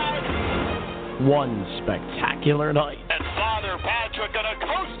denied. One spectacular night. And Father Patrick gonna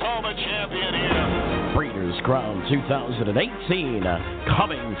coast home a champion here. Breeders' Crown 2018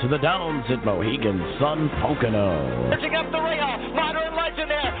 coming to the Downs at Mohegan Sun Pocono. Pushing up the rail, Modern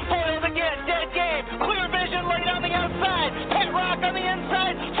Legend there. Foiled again, dead game. Clear vision late on the outside. Pet Rock on the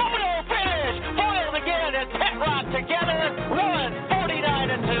inside. Photo finish. Foiled again, and Pet Rock together.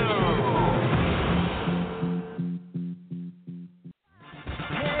 1:49-2.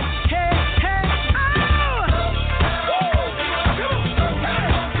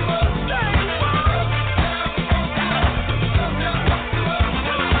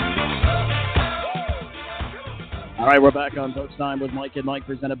 All right, we're back on Post Time with Mike and Mike,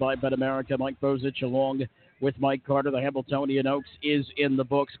 presented by Bet America. Mike Bozich along with Mike Carter. The Hambletonian Oaks is in the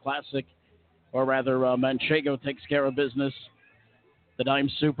books. Classic, or rather, Manchego takes care of business. The Dime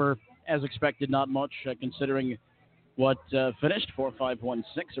Super, as expected, not much, considering what finished 4.516.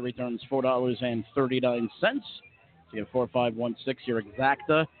 It returns $4.39. So you have 4.516. Your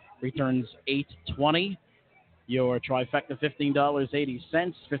Exacta returns $8.20. Your Trifecta $15.80,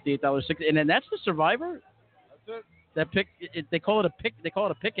 $58.60, and then that's the Survivor. That pick, they call it a pick. They call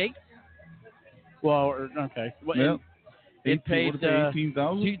it a pick 8. Well, okay. Well, yeah. It paid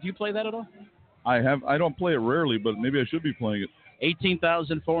 $18,000. Do you play that at all? I have. I don't play it rarely, but maybe I should be playing it.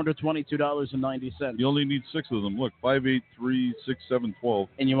 $18,422.90. You only need 6 of them. Look, 5, 8, 3, 6, 7, 12.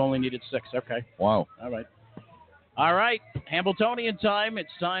 And you only needed 6. Okay. Wow. All right. Hambletonian time.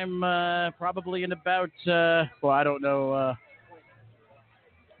 It's time probably in about, I don't know,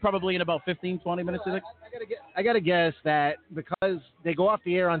 probably in about 15, 20 minutes, I think. I got to guess that because they go off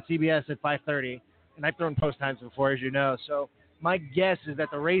the air on CBS at 5:30, and I've thrown post times before, as you know, so my guess is that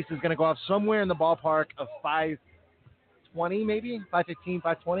the race is going to go off somewhere in the ballpark of 5:20, maybe 5:15,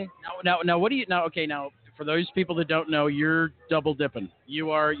 5:20. Now, what do you now? Okay, now for those people that don't know, you're double dipping.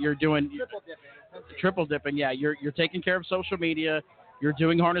 You're doing triple dipping. Yeah, you're taking care of social media. You're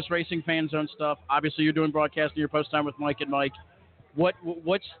doing harness racing fan zone stuff. Obviously, you're doing broadcasting your post time with Mike and Mike.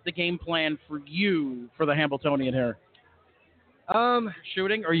 What's the game plan for you for the Hambletonian here?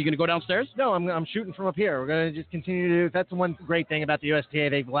 Shooting? Or are you going to go downstairs? No, I'm shooting from up here. We're going to just continue to do. That's the one great thing about the USTA.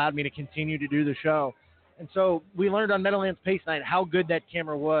 They've allowed me to continue to do the show. And so we learned on Meadowlands Pace Night how good that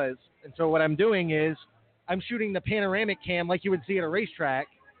camera was. And so what I'm doing is I'm shooting the panoramic cam like you would see at a racetrack,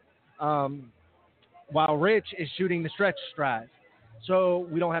 while Rich is shooting the stretch drive. So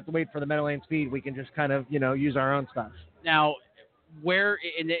we don't have to wait for the Meadowlands feed. We can just kind of, use our own stuff. Now, where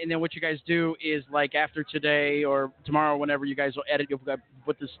and then what you guys do is like after today or tomorrow, whenever you guys will edit, you'll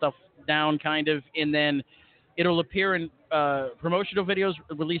put this stuff down kind of, and then it'll appear in promotional videos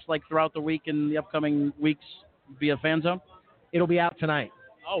released like throughout the week in the upcoming weeks via Fan Zone. It'll be out tonight.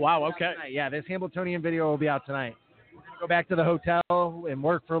 Oh, wow. Okay. Yeah, this Hambletonian video will be out tonight. We're going to go back to the hotel and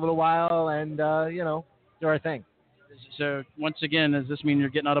work for a little while and, do our thing. So once again, does this mean you're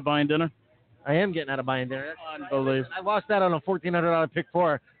getting out of buying dinner? I am getting out of buying dinner. Unbelievable. I lost that on a $1,400 pick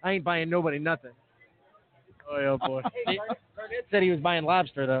 4. I ain't buying nobody nothing. Oh boy. Garnett said he was buying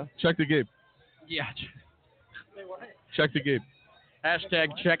lobster, though. Check the Gabe. Yeah. Check the Gabe.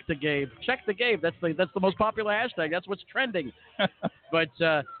 Hashtag check the Gabe. Check the Gabe. That's the most popular hashtag. That's what's trending. But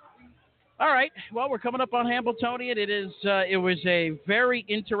all right. Well, we're coming up on Hambletonian. It was a very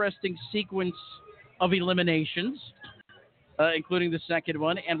interesting sequence of eliminations, including the second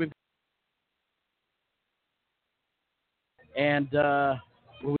one, and what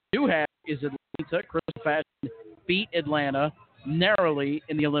we do have is Atlanta. Crystal Fashion beat Atlanta narrowly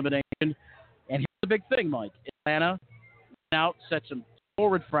in the elimination, and here's the big thing, Mike. Atlanta went out, set some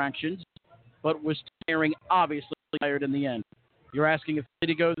forward fractions, but was obviously tired in the end. You're asking if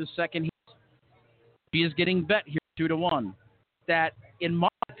Philly to go to the second heat. She is getting bet here 2-1. That, in my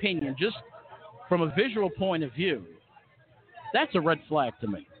opinion, just from a visual point of view, that's a red flag to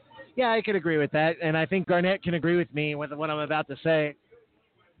me. Yeah, I can agree with that, and I think Garnett can agree with me with what I'm about to say.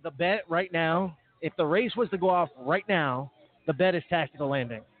 The bet right now, if the race was to go off right now, the bet is Tactical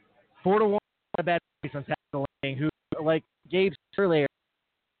Landing. 4-1, a bet on Tactical Landing, who, like Gabe said earlier,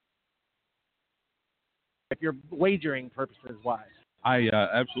 if you're wagering purposes wise. I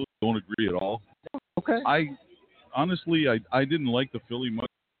absolutely don't agree at all. Okay. I didn't like the filly much,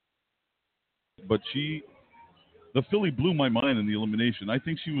 but the filly blew my mind in the elimination. I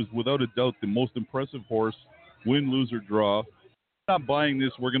think she was without a doubt the most impressive horse, win, lose, or draw. I'm not buying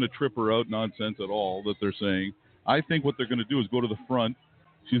this we're going to trip her out nonsense at all that they're saying. I think what they're going to do is go to the front.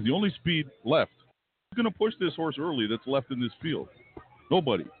 She's the only speed left. Who's going to push this horse early that's left in this field?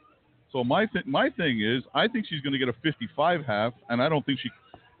 Nobody. So my thing is, I think she's going to get a 55 half, and I don't think she.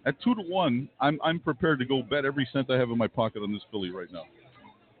 At 2-1, I'm prepared to go bet every cent I have in my pocket on this filly right now.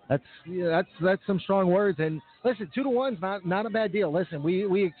 That's some strong words. And listen, 2-1's not a bad deal. Listen,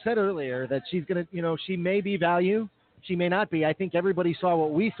 we said earlier that she's gonna, she may be value, she may not be. I think everybody saw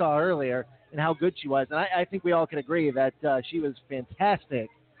what we saw earlier and how good she was, and I think we all can agree that she was fantastic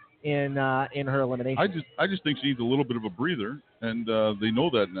in her elimination. I just think she needs a little bit of a breather, and they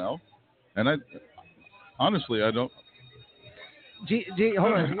know that now. And honestly, I don't.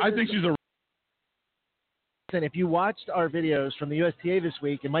 Hold on. I think she's a. And if you watched our videos from the USTA this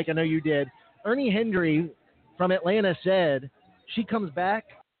week, and Mike, I know you did, Ernie Hendry from Atlanta said she comes back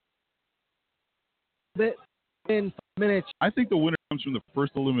in 5 minutes. I think the winner comes from the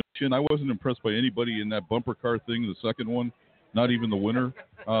first elimination. I wasn't impressed by anybody in that bumper car thing, the second one, not even the winner.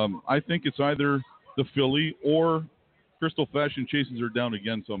 I think it's either the filly or Crystal Fashion chases her down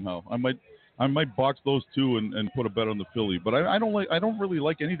again somehow. I might box those two and put a bet on the filly, but I don't really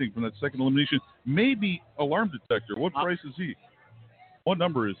like anything from that second elimination. Maybe Alarm Detector. What price is he? What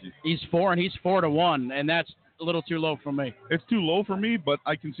number is he? He's 4, and he's 4-1, and that's a little too low for me. It's too low for me, but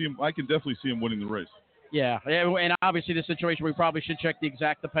I can see him. I can definitely see him winning the race. Yeah, and obviously the situation we probably should check the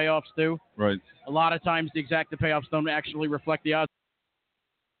exacta payoffs too. Right. A lot of times the exacta payoffs don't actually reflect the odds.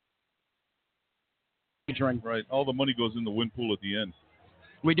 Right. All the money goes in the win pool at the end.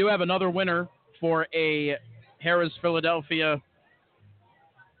 We do have another winner for a Harrah's Philadelphia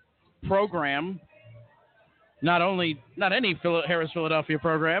program. Not any Harrah's Philadelphia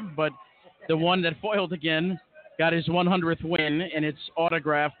program, but the one that foiled again got his 100th win, and it's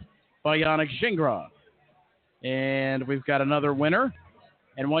autographed by Yannick Gingras. And we've got another winner.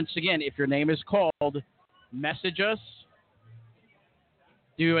 And once again, if your name is called, message us.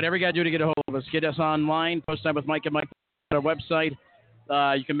 Do whatever you got to do to get a hold of us. Get us online, Post Time with Mike and Mike on our website.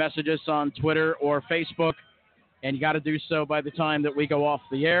 You can message us on Twitter or Facebook, and you got to do so by the time that we go off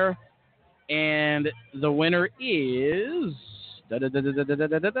the air. And the winner is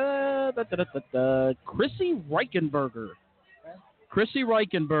Chrissy Reichenberger. Chrissy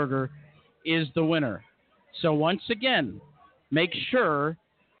Reichenberger is the winner. So once again, make sure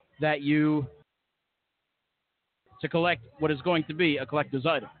that you to collect what is going to be a collector's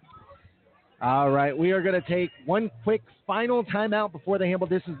item. All right, we are going to take one quick final timeout before the Hamble.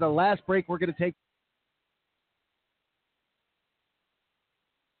 This is the last break we're going to take.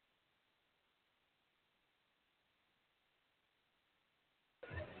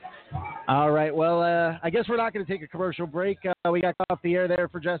 All right, well, I guess we're not going to take a commercial break. We got off the air there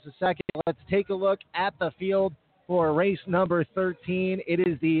for just a second. Let's take a look at the field for race number 13. It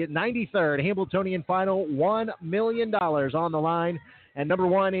is the 93rd Hambletonian Final, $1 million on the line. And number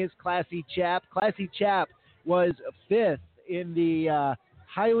one is Classy Chap. Classy Chap was fifth in the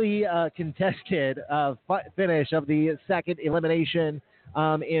highly contested finish of the second elimination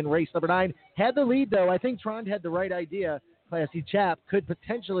in race number 9. Had the lead, though. I think Trond had the right idea. Classy Chap could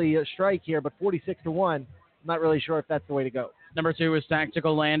potentially strike here, but 46-1. I'm not really sure if that's the way to go. Number 2 is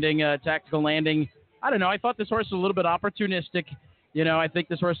Tactical Landing. Tactical Landing, I don't know. I thought this horse was a little bit opportunistic. You know, I think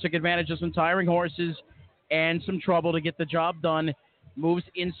this horse took advantage of some tiring horses and some trouble to get the job done. Moves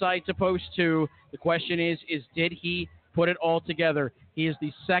inside to post 2. The question is did he put it all together? He is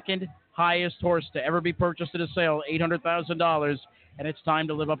the second highest horse to ever be purchased at a sale, $800,000, and it's time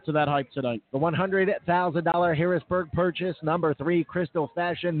to live up to that hype tonight. The $100,000 Harrisburg purchase, number 3, Crystal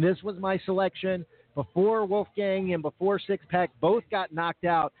Fashion. This was my selection. before Wolfgang and before Six Pack both got knocked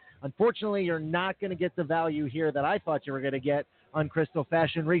out. Unfortunately, you're not going to get the value here that I thought you were going to get on Crystal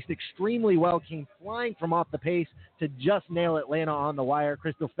Fashion. Raced extremely well, came flying from off the pace to just nail Atlanta on the wire.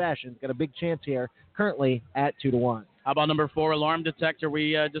 Crystal Fashion's got a big chance here, currently at 2-1. How about number 4, Alarm Detector?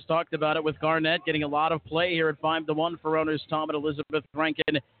 We just talked about it with Garnett getting a lot of play here at 5-1 for owners Tom and Elizabeth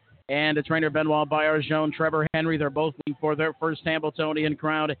Rankin and the trainer Benoit Bayard-Jean, Trevor Henry. They're both looking for their first Hambletonian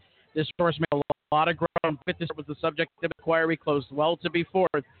crown. This horse made a lot of ground. Fitness was the subject of inquiry, closed well to be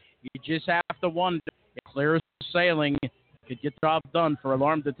fourth. You just have to wonder if clear sailing could get the job done for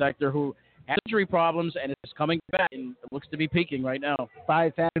Alarm Detector, who has injury problems and is coming back and looks to be peaking right now.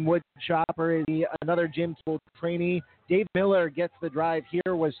 5, Fadden Wood Chopper is another gym school trainee. Dave Miller gets the drive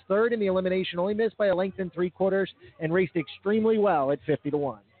here, was third in the elimination, only missed by a length and 3/4, and raced extremely well at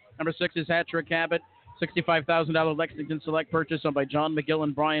 50-1. Number 6 is Hat Trick Habit. $65,000 Lexington Select purchase owned by John McGill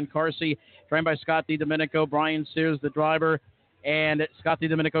and Brian Carsey, trained by Scott DiDomenico. Brian Sears, the driver, and Scott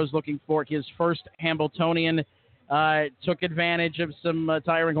DiDomenico is looking for his first Hambletonian. Took advantage of some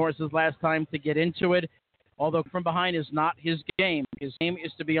tiring horses last time to get into it, although from behind is not his game. His game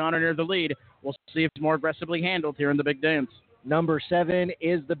is to be on or near the lead. We'll see if it's more aggressively handled here in the big dance. Number 7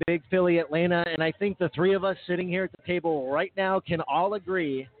 is the Big Filly Atlanta, and I think the three of us sitting here at the table right now can all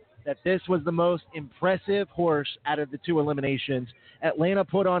agree that this was the most impressive horse out of the 2 eliminations. Atlanta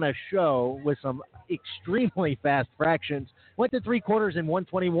put on a show with some extremely fast fractions. Went to 3/4 in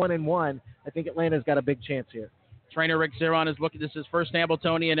 121-1. I think Atlanta's got a big chance here. Trainer Rick Zeron is looking. This is his first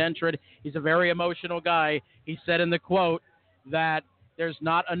Hambletonian entrant. He's a very emotional guy. He said in the quote that there's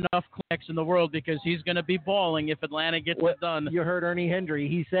not enough clinics in the world because he's going to be bawling if Atlanta gets it done. You heard Ernie Hendry.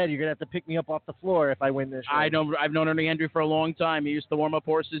 He said you're going to have to pick me up off the floor if I win this race. I've known Ernie Hendry for a long time. He used to warm up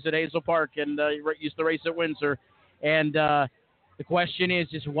horses at Hazel Park and used to race at Windsor. And the question is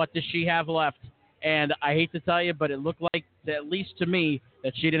what does she have left? And I hate to tell you, but it looked like, at least to me,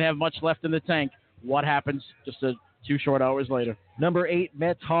 that she didn't have much left in the tank. What happens just 2 short hours later? Number 8,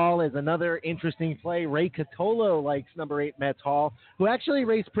 Metz Hall, is another interesting play. Ray Catolo likes number 8, Metz Hall, who actually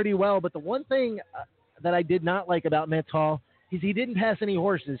raced pretty well. But the one thing that I did not like about Metz Hall is he didn't pass any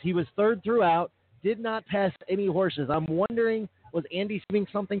horses. He was third throughout, did not pass any horses. I'm wondering, was Andy saving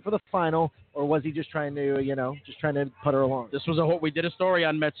something for the final, or was he just trying to put her along? This was we did a story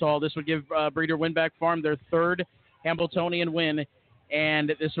on Metz Hall. This would give Breeder Winback Farm their third Hambletonian win,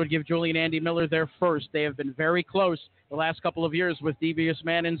 and this would give Julie and Andy Miller their first. They have been very close the last couple of years with Devious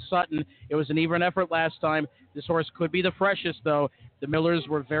Man and Sutton. It was an even effort last time. This horse could be the freshest, though. The Millers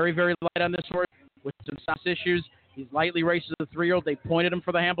were very, very light on this horse with some sauce issues. He's lightly races the 3-year-old. They pointed him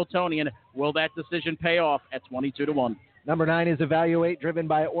for the Hambletonian. Will that decision pay off at 22-1? Number 9 is Evaluate, driven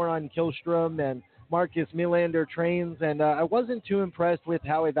by Oron Kilstrom and Marcus Milander trains, and I wasn't too impressed with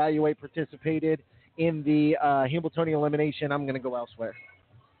how Evaluate participated in the Hambletonian elimination. I'm going to go elsewhere.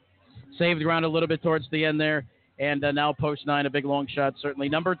 Saved the ground a little bit towards the end there, and now post 9, a big long shot, certainly.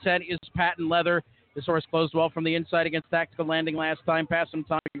 Number 10 is Patent Leather. This horse closed well from the inside against Tactical Landing last time. Passed some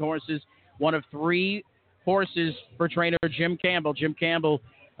timing horses. One of 3 horses for trainer Jim Campbell. Jim Campbell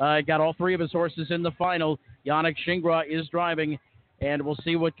got all 3 of his horses in the final. Yannick Shingra is driving, and we'll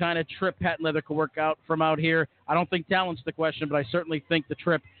see what kind of trip Patent Leather can work out from out here. I don't think talent's the question, but I certainly think the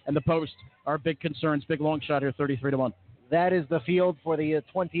trip and the post are big concerns. Big long shot here, 33-1. That is the field for the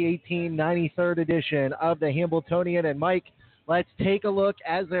 2018 93rd edition of the Hambletonian. And Mike, let's take a look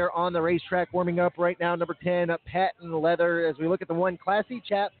as they're on the racetrack warming up right now. Number 10, Patent Leather. As we look at the one, Classy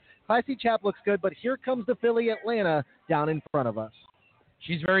Chap. Classy Chap looks good, but here comes the filly Atlanta down in front of us.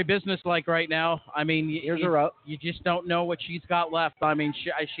 She's very businesslike right now. I mean, here's her up. You just don't know what she's got left. I mean,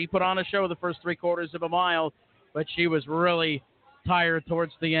 she put on a show the first 3/4 of a mile, but she was really tired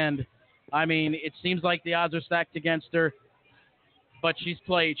towards the end. I mean, it seems like the odds are stacked against her, but she's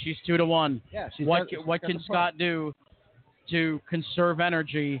played. She's 2-1. Yeah. What can Scott do to conserve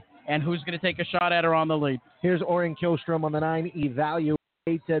energy, and who's going to take a shot at her on the lead? Here's Oren Kilstrom on the 9, Evaluate.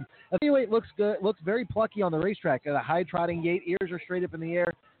 Evaluate looks good, looks very plucky on the racetrack. A high trotting gait, ears are straight up in the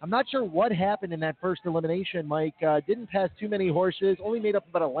air. I'm not sure what happened in that first elimination, Mike. Didn't pass too many horses, only made up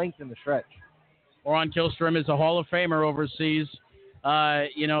about a length in the stretch. Oren Kilstrom is a Hall of Famer overseas.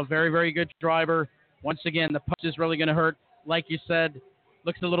 Very, very good driver. Once again, the punch is really going to hurt. Like you said,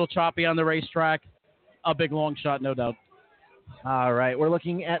 looks a little choppy on the racetrack. A big long shot, no doubt. All right, we're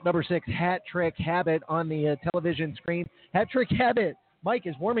looking at number 6, Hat Trick Habit on the television screen. Hat Trick Habit, Mike,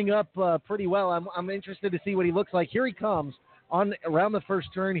 is warming up pretty well. I'm interested to see what he looks like. Here he comes around the first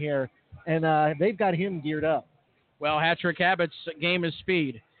turn here, and they've got him geared up. Well, Hat Trick Habit's game is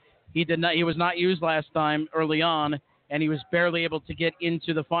speed. He was not used last time early on, and he was barely able to get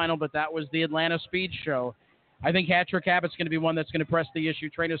into the final, but that was the Atlanta Speed Show. I think Hat-Trick Habit's going to be one that's going to press the issue.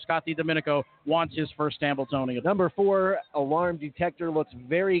 Trainer Scott DiDomenico wants his first Hambletonian. Number 4, Alarm Detector, looks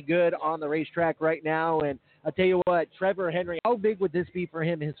very good on the racetrack right now. And I'll tell you what, Trevor Henry, how big would this be for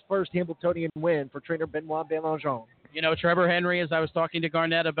him, his first Hambletonian win for trainer Benoit Bélanger? You know, Trevor Henry, as I was talking to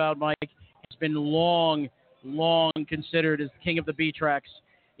Garnett about, Mike, has been long considered as king of the B-tracks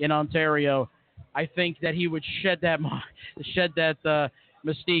in Ontario. I think that he would shed that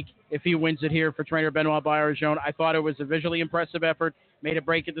mystique if he wins it here for trainer Benoit Bélanger. I thought it was a visually impressive effort. Made a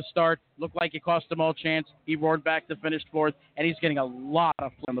break at the start. Looked like it cost him all chance. He roared back to finish 4th, and he's getting a lot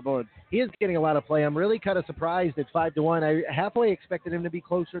of play on the board. He is getting a lot of play. I'm really kind of surprised at 5-1. I halfway expected him to be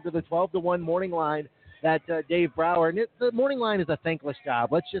closer to the 12-1 morning line that Dave Brower. And the morning line is a thankless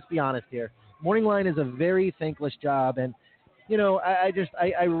job. Let's just be honest here. Morning line is a very thankless job, and you know,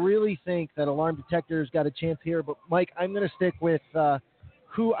 I really think that Alarm Detector's got a chance here. But Mike, I'm going to stick with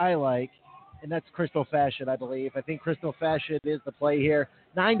who I like, and that's Crystal Fashion, I believe. I think Crystal Fashion is the play here.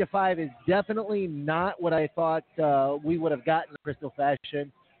 9-5 is definitely not what I thought we would have gotten Crystal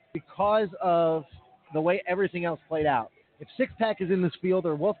Fashion because of the way everything else played out. If Six Pack is in this field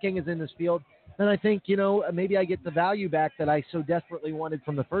or Wolfgang is in this field, then I think, you know, maybe I get the value back that I so desperately wanted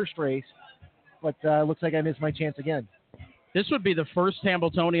from the first race. But looks like I missed my chance again. This would be the first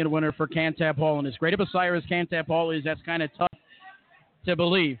Hambletonian winner for Cantab Hall. And as great of a sire as Cantab Hall is, that's kind of tough to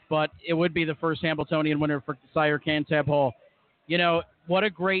believe. But it would be the first Hambletonian winner for sire Cantab Hall. You know, what a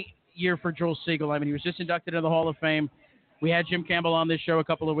great year for Joel Siegel. I mean, he was just inducted into the Hall of Fame. We had Jim Campbell on this show a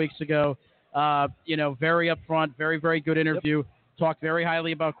couple of weeks ago. You know, very upfront, very, very good interview. Yep. Talked very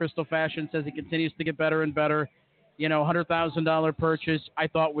highly about Crystal Fashion, says he continues to get better and better. You know, $100,000 purchase, I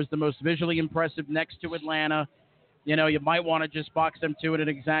thought was the most visually impressive next to Atlanta. You know, you might want to just box them to it and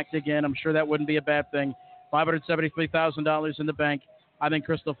exact again. I'm sure that wouldn't be a bad thing. $573,000 in the bank. I think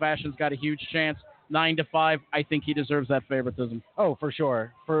Crystal Fashion's got a huge chance. 9-5. I think he deserves that favoritism. Oh, for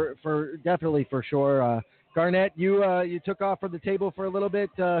sure. Definitely for sure. Garnett, you took off from the table for a little bit.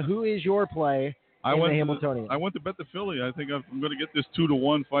 Who is your play in the Hambletonian? I went to bet the filly. I think I'm going to get this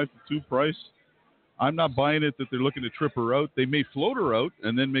 2-1, 5-2 price. I'm not buying it that they're looking to trip her out. They may float her out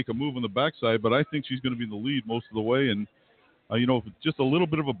and then make a move on the backside, but I think she's going to be in the lead most of the way. And, you know, if just a little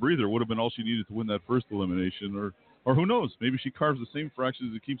bit of a breather would have been all she needed to win that first elimination. Or who knows, maybe she carves the same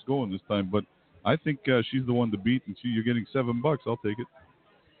fraction as it keeps going this time. But I think she's the one to beat, and you're getting $7. I'll take it.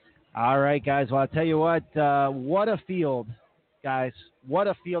 All right, guys. Well, I'll tell you what a field, guys. What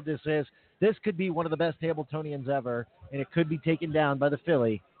a field this is. This could be one of the best Hambletonians ever, and it could be taken down by the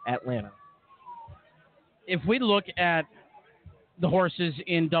filly, Atlanta. If we look at the horses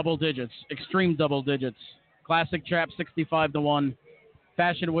in double digits, extreme double digits, Classic Trap 65-1,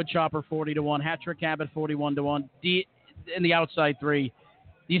 Fashion Woodchopper 40-1, Hat-Trick Habit 41-1, in the outside 3.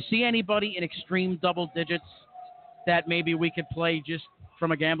 Do you see anybody in extreme double digits that maybe we could play just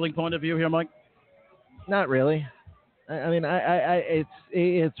from a gambling point of view here, Mike? Not really. I mean,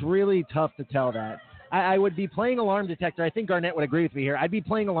 it's really tough to tell that. I would be playing Alarm Detector. I think Garnett would agree with me here. I'd be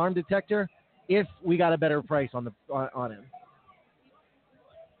playing Alarm Detector if we got a better price on him.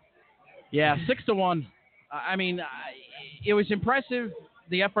 Yeah, 6-1. I mean, it was impressive,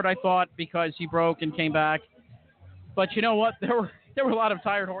 the effort, I thought, because he broke and came back. But you know what? There were a lot of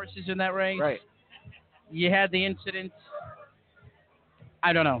tired horses in that race. Right. You had the incident.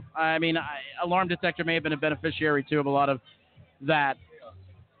 I don't know. I mean, Alarm Detector may have been a beneficiary, too, of a lot of that.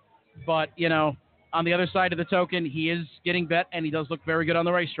 But, you know, on the other side of the token, he is getting bet, and he does look very good on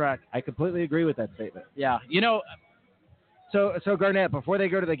the racetrack. I completely agree with that statement. Yeah. You know, So Garnett, before they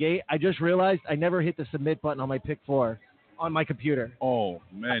go to the gate, I just realized I never hit the submit button on my pick 4 on my computer. Oh,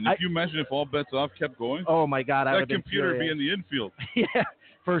 man. If you imagine if all bets off kept going. Oh, my God. That computer would be in the infield. Yeah,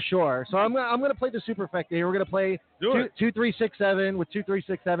 for sure. So I'm going to play the superfecta here. We're going to play 2-3-6-7 with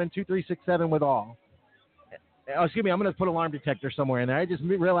 2-3-6-7, 2-3-6-7 with all. Oh, excuse me. I'm going to put Alarm Detector somewhere in there. I just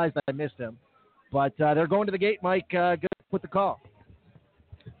realized that I missed him. But they're going to the gate, Mike. Good with the call.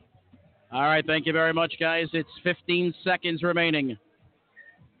 All right, thank you very much, guys. It's 15 seconds remaining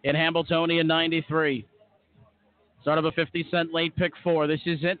in Hambletonian 93. Start of a 50-cent late pick 4. This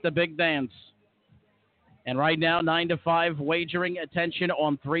is it, the big dance. And right now, 9-5, wagering attention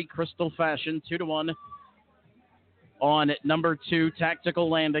on 3 Crystal Fashion, 2-1 on number 2 Tactical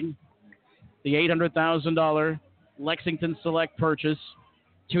Landing, the $800,000 Lexington Select purchase,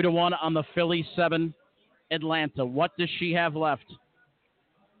 2-1 on the Philly 7 Atlanta. What does she have left?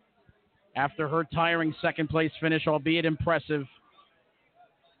 After her tiring second-place finish, albeit impressive,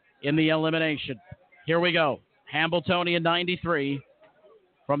 in the elimination. Here we go. Hambletonian 93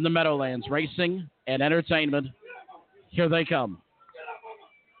 from the Meadowlands Racing and Entertainment Here they come.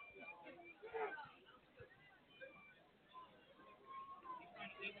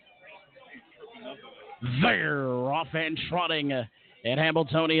 They're off and trotting at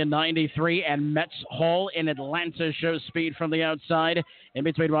Hambletonian 93, and Metz Hall in Atlanta shows speed from the outside. In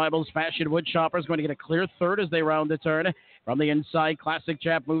between rivals, Fashion Woodchopper is going to get a clear third as they round the turn. From the inside, Classic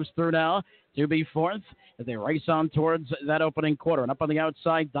Chap moves through now to be fourth as they race on towards that opening quarter. And up on the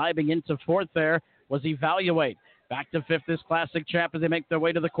outside, diving into fourth there was Evaluate. Back to fifth is Classic Chap as they make their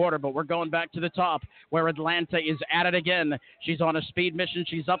way to the quarter, but we're going back to the top where Atlanta is at it again. She's on a speed mission.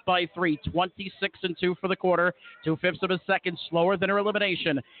 She's up by 3, 26-2 for the quarter. 2/5 of a second slower than her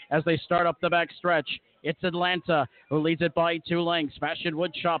elimination as they start up the back stretch. It's Atlanta who leads it by 2 lengths. Fashion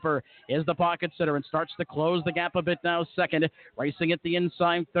Woodchopper is the pocket sitter and starts to close the gap a bit now. Second, racing at the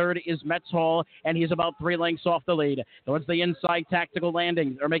inside. Third is Metz Hall, and he's about 3 lengths off the lead. Towards the inside, Tactical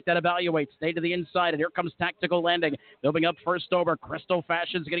Landing, or make that Evaluate. Stay to the inside, and here comes Tactical Landing. Moving up first over. Crystal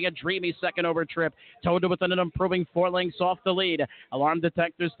Fashion's getting a dreamy second over trip. Toad within an improving 4 lengths off the lead. Alarm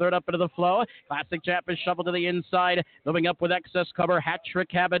Detector's third up into the flow. Classic Chap is shoveled to the inside. Moving up with excess cover. Hat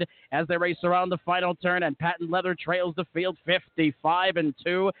Trick Habit as they race around the final turn. And Patent Leather trails the field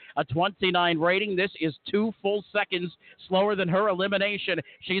 55-2, a 29 rating. This is 2 full seconds slower than her elimination.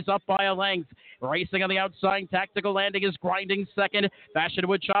 She's up by a length. Racing on the outside, Tactical Landing is grinding second. Fashion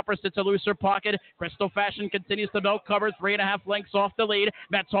Woodchopper sits a looser pocket. Crystal Fashion continues to milk cover, 3.5 lengths off the lead.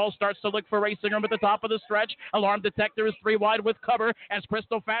 Metz Hall starts to look for racing room at the top of the stretch. Alarm Detector is 3 wide with cover as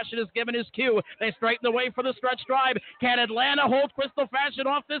Crystal Fashion is given his cue. They straighten the way for the stretch drive. Can Atlanta hold Crystal Fashion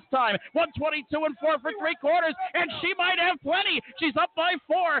off this time? 122-4 for 3/4, and she might have plenty. She's up by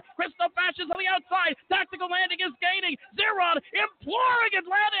 4. Crystal Fashion's on the outside. Tactical Landing is gaining. Zeron imploring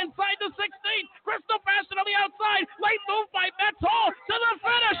Atlanta inside the 16th. Crystal Fashion on the outside. Late move by Metz Hall to the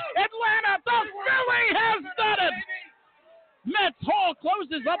finish. Atlanta, the Philly has done it. Metz Hall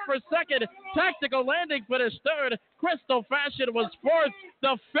closes up for second. Tactical Landing finished third. Crystal Fashion was fourth.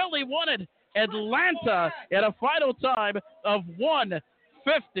 The Philly won it. Atlanta at a final time of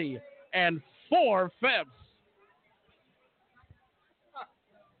 1:50 4/5.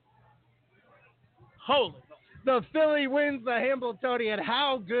 Holy. The Philly wins the Hambletonian.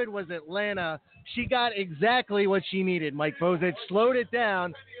 How good was Atlanta? She got exactly what she needed, Mike Bozich. Slowed it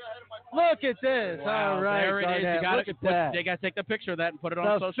down. Look at this. Wow, all right, there it is. You look at that. They got to take the picture of that and put it on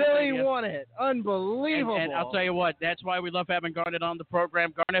The social Philly media. won it. Unbelievable. And I'll tell you what, that's why we love having Garnett on the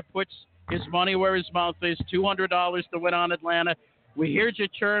program. Garnett puts his money where his mouth is, $200 to win on Atlanta. We heard you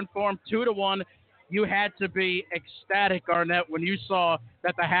cheering for him, 2-1. You had to be ecstatic, Garnett, when you saw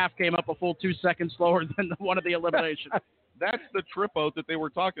that the half came up a full 2 seconds slower than the one of the elimination. That's the trip out that they were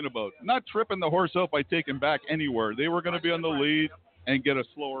talking about. Not tripping the horse out by taking back anywhere. They were going to be on the lead and get a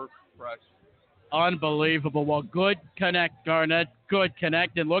slower press. Unbelievable. Well, good connect, Garnett. Good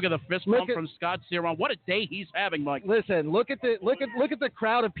connect. And look at the fist bump from Scott Zeron. What a day he's having, Mike. Listen, look at the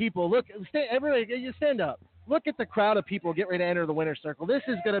crowd of people. Look, everybody, you stand up. Look at the crowd of people getting ready to enter the winner's circle. This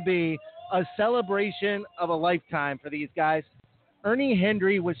is going to be a celebration of a lifetime for these guys. Ernie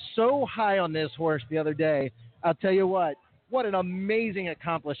Hendry was so high on this horse the other day. I'll tell you what an amazing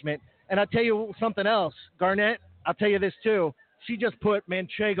accomplishment. And I'll tell you something else, Garnett, I'll tell you this too. She just put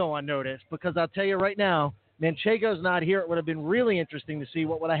Manchego on notice because I'll tell you right now, Manchego's not here. It would have been really interesting to see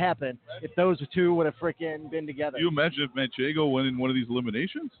what would have happened if those two would have freaking been together. Can you imagine if Manchego went in one of these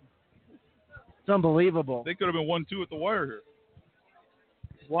eliminations? It's unbelievable. They could have been 1-2 at the wire here.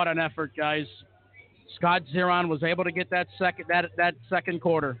 What an effort, guys. Scott Zeron was able to get that second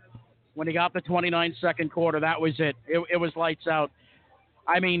quarter. When he got the 29-second quarter, that was it. It was lights out.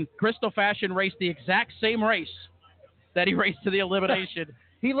 I mean, Crystal Fashion raced the exact same race that he raced to the elimination.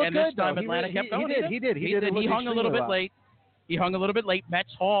 He looked and good, this time though. Atlanta kept going. He did. He hung a little bit late. He hung a little bit late.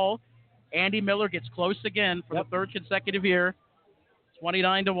 Metz Hall. Andy Miller gets close again for the third consecutive year.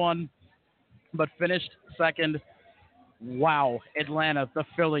 29-1, but finished second. Wow, Atlanta, the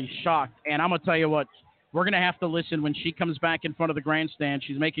Philly, shocked. And I'm going to tell you what, we're going to have to listen when she comes back in front of the grandstand.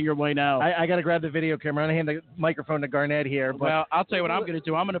 She's making her way now. I got to grab the video camera. I'm going to hand the microphone to Garnett here. But well, I'll tell you what I'm going to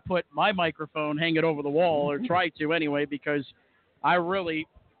do. I'm going to put my microphone, hang it over the wall, or try to anyway, because I really,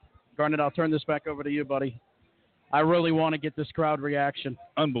 Garnett, I'll turn this back over to you, buddy. I really want to get this crowd reaction.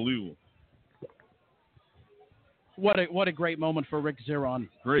 Unbelievable. What a great moment for Rick Zeron.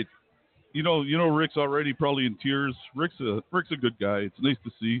 Great. You know, Rick's already probably in tears. Rick's a good guy. It's nice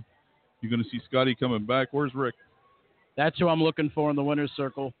to see. You're going to see Scotty coming back. Where's Rick? That's who I'm looking for in the winner's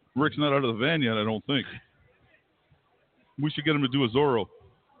circle. Rick's not out of the van yet, I don't think. We should get him to do a Zorro.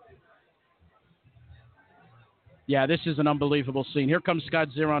 Yeah, this is an unbelievable scene. Here comes Scott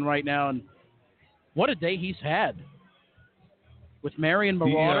Zeron right now, and what a day he's had. with Marion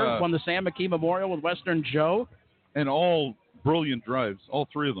Marauder, won the Sam McKee Memorial with Western Joe. And all brilliant drives, all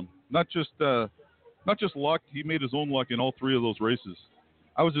three of them. Not just luck. He made his own luck in all three of those races.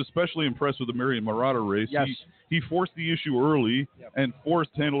 I was especially impressed with the Marion Marauder race. Yes. He forced the issue early and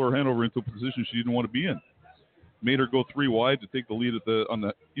forced Handler Hanover into a position she didn't want to be in. Made her go 3 wide to take the lead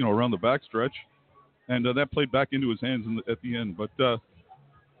around the backstretch, and that played back into his hands at the end. But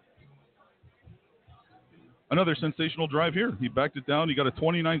another sensational drive here. He backed it down. He got a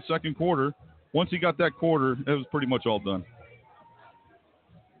 29-second quarter. Once he got that quarter, it was pretty much all done.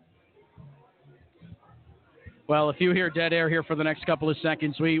 Well, if you hear dead air here for the next couple of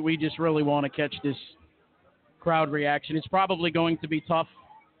seconds, we just really want to catch this crowd reaction. It's probably going to be tough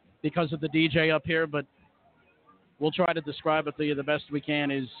because of the DJ up here, but we'll try to describe it to you the best we can.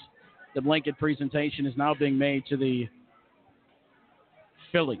 Is the blanket presentation is now being made to the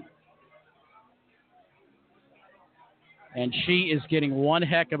filly. And she is getting one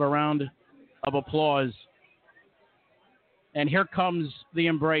heck of a round of applause. And here comes the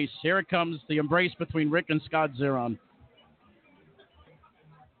embrace. Here it comes, the embrace between Rick and Scott Zeron.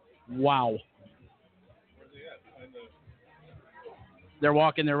 Wow. They're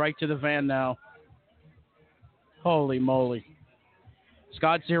walking there right to the van now. Holy moly.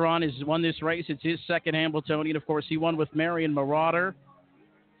 Scott Zeron has won this race. It's his second Hambletonian. Of course, he won with Marion Marauder.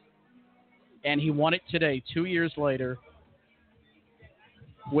 And he won it today, 2 years later,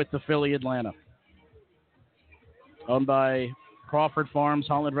 with the filly Atlanta. Owned by Crawford Farms,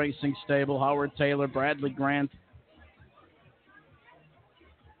 Holland Racing Stable, Howard Taylor, Bradley Grant.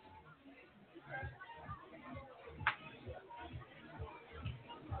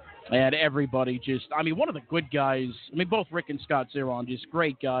 And everybody just, one of the good guys. Both Rick and Scott Zeron, just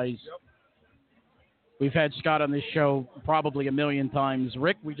great guys. Yep. We've had Scott on this show probably a million times.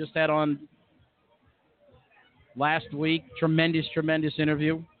 Rick, we just had on last week. Tremendous, tremendous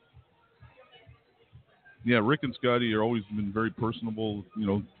interview. Yeah, Rick and Scotty are always been very personable.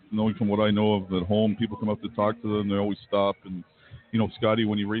 Knowing from what I know of at home, people come up to talk to them. They always stop. And, Scotty,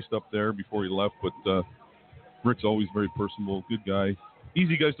 when he raced up there before he left, but Rick's always very personable, good guy.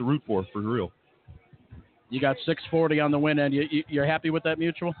 Easy guys to root for real. You got 640 on the win end. You're happy with that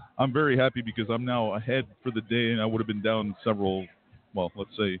mutual? I'm very happy because I'm now ahead for the day, and I would have been down several,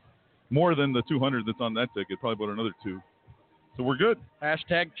 let's say, more than the 200 that's on that ticket, probably about another 2. So we're good.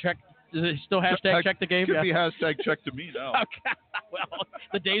 Hashtag check. Is it still hashtag check the game? Could be hashtag check to me now. Okay. Well,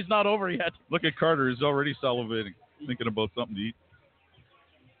 the day's not over yet. Look at Carter. He's already salivating, thinking about something to eat.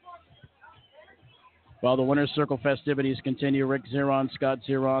 Well, the Winner's Circle festivities continue. Rick Zeron, Scott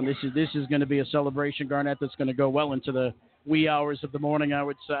Zeron. This is going to be a celebration, Garnett, that's going to go well into the wee hours of the morning. I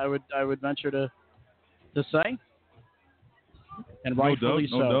would venture to say, and rightfully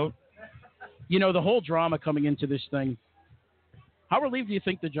so. No doubt. The whole drama coming into this thing. How relieved do you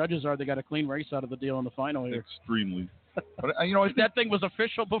think the judges are? They got a clean race out of the deal in the final here. Extremely. But I think that thing was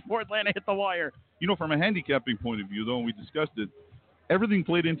official before Atlanta hit the wire. From a handicapping point of view, though, and we discussed it, everything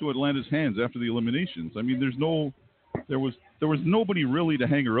played into Atlanta's hands after the eliminations. There was nobody really to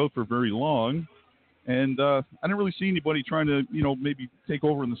hang her out for very long, and I didn't really see anybody trying to maybe take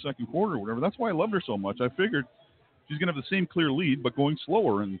over in the second quarter or whatever. That's why I loved her so much. I figured she's going to have the same clear lead, but going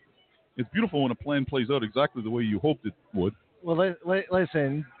slower, and it's beautiful when a plan plays out exactly the way you hoped it would. Well,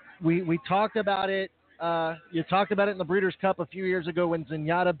 listen, we talked about it. You talked about it in the Breeders' Cup a few years ago when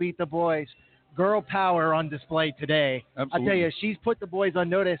Zenyatta beat the boys. Girl power on display today. Absolutely. I tell you, she's put the boys on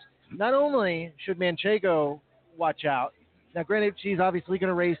notice. Not only should Manchego watch out. Now, granted, she's obviously going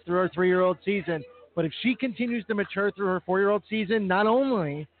to race through her 3-year-old season, but if she continues to mature through her 4-year-old season, not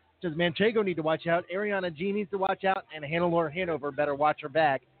only does Manchego need to watch out, Ariana G needs to watch out, and Hannelore Hanover better watch her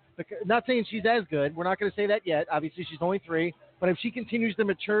back. Not saying she's as good. We're not going to say that yet. Obviously, she's only 3. But if she continues to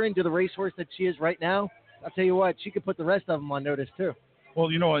mature into the racehorse that she is right now, I'll tell you what, she could put the rest of them on notice too. Well,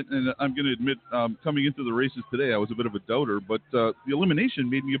 and I'm going to admit, coming into the races today, I was a bit of a doubter, but the elimination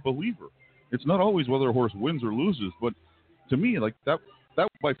made me a believer. It's not always whether a horse wins or loses, but to me, that was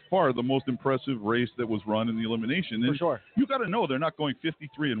by far the most impressive race that was run in the elimination. And for sure. You got to know they're not going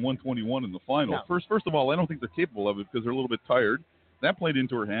 53 and 121 in the final. No. First of all, I don't think they're capable of it because they're a little bit tired. That played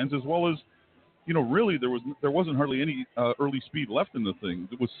into her hands, as well as, really there wasn't hardly any early speed left in the thing.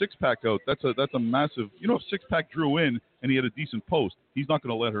 It was 6-pack out. That's a massive. If 6-pack drew in and he had a decent post, he's not going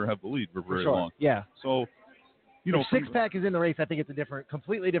to let her have the lead for very long. Yeah. So, if 6-pack is in the race, I think it's a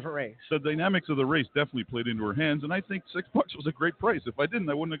completely different race. The dynamics of the race definitely played into her hands, and I think $6 was a great price. If I didn't,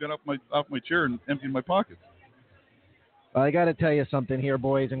 I wouldn't have got off my chair and emptied my pockets. Well, I got to tell you something here,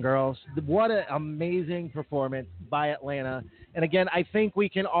 boys and girls. What an amazing performance by Atlanta. And again, I think we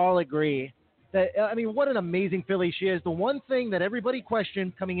can all agree what an amazing filly she is. The one thing that everybody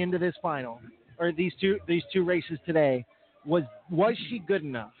questioned coming into this final, or these two races today, was she good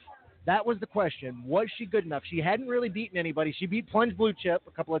enough? That was the question. Was she good enough? She hadn't really beaten anybody. She beat Plunge Blue Chip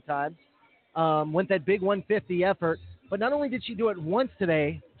a couple of times. Went that big 150 effort. But not only did she do it once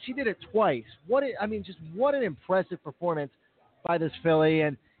today, she did it twice. What an impressive performance by this filly.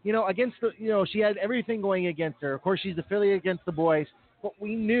 And, she had everything going against her. Of course, she's the filly against the boys. But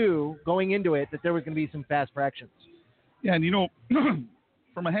we knew going into it that there was going to be some fast fractions. Yeah, and,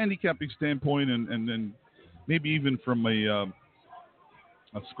 from a handicapping standpoint and maybe even from a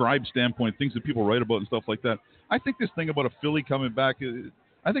scribe standpoint, things that people write about and stuff like that, I think this thing about a filly coming back,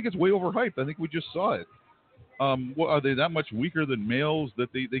 I think it's way overhyped. I think we just saw it. Are they that much weaker than males that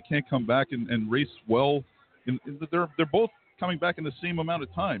they can't come back and race well? They're both coming back in the same amount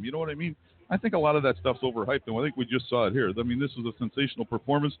of time. You know what I mean? I think a lot of that stuff's overhyped, and I think we just saw it here. I mean, this was a sensational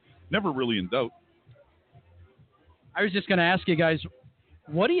performance, never really in doubt. I was just going to ask you guys,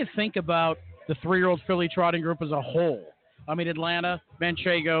 what do you think about the 3-year-old filly trotting group as a whole? I mean, Atlanta,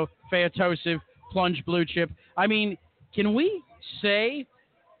 Manchego, Feotosive, Plunge Blue Chip. I mean, can we say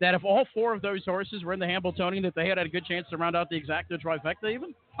that if all 4 of those horses were in the Hambletonian, that they had a good chance to round out the exacta trifecta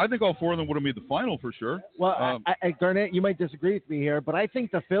even? I think all 4 of them would have made the final for sure. Well, Garnett, you might disagree with me here, but I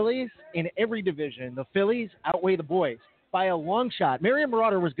think the fillies in every division, the fillies outweigh the boys by a long shot. Marion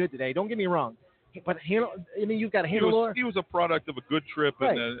Marauder was good today, don't get me wrong. But, you've got Hannelore. He was a product of a good trip,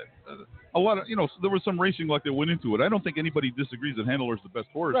 right. And a lot of, there was some racing luck that went into it. I don't think anybody disagrees that Hannelore is the best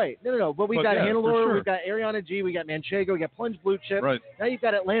horse. Right. No. But we've got Hannelore, sure. We've got Ariana G, we got Manchego, we got Plunge Blue Chip. Right. Now you've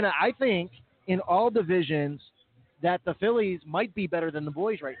got Atlanta. I think in all divisions that the fillies might be better than the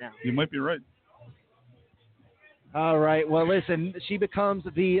boys right now. You might be right. All right. Well, listen, she becomes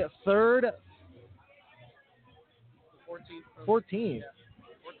the third. 14.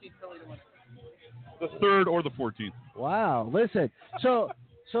 The third or the 14th. Wow. Listen. So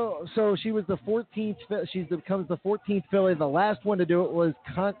she was the 14th. She becomes the 14th filly. The last one to do it was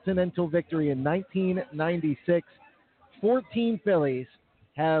Continental Victory in 1996. 14 fillies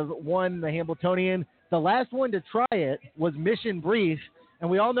have won the Hambletonian. The last one to try it was Mission Brief, and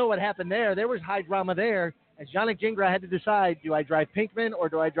we all know what happened there. There was high drama there, as Yannick Gingras had to decide, do I drive Pinkman or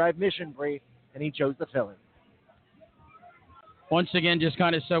do I drive Mission Brief? And he chose the filly. Once again, just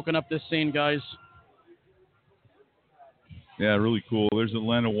kind of soaking up this scene, guys. Yeah, really cool. There's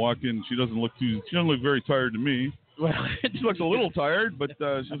Atlanta walking. She doesn't look very tired to me. Well, she looks a little tired, but she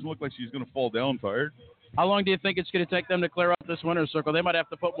doesn't look like she's going to fall down tired. How long do you think it's going to take them to clear out this winner's circle? They might have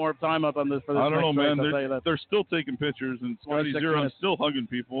to put more time up on this for this. I don't know, man. Race, they're still taking pictures, and Scotty Zeron's still hugging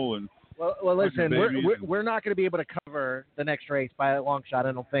people. And well, listen, we're not going to be able to cover the next race by a long shot,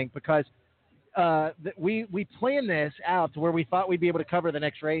 I don't think, because we planned this out to where we thought we'd be able to cover the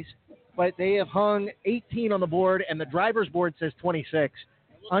next race, but they have hung 18 on the board, and the driver's board says 26.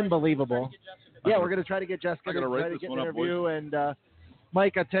 Unbelievable. Yeah, we're going to try to get Jessica to try to get an interview. And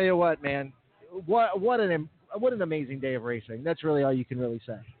Mike, I tell you what, man, what an amazing day of racing. That's really all you can really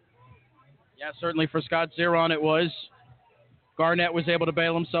say. Yeah, certainly for Scott Zeron it was. Garnett was able to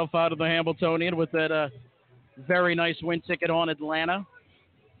bail himself out of the Hambletonian with that very nice win ticket on Atlanta.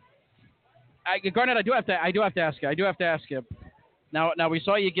 Garnett, I do have to ask you. Now we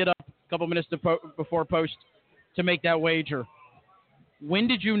saw you get up a couple minutes before post to make that wager. When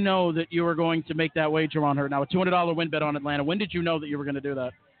did you know that you were going to make that wager on her? Now, a $200 win bet on Atlanta. When did you know that you were going to do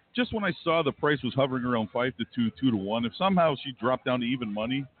that? Just when I saw the price was hovering around 5-2, 2-1. If somehow she dropped down to even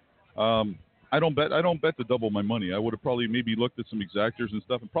money, I don't bet to double my money. I would have probably maybe looked at some exactors and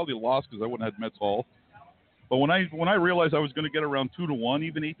stuff and probably lost because I wouldn't have had Mets Hall. But when I realized I was going to get around 2-1,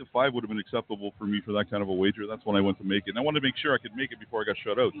 even 8-5 would have been acceptable for me for that kind of a wager. That's when I went to make it. And I wanted to make sure I could make it before I got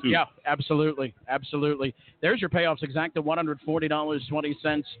shut out, too. Yeah, absolutely. There's your payoffs, exact to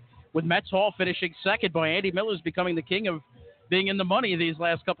 $140.20, with Mets Hall finishing second by Andy Miller's becoming the king of being in the money these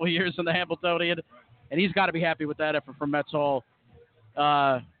last couple of years in the Hambletonian. And he's got to be happy with that effort from Mets Hall.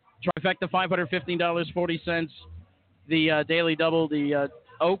 Trifecta, $515.40. The Daily Double, the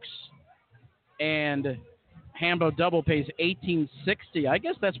Oaks, and Hambo Double pays $18.60. I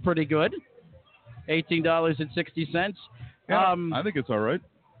guess that's pretty good. $18.60. Yeah, I think it's all right.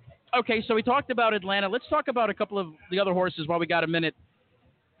 Okay, so we talked about Atlanta. Let's talk about a couple of the other horses while we got a minute.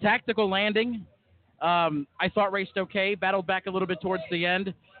 Tactical Landing, I thought raced okay, battled back a little bit towards the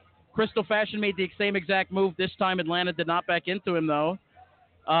end. Crystal Fashion made the same exact move. This time Atlanta did not back into him, though.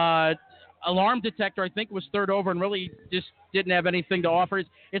 Alarm Detector, I think, was third over and really just didn't have anything to offer.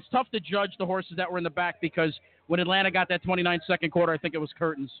 It's tough to judge the horses that were in the back because when Atlanta got that 29-second quarter, I think it was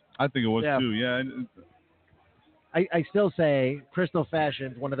curtains. I think it was, too, yeah. I still say Crystal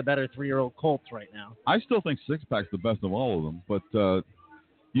Fashion's one of the better 3-year-old colts right now. I still think Six Pack's the best of all of them, but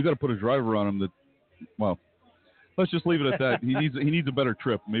you got to put a driver on him that, well, let's just leave it at that. He needs a better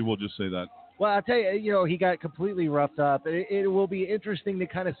trip. Maybe we'll just say that. Well, I'll tell you, he got completely roughed up. It will be interesting to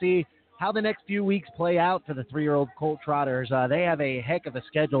kind of see how the next few weeks play out for the 3-year-old colt trotters. They have a heck of a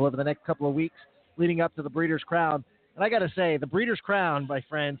schedule over the next couple of weeks leading up to the Breeders' Crown. And I got to say, the Breeders' Crown, my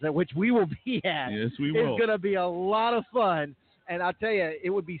friends, at which we will be at, yes, we will. is going to be a lot of fun. And I'll tell you, it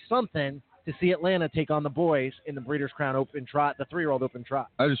would be something to see Atlanta take on the boys in the Breeders' Crown Open Trot, the 3-year-old Open Trot.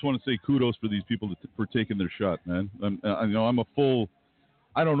 I just want to say kudos for these people for taking their shot, man.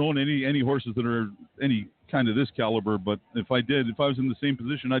 I don't own any horses that are any kind of this caliber, but if I was in the same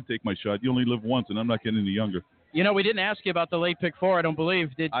position, I'd take my shot. You only live once, and I'm not getting any younger. You know, we didn't ask you about the late pick 4, I don't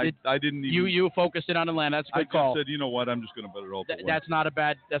believe. I didn't even. You focused it on Atlanta. That's a good call. I just said, you know what, I'm just going to bet it all. That's not a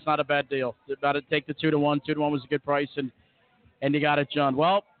bad deal. About to take the 2-1. 2-1 was a good price, and you got it, John.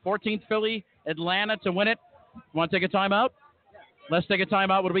 Well, 14th filly, Atlanta to win it. Want to take a timeout? Let's take a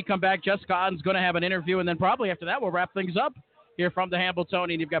timeout. When we come back, Jessica Otten's going to have an interview, and then probably after that we'll wrap things up here from the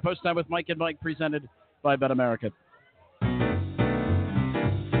Hambletonian. You've got Post Time with Mike and Mike, presented by Bet America.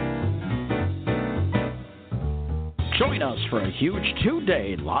 Join us for a huge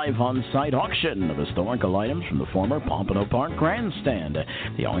 2-day live on-site auction of historical items from the former Pompano Park Grandstand.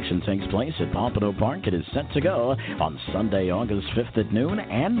 The auction takes place at Pompano Park. It is set to go on Sunday, August 5th at noon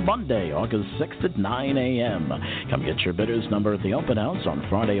and Monday, August 6th at 9 a.m. Come get your bidder's number at the open house on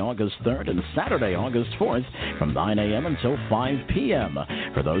Friday, August 3rd and Saturday, August 4th from 9 a.m. until 5 p.m.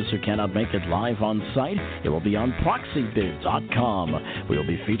 For those who cannot make it live on-site, it will be on proxybid.com. We will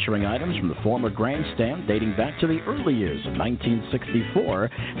be featuring items from the former Grandstand dating back to the early years of 1964,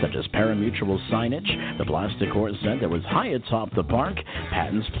 such as pari-mutuel signage, the plastic horse set that was high atop the park,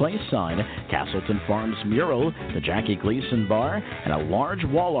 Patton's Place sign, Castleton Farms mural, the Jackie Gleason bar, and a large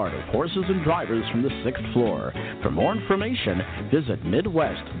wall art of horses and drivers from the 6th floor. For more information, visit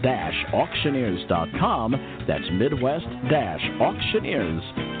Midwest-Auctioneers.com. That's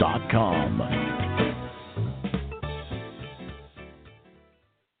Midwest-Auctioneers.com.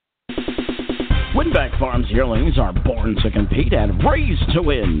 Winback Farms yearlings are born to compete and raised to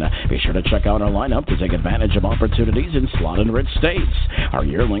win. Be sure to check out our lineup to take advantage of opportunities in slot-and-rich states. Our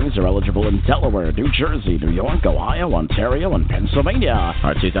yearlings are eligible in Delaware, New Jersey, New York, Ohio, Ontario, and Pennsylvania.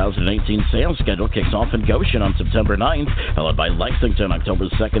 Our 2018 sales schedule kicks off in Goshen on September 9th, followed by Lexington October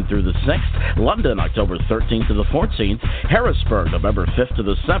 2nd through the 6th, London October 13th to the 14th, Harrisburg November 5th to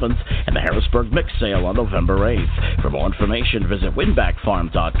the 7th, and the Harrisburg Mix Sale on November 8th. For more information, visit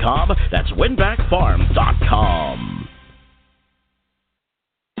winbackfarm.com. That's winbackfarm.com.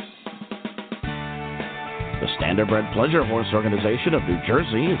 The Standardbred Pleasure Horse Organization of New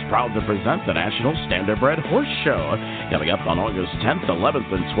Jersey is proud to present the National Standardbred Horse Show, coming up on August 10th,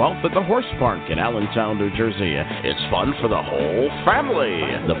 11th, and 12th at the Horse Park in Allentown, New Jersey. It's fun for the whole family.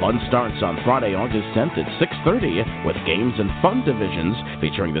 The fun starts on Friday, August 10th at 6:30 with games and fun divisions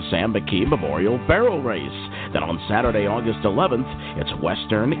featuring the Sam McKee Memorial Barrel Race. Then on Saturday, August 11th, it's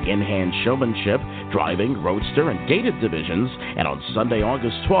Western, in-hand showmanship, driving, roadster, and gaited divisions. And on Sunday,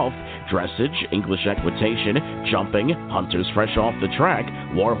 August 12th, dressage, English equitation, jumping, hunters fresh off the track,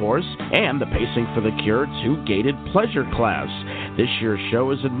 warhorse, and the Pacing for the Cure 2 gated pleasure class. This year's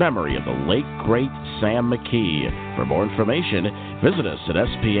show is in memory of the late, great Sam McKee. For more information, visit us at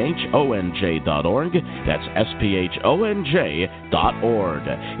sphonj.org. That's sphonj.org.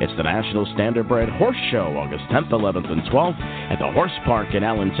 It's the National Standardbred Horse Show, August 10th, 11th, and 12th at the Horse Park in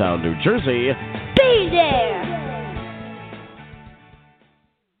Allentown, New Jersey. Be there!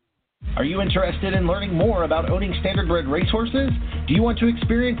 Are you interested in learning more about owning standardbred racehorses? Do you want to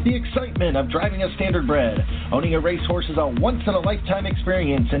experience the excitement of driving a standardbred? Owning a racehorse is a once-in-a-lifetime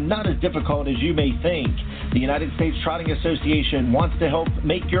experience and not as difficult as you may think. The United States Trotting Association wants to help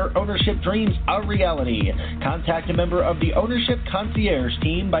make your ownership dreams a reality. Contact a member of the Ownership Concierge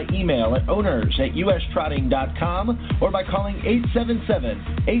team by email at owners@ustrotting.com or by calling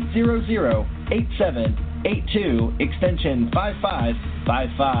 877-800-8782, extension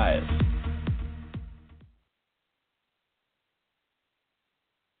 5555.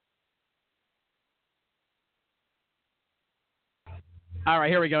 All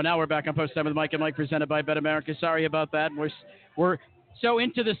right, here we go. Now we're back on Post Time with Mike and Mike, presented by Bet America. Sorry about that. We're so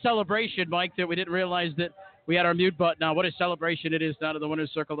into the celebration, Mike, that we didn't realize that we had our mute button on. What a celebration it is down in the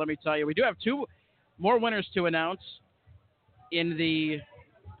winner's circle, let me tell you. We do have 2 more winners to announce in the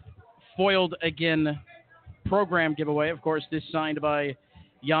Foiled Again program giveaway. Of course, this signed by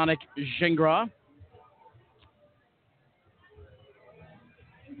Yannick Gingras.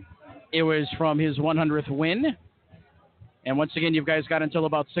 It was from his 100th win And once again, you guys got until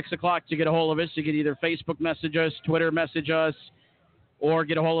about 6 o'clock to get a hold of us. You can either Facebook message us, Twitter message us, or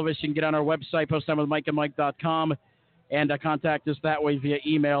get a hold of us. You can get on our website, posttimewithmikeandmike.com, and contact us that way via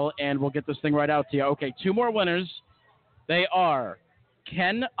email, and we'll get this thing right out to you. Okay, 2 more winners. They are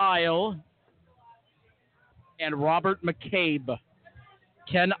Ken Isle and Robert McCabe.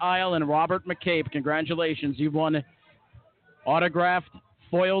 Ken Isle and Robert McCabe, congratulations. You've won autographed,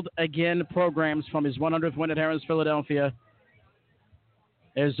 foiled again programs from his 100th win at Harrah's, Philadelphia.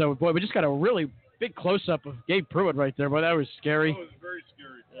 Boy, we just got a really big close-up of Gabe Pruitt right there. Boy, that was scary. That was very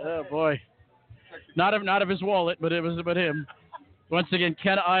scary. Oh, boy. Not of his wallet, but it was about him. Once again,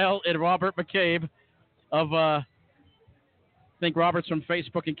 Ken Isle and Robert McCabe of, I think Robert's from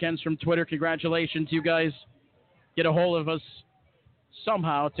Facebook and Ken's from Twitter. Congratulations, you guys. Get a hold of us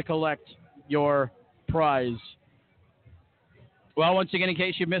somehow to collect your prize. Well, once again, in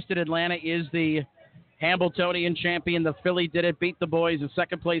case you missed it, Atlanta is the Hambletonian champion. The Philly did it, beat the boys. A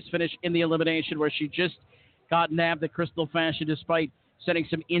second-place finish in the elimination where she just got nabbed at Crystal Fashion despite setting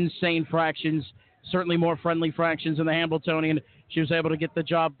some insane fractions, certainly more friendly fractions in the Hambletonian. She was able to get the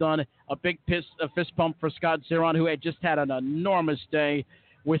job done. A big fist pump for Scott Zeron, who had just had an enormous day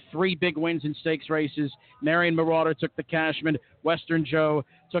with 3 big wins in stakes races. Marion Marauder took the Cashman. Western Joe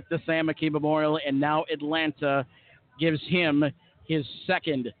took the Sam McKee Memorial. And now Atlanta gives him his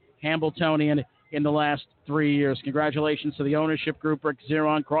second Hambletonian in the last 3 years. Congratulations to the ownership group, Rick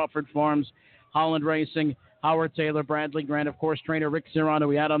Zeron, Crawford Farms, Holland Racing, Howard Taylor, Bradley Grant, of course, trainer Rick Zeron, who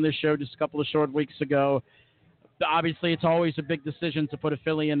we had on this show just a couple of short weeks ago. Obviously, it's always a big decision to put a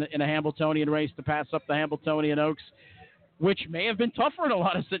filly in a Hambletonian race to pass up the Hambletonian Oaks, which may have been tougher in a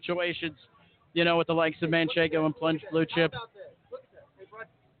lot of situations, with the likes of Manchego and Plunge Blue Chip.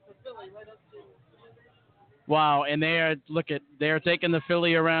 Wow, and they're taking the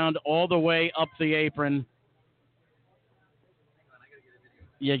filly around all the way up the apron.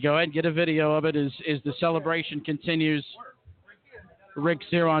 Yeah, go ahead and get a video of it as the celebration continues. Rick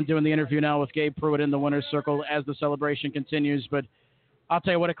Zeron doing the interview now with Gabe Pruitt in the winner's circle as the celebration continues. But I'll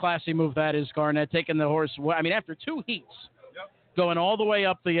tell you what a classy move that is, Garnett, taking the horse. After 2 heats, going all the way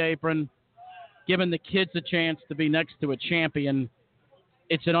up the apron, giving the kids a chance to be next to a champion.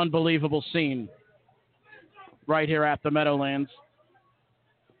 It's an unbelievable scene right here at the Meadowlands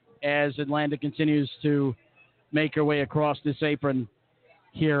as Atlanta continues to make her way across this apron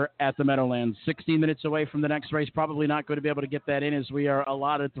here at the Meadowlands. 16 minutes away from the next race. Probably not going to be able to get that in as we are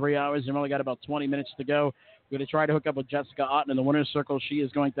allotted 3 hours and only got about 20 minutes to go. We're going to try to hook up with Jessica Otten in the winner's circle. She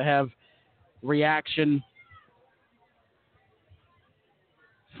is going to have reaction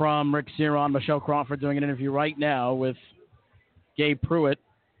from Rick Zeron. Michelle Crawford doing an interview right now with Gabe Pruitt.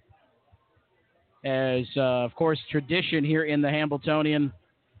 As, of course, tradition here in the Hambletonian,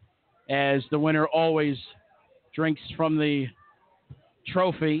 as the winner always drinks from the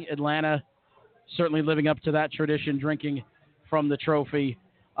trophy. Atlanta certainly living up to that tradition, drinking from the trophy.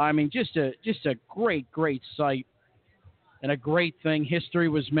 Just a great, great sight and a great thing. History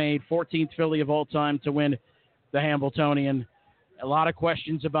was made. 14th filly of all time to win the Hambletonian. A lot of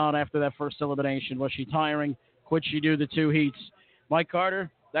questions about after that first elimination. Was she tiring? Could she do the 2 heats? Mike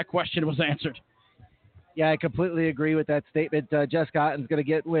Carter, that question was answered. Yeah, I completely agree with that statement. Jessica Otten's going to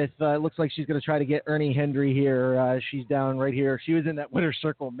get with, looks like she's going to try to get Ernie Hendry here. She's down right here. She was in that winner's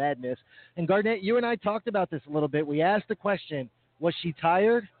circle madness. And Garnett, you and I talked about this a little bit. We asked the question, was she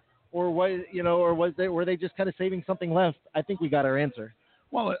tired or were they just kind of saving something left? I think we got our answer.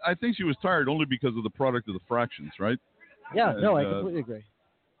 Well, I think she was tired only because of the product of the fractions, right? Yeah, no, I completely agree.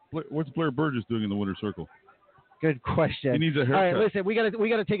 What's Blair Burgess doing in the winner's circle? Good question. He needs a haircut. All right, listen, we got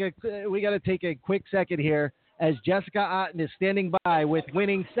to take a quick second here as Jessica Otten is standing by with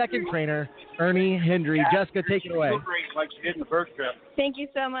winning second trainer Ernie Hendry. Jessica, take it away. Like she did in the first trip. Thank you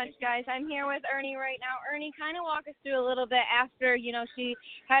so much, guys. I'm here with Ernie right now. Ernie, kind of walk us through a little bit after, she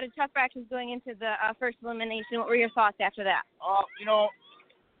had a tough fractions going into the first elimination. What were your thoughts after that?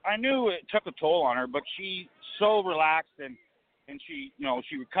 I knew it took a toll on her, but she's so relaxed and she,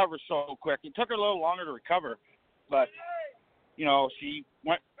 she recovers so quick. It took her a little longer to recover, but, she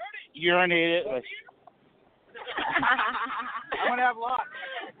went urinated. I'm going to have lots.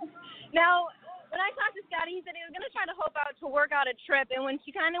 Now, when I talked to Scotty, he said he was going to try to hope out to work out a trip, and when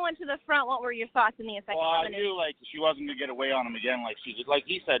she kind of went to the front, what were your thoughts in the second elimination? I knew, she wasn't going to get away on him again like she did. Like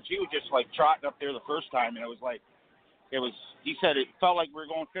he said, she was just, trotting up there the first time, and he said it felt like we were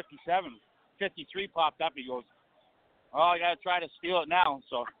going 57. 53 popped up. He goes, I got to try to steal it now.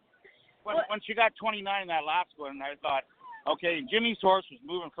 So when she got 29 in that last one, I thought, okay, Jimmy's horse was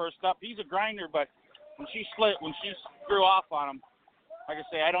moving first up. He's a grinder, but when she threw off on him, like I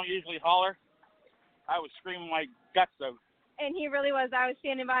say, I don't usually holler. I was screaming my guts out. And he really was. I was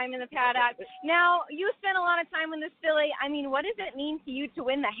standing by him in the paddock. Now, you spent a lot of time in this filly. I mean, what does it mean to you to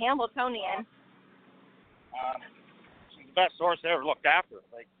win the Hambletonian? She's the best horse I ever looked after.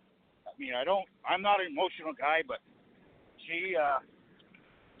 Like, I mean, I'm not an emotional guy, but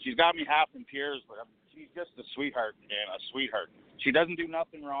she's got me half in tears. But she's just a sweetheart, man, a sweetheart. She doesn't do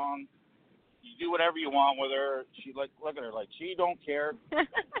nothing wrong. You do whatever you want with her. She look at her, like she don't care.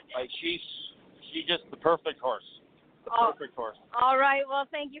 Like she's just the perfect horse. Perfect horse. All right. Well,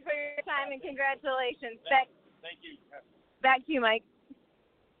 thank you for your time and congratulations. Thank you. Back to you, Mike.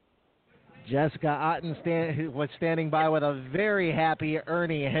 Jessica Otten was standing by with a very happy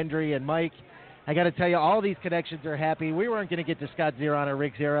Ernie Hendry and Mike. I got to tell you, all these connections are happy. We weren't going to get to Scott Zeron or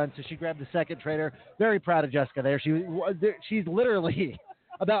Rick Zeron, so she grabbed the second trainer. Very proud of Jessica there. She's literally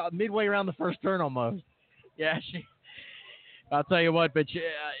about midway around the first turn almost. Yeah, I'll tell you what, but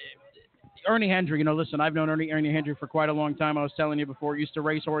Ernie Hendry, listen, I've known Ernie Hendry for quite a long time. I was telling you before, he used to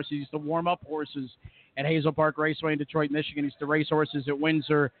race horses. He used to warm up horses at Hazel Park Raceway in Detroit, Michigan. He used to race horses at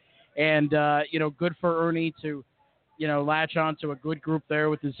Windsor. And, good for Ernie to, latch on to a good group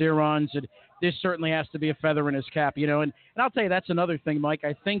there with the Zerons. And this certainly has to be a feather in his cap, And I'll tell you, that's another thing, Mike.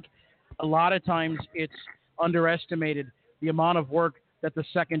 I think a lot of times it's underestimated the amount of work that the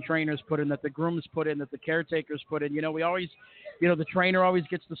second trainers put in, that the grooms put in, that the caretakers put in. We always, the trainer always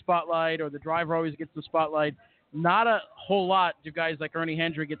gets the spotlight or the driver always gets the spotlight. Not a whole lot do guys like Ernie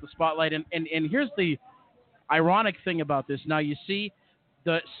Hendry get the spotlight. And here's the ironic thing about this. Now, you see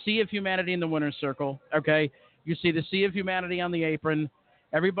the Sea of Humanity in the winner's circle, okay? You see the Sea of Humanity on the apron.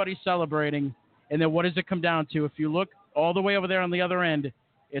 Everybody's celebrating. And then what does it come down to? If you look all the way over there on the other end,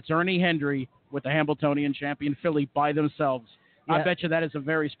 it's Ernie Hendry with the Hambletonian champion filly by themselves. Yeah. I bet you that is a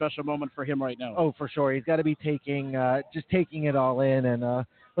very special moment for him right now. Oh, for sure. He's got to be taking it all in. And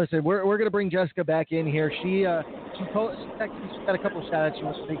listen, we're going to bring Jessica back in here. She's got a couple of shout-outs.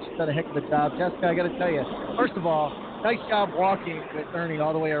 She's done a heck of a job. Jessica, I got to tell you, first of all, nice job walking with Ernie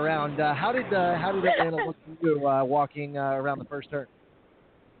all the way around. How did Atlanta look to you walking around the first turn?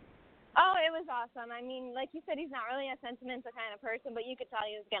 Oh, it was awesome. I mean, like you said, he's not really a sentimental kind of person, but you could tell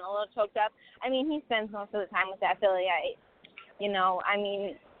he was getting a little choked up. I mean, he spends most of the time with that filly.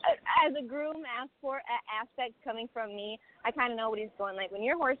 As a groom aspect coming from me, I kind of know what he's going like. When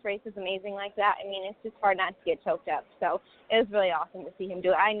your horse races amazing like that, I mean, it's just hard not to get choked up. So it was really awesome to see him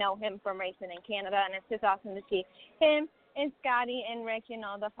do it. I know him from racing in Canada, and it's just awesome to see him and Scotty and Rick,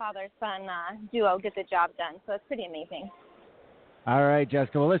 the father-son duo, get the job done. So it's pretty amazing. All right,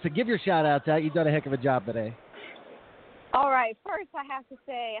 Jessica. Well, listen, give your shout-outs out. You've done a heck of a job today. All right. First, I have to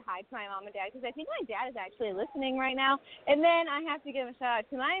say hi to my mom and dad because I think my dad is actually listening right now. And then I have to give a shout-out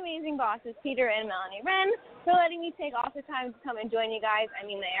to my amazing bosses, Peter and Melanie Wren, for letting me take off the time to come and join you guys. I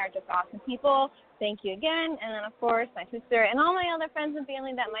mean, they are just awesome people. Thank you again. And then, of course, my sister and all my other friends and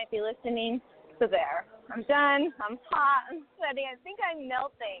family that might be listening. So there. I'm done. I'm hot. I'm sweaty. I think I'm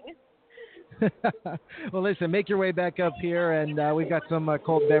melting. Well, listen, make your way back up here, and we've got some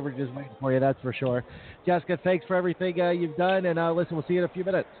cold beverages waiting for you, that's for sure. Jessica, thanks for everything you've done, and listen, we'll see you in a few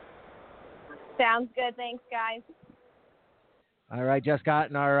minutes. Sounds good. Thanks, guys. All right, Jessica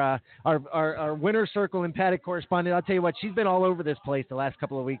Otten, our winner's circle and paddock correspondent. I'll tell you what, she's been all over this place the last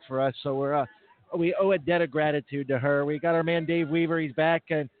couple of weeks for us, so we owe a debt of gratitude to her. We got our man Dave Weaver. He's back,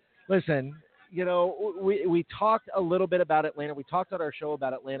 and listen, we talked a little bit about Atlanta. We talked on our show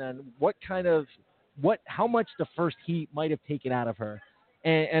about Atlanta and how much the first heat might have taken out of her.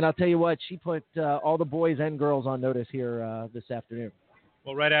 And I'll tell you what, she put all the boys and girls on notice here this afternoon.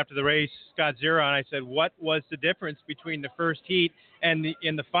 Well, right after the race, Scott Zeron, I said, what was the difference between the first heat and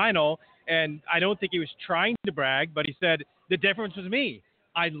in the final? And I don't think he was trying to brag, but he said, the difference was me.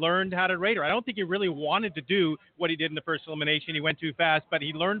 I learned how to rate her. I don't think he really wanted to do what he did in the first elimination. He went too fast, but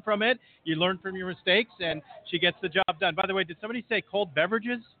he learned from it. You learn from your mistakes, and she gets the job done. By the way, did somebody say cold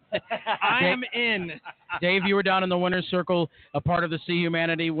beverages? I am in. Dave, you were down in the winner's circle, a part of the Sea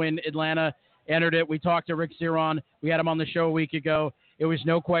Humanity when Atlanta entered it. We talked to Rick Zeron. We had him on the show a week ago. It was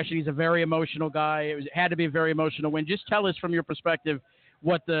no question. He's a very emotional guy. It had to be a very emotional win. Just tell us from your perspective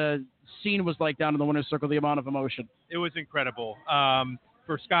what the scene was like down in the winner's circle, the amount of emotion. It was incredible.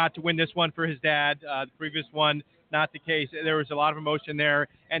 For Scott to win this one for his dad, the previous one, not the case. There was a lot of emotion there.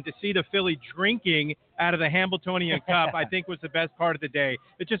 And to see the filly drinking out of the Hambletonian Cup, I think was the best part of the day.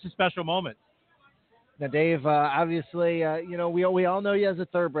 It's just a special moment. Now, Dave, obviously, we all know you as a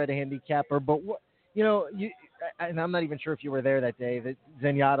thoroughbred handicapper, but and I'm not even sure if you were there that day that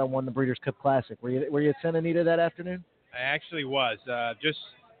Zenyatta won the Breeders' Cup Classic. Were you at Santa Anita that afternoon? I actually was. Just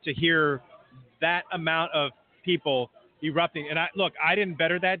to hear that amount of people erupting. And I didn't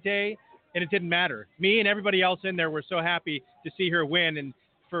bet her that day, and it didn't matter. Me and everybody else in there were so happy to see her win, and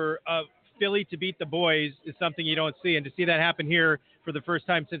for Philly to beat the boys is something you don't see, and to see that happen here for the first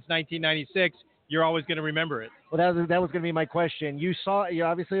time since 1996, you're always going to remember it. Well, that was going to be my question. You're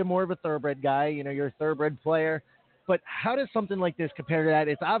obviously more of a thoroughbred guy. You're a thoroughbred player. But how does something like this compare to that?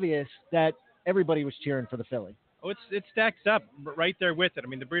 It's obvious that everybody was cheering for the Philly. Oh, it stacks up right there with it. I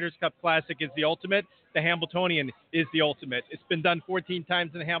mean, the Breeders' Cup Classic is the ultimate. The Hambletonian is the ultimate. It's been done 14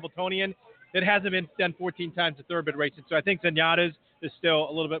 times in the Hambletonian. It hasn't been done 14 times at thoroughbred racing. So I think Zenyatta's is still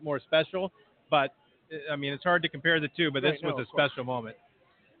a little bit more special. But, I mean, it's hard to compare the two, but this was a special moment.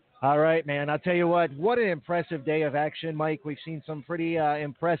 All right, man. I'll tell you what an impressive day of action, Mike. We've seen some pretty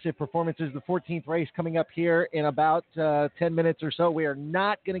impressive performances. The 14th race coming up here in about 10 minutes or so. We are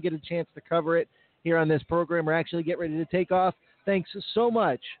not going to get a chance to cover it here on this program. We're actually getting ready to take off. Thanks so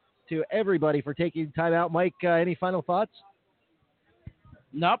much to everybody for taking time out. Mike, any final thoughts?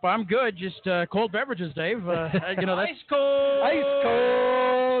 Nope, I'm good. Just cold beverages, Dave. That's ice cold. Ice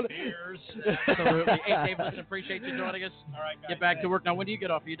cold. Cheers. Absolutely. Hey, Dave, listen, appreciate you joining us. All right, guys. Get back to work. Now, when do you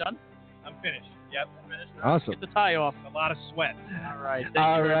get off? Are you done? I'm finished. Yep, I'm finished. Awesome. Get the tie off. A lot of sweat. All right.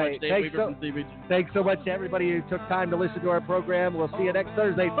 Thank you very much, Dave Weaver from CBG. Thanks so much to everybody who took time to listen to our program. We'll see you next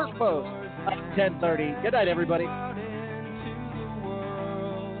Thursday. First post at 10:30. Good night, everybody.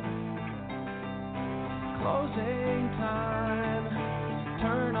 Closing time.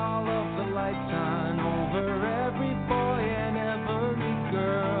 Turn all of the lights on over every boy and every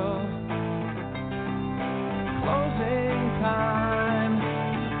girl. Closing time.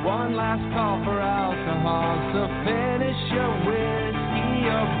 One last call for alcohol, so finish your whiskey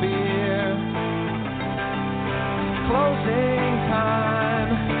or beer. Closing time.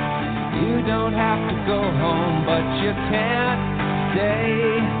 You don't have to go home, but you can't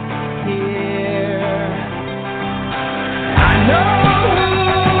stay here. I know who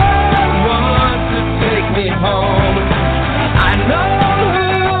wants to take me home. I know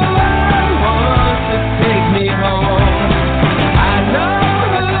who wants to take me home. I know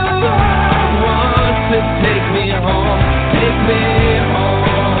who wants to take me home. Take me home.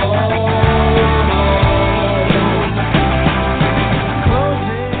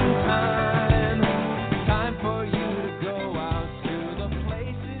 Closing time. Time for you to go out to the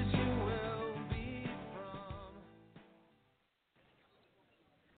places you will be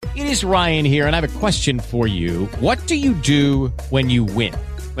from. It is Ryan here, and I have a question for you. What do you do when you win?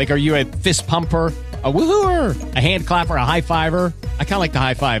 Like, are you a fist pumper, a woohooer, a hand clapper, a high fiver? I kind of like the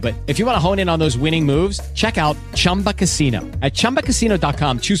high five, but if you want to hone in on those winning moves, check out Chumba Casino. At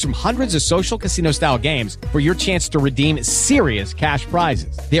ChumbaCasino.com, choose from hundreds of social casino-style games for your chance to redeem serious cash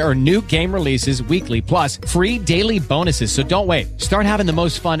prizes. There are new game releases weekly, plus free daily bonuses. So don't wait. Start having the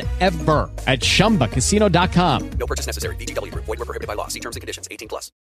most fun ever at ChumbaCasino.com. No purchase necessary. VGW Group. Void where prohibited by law. See terms and conditions. 18+.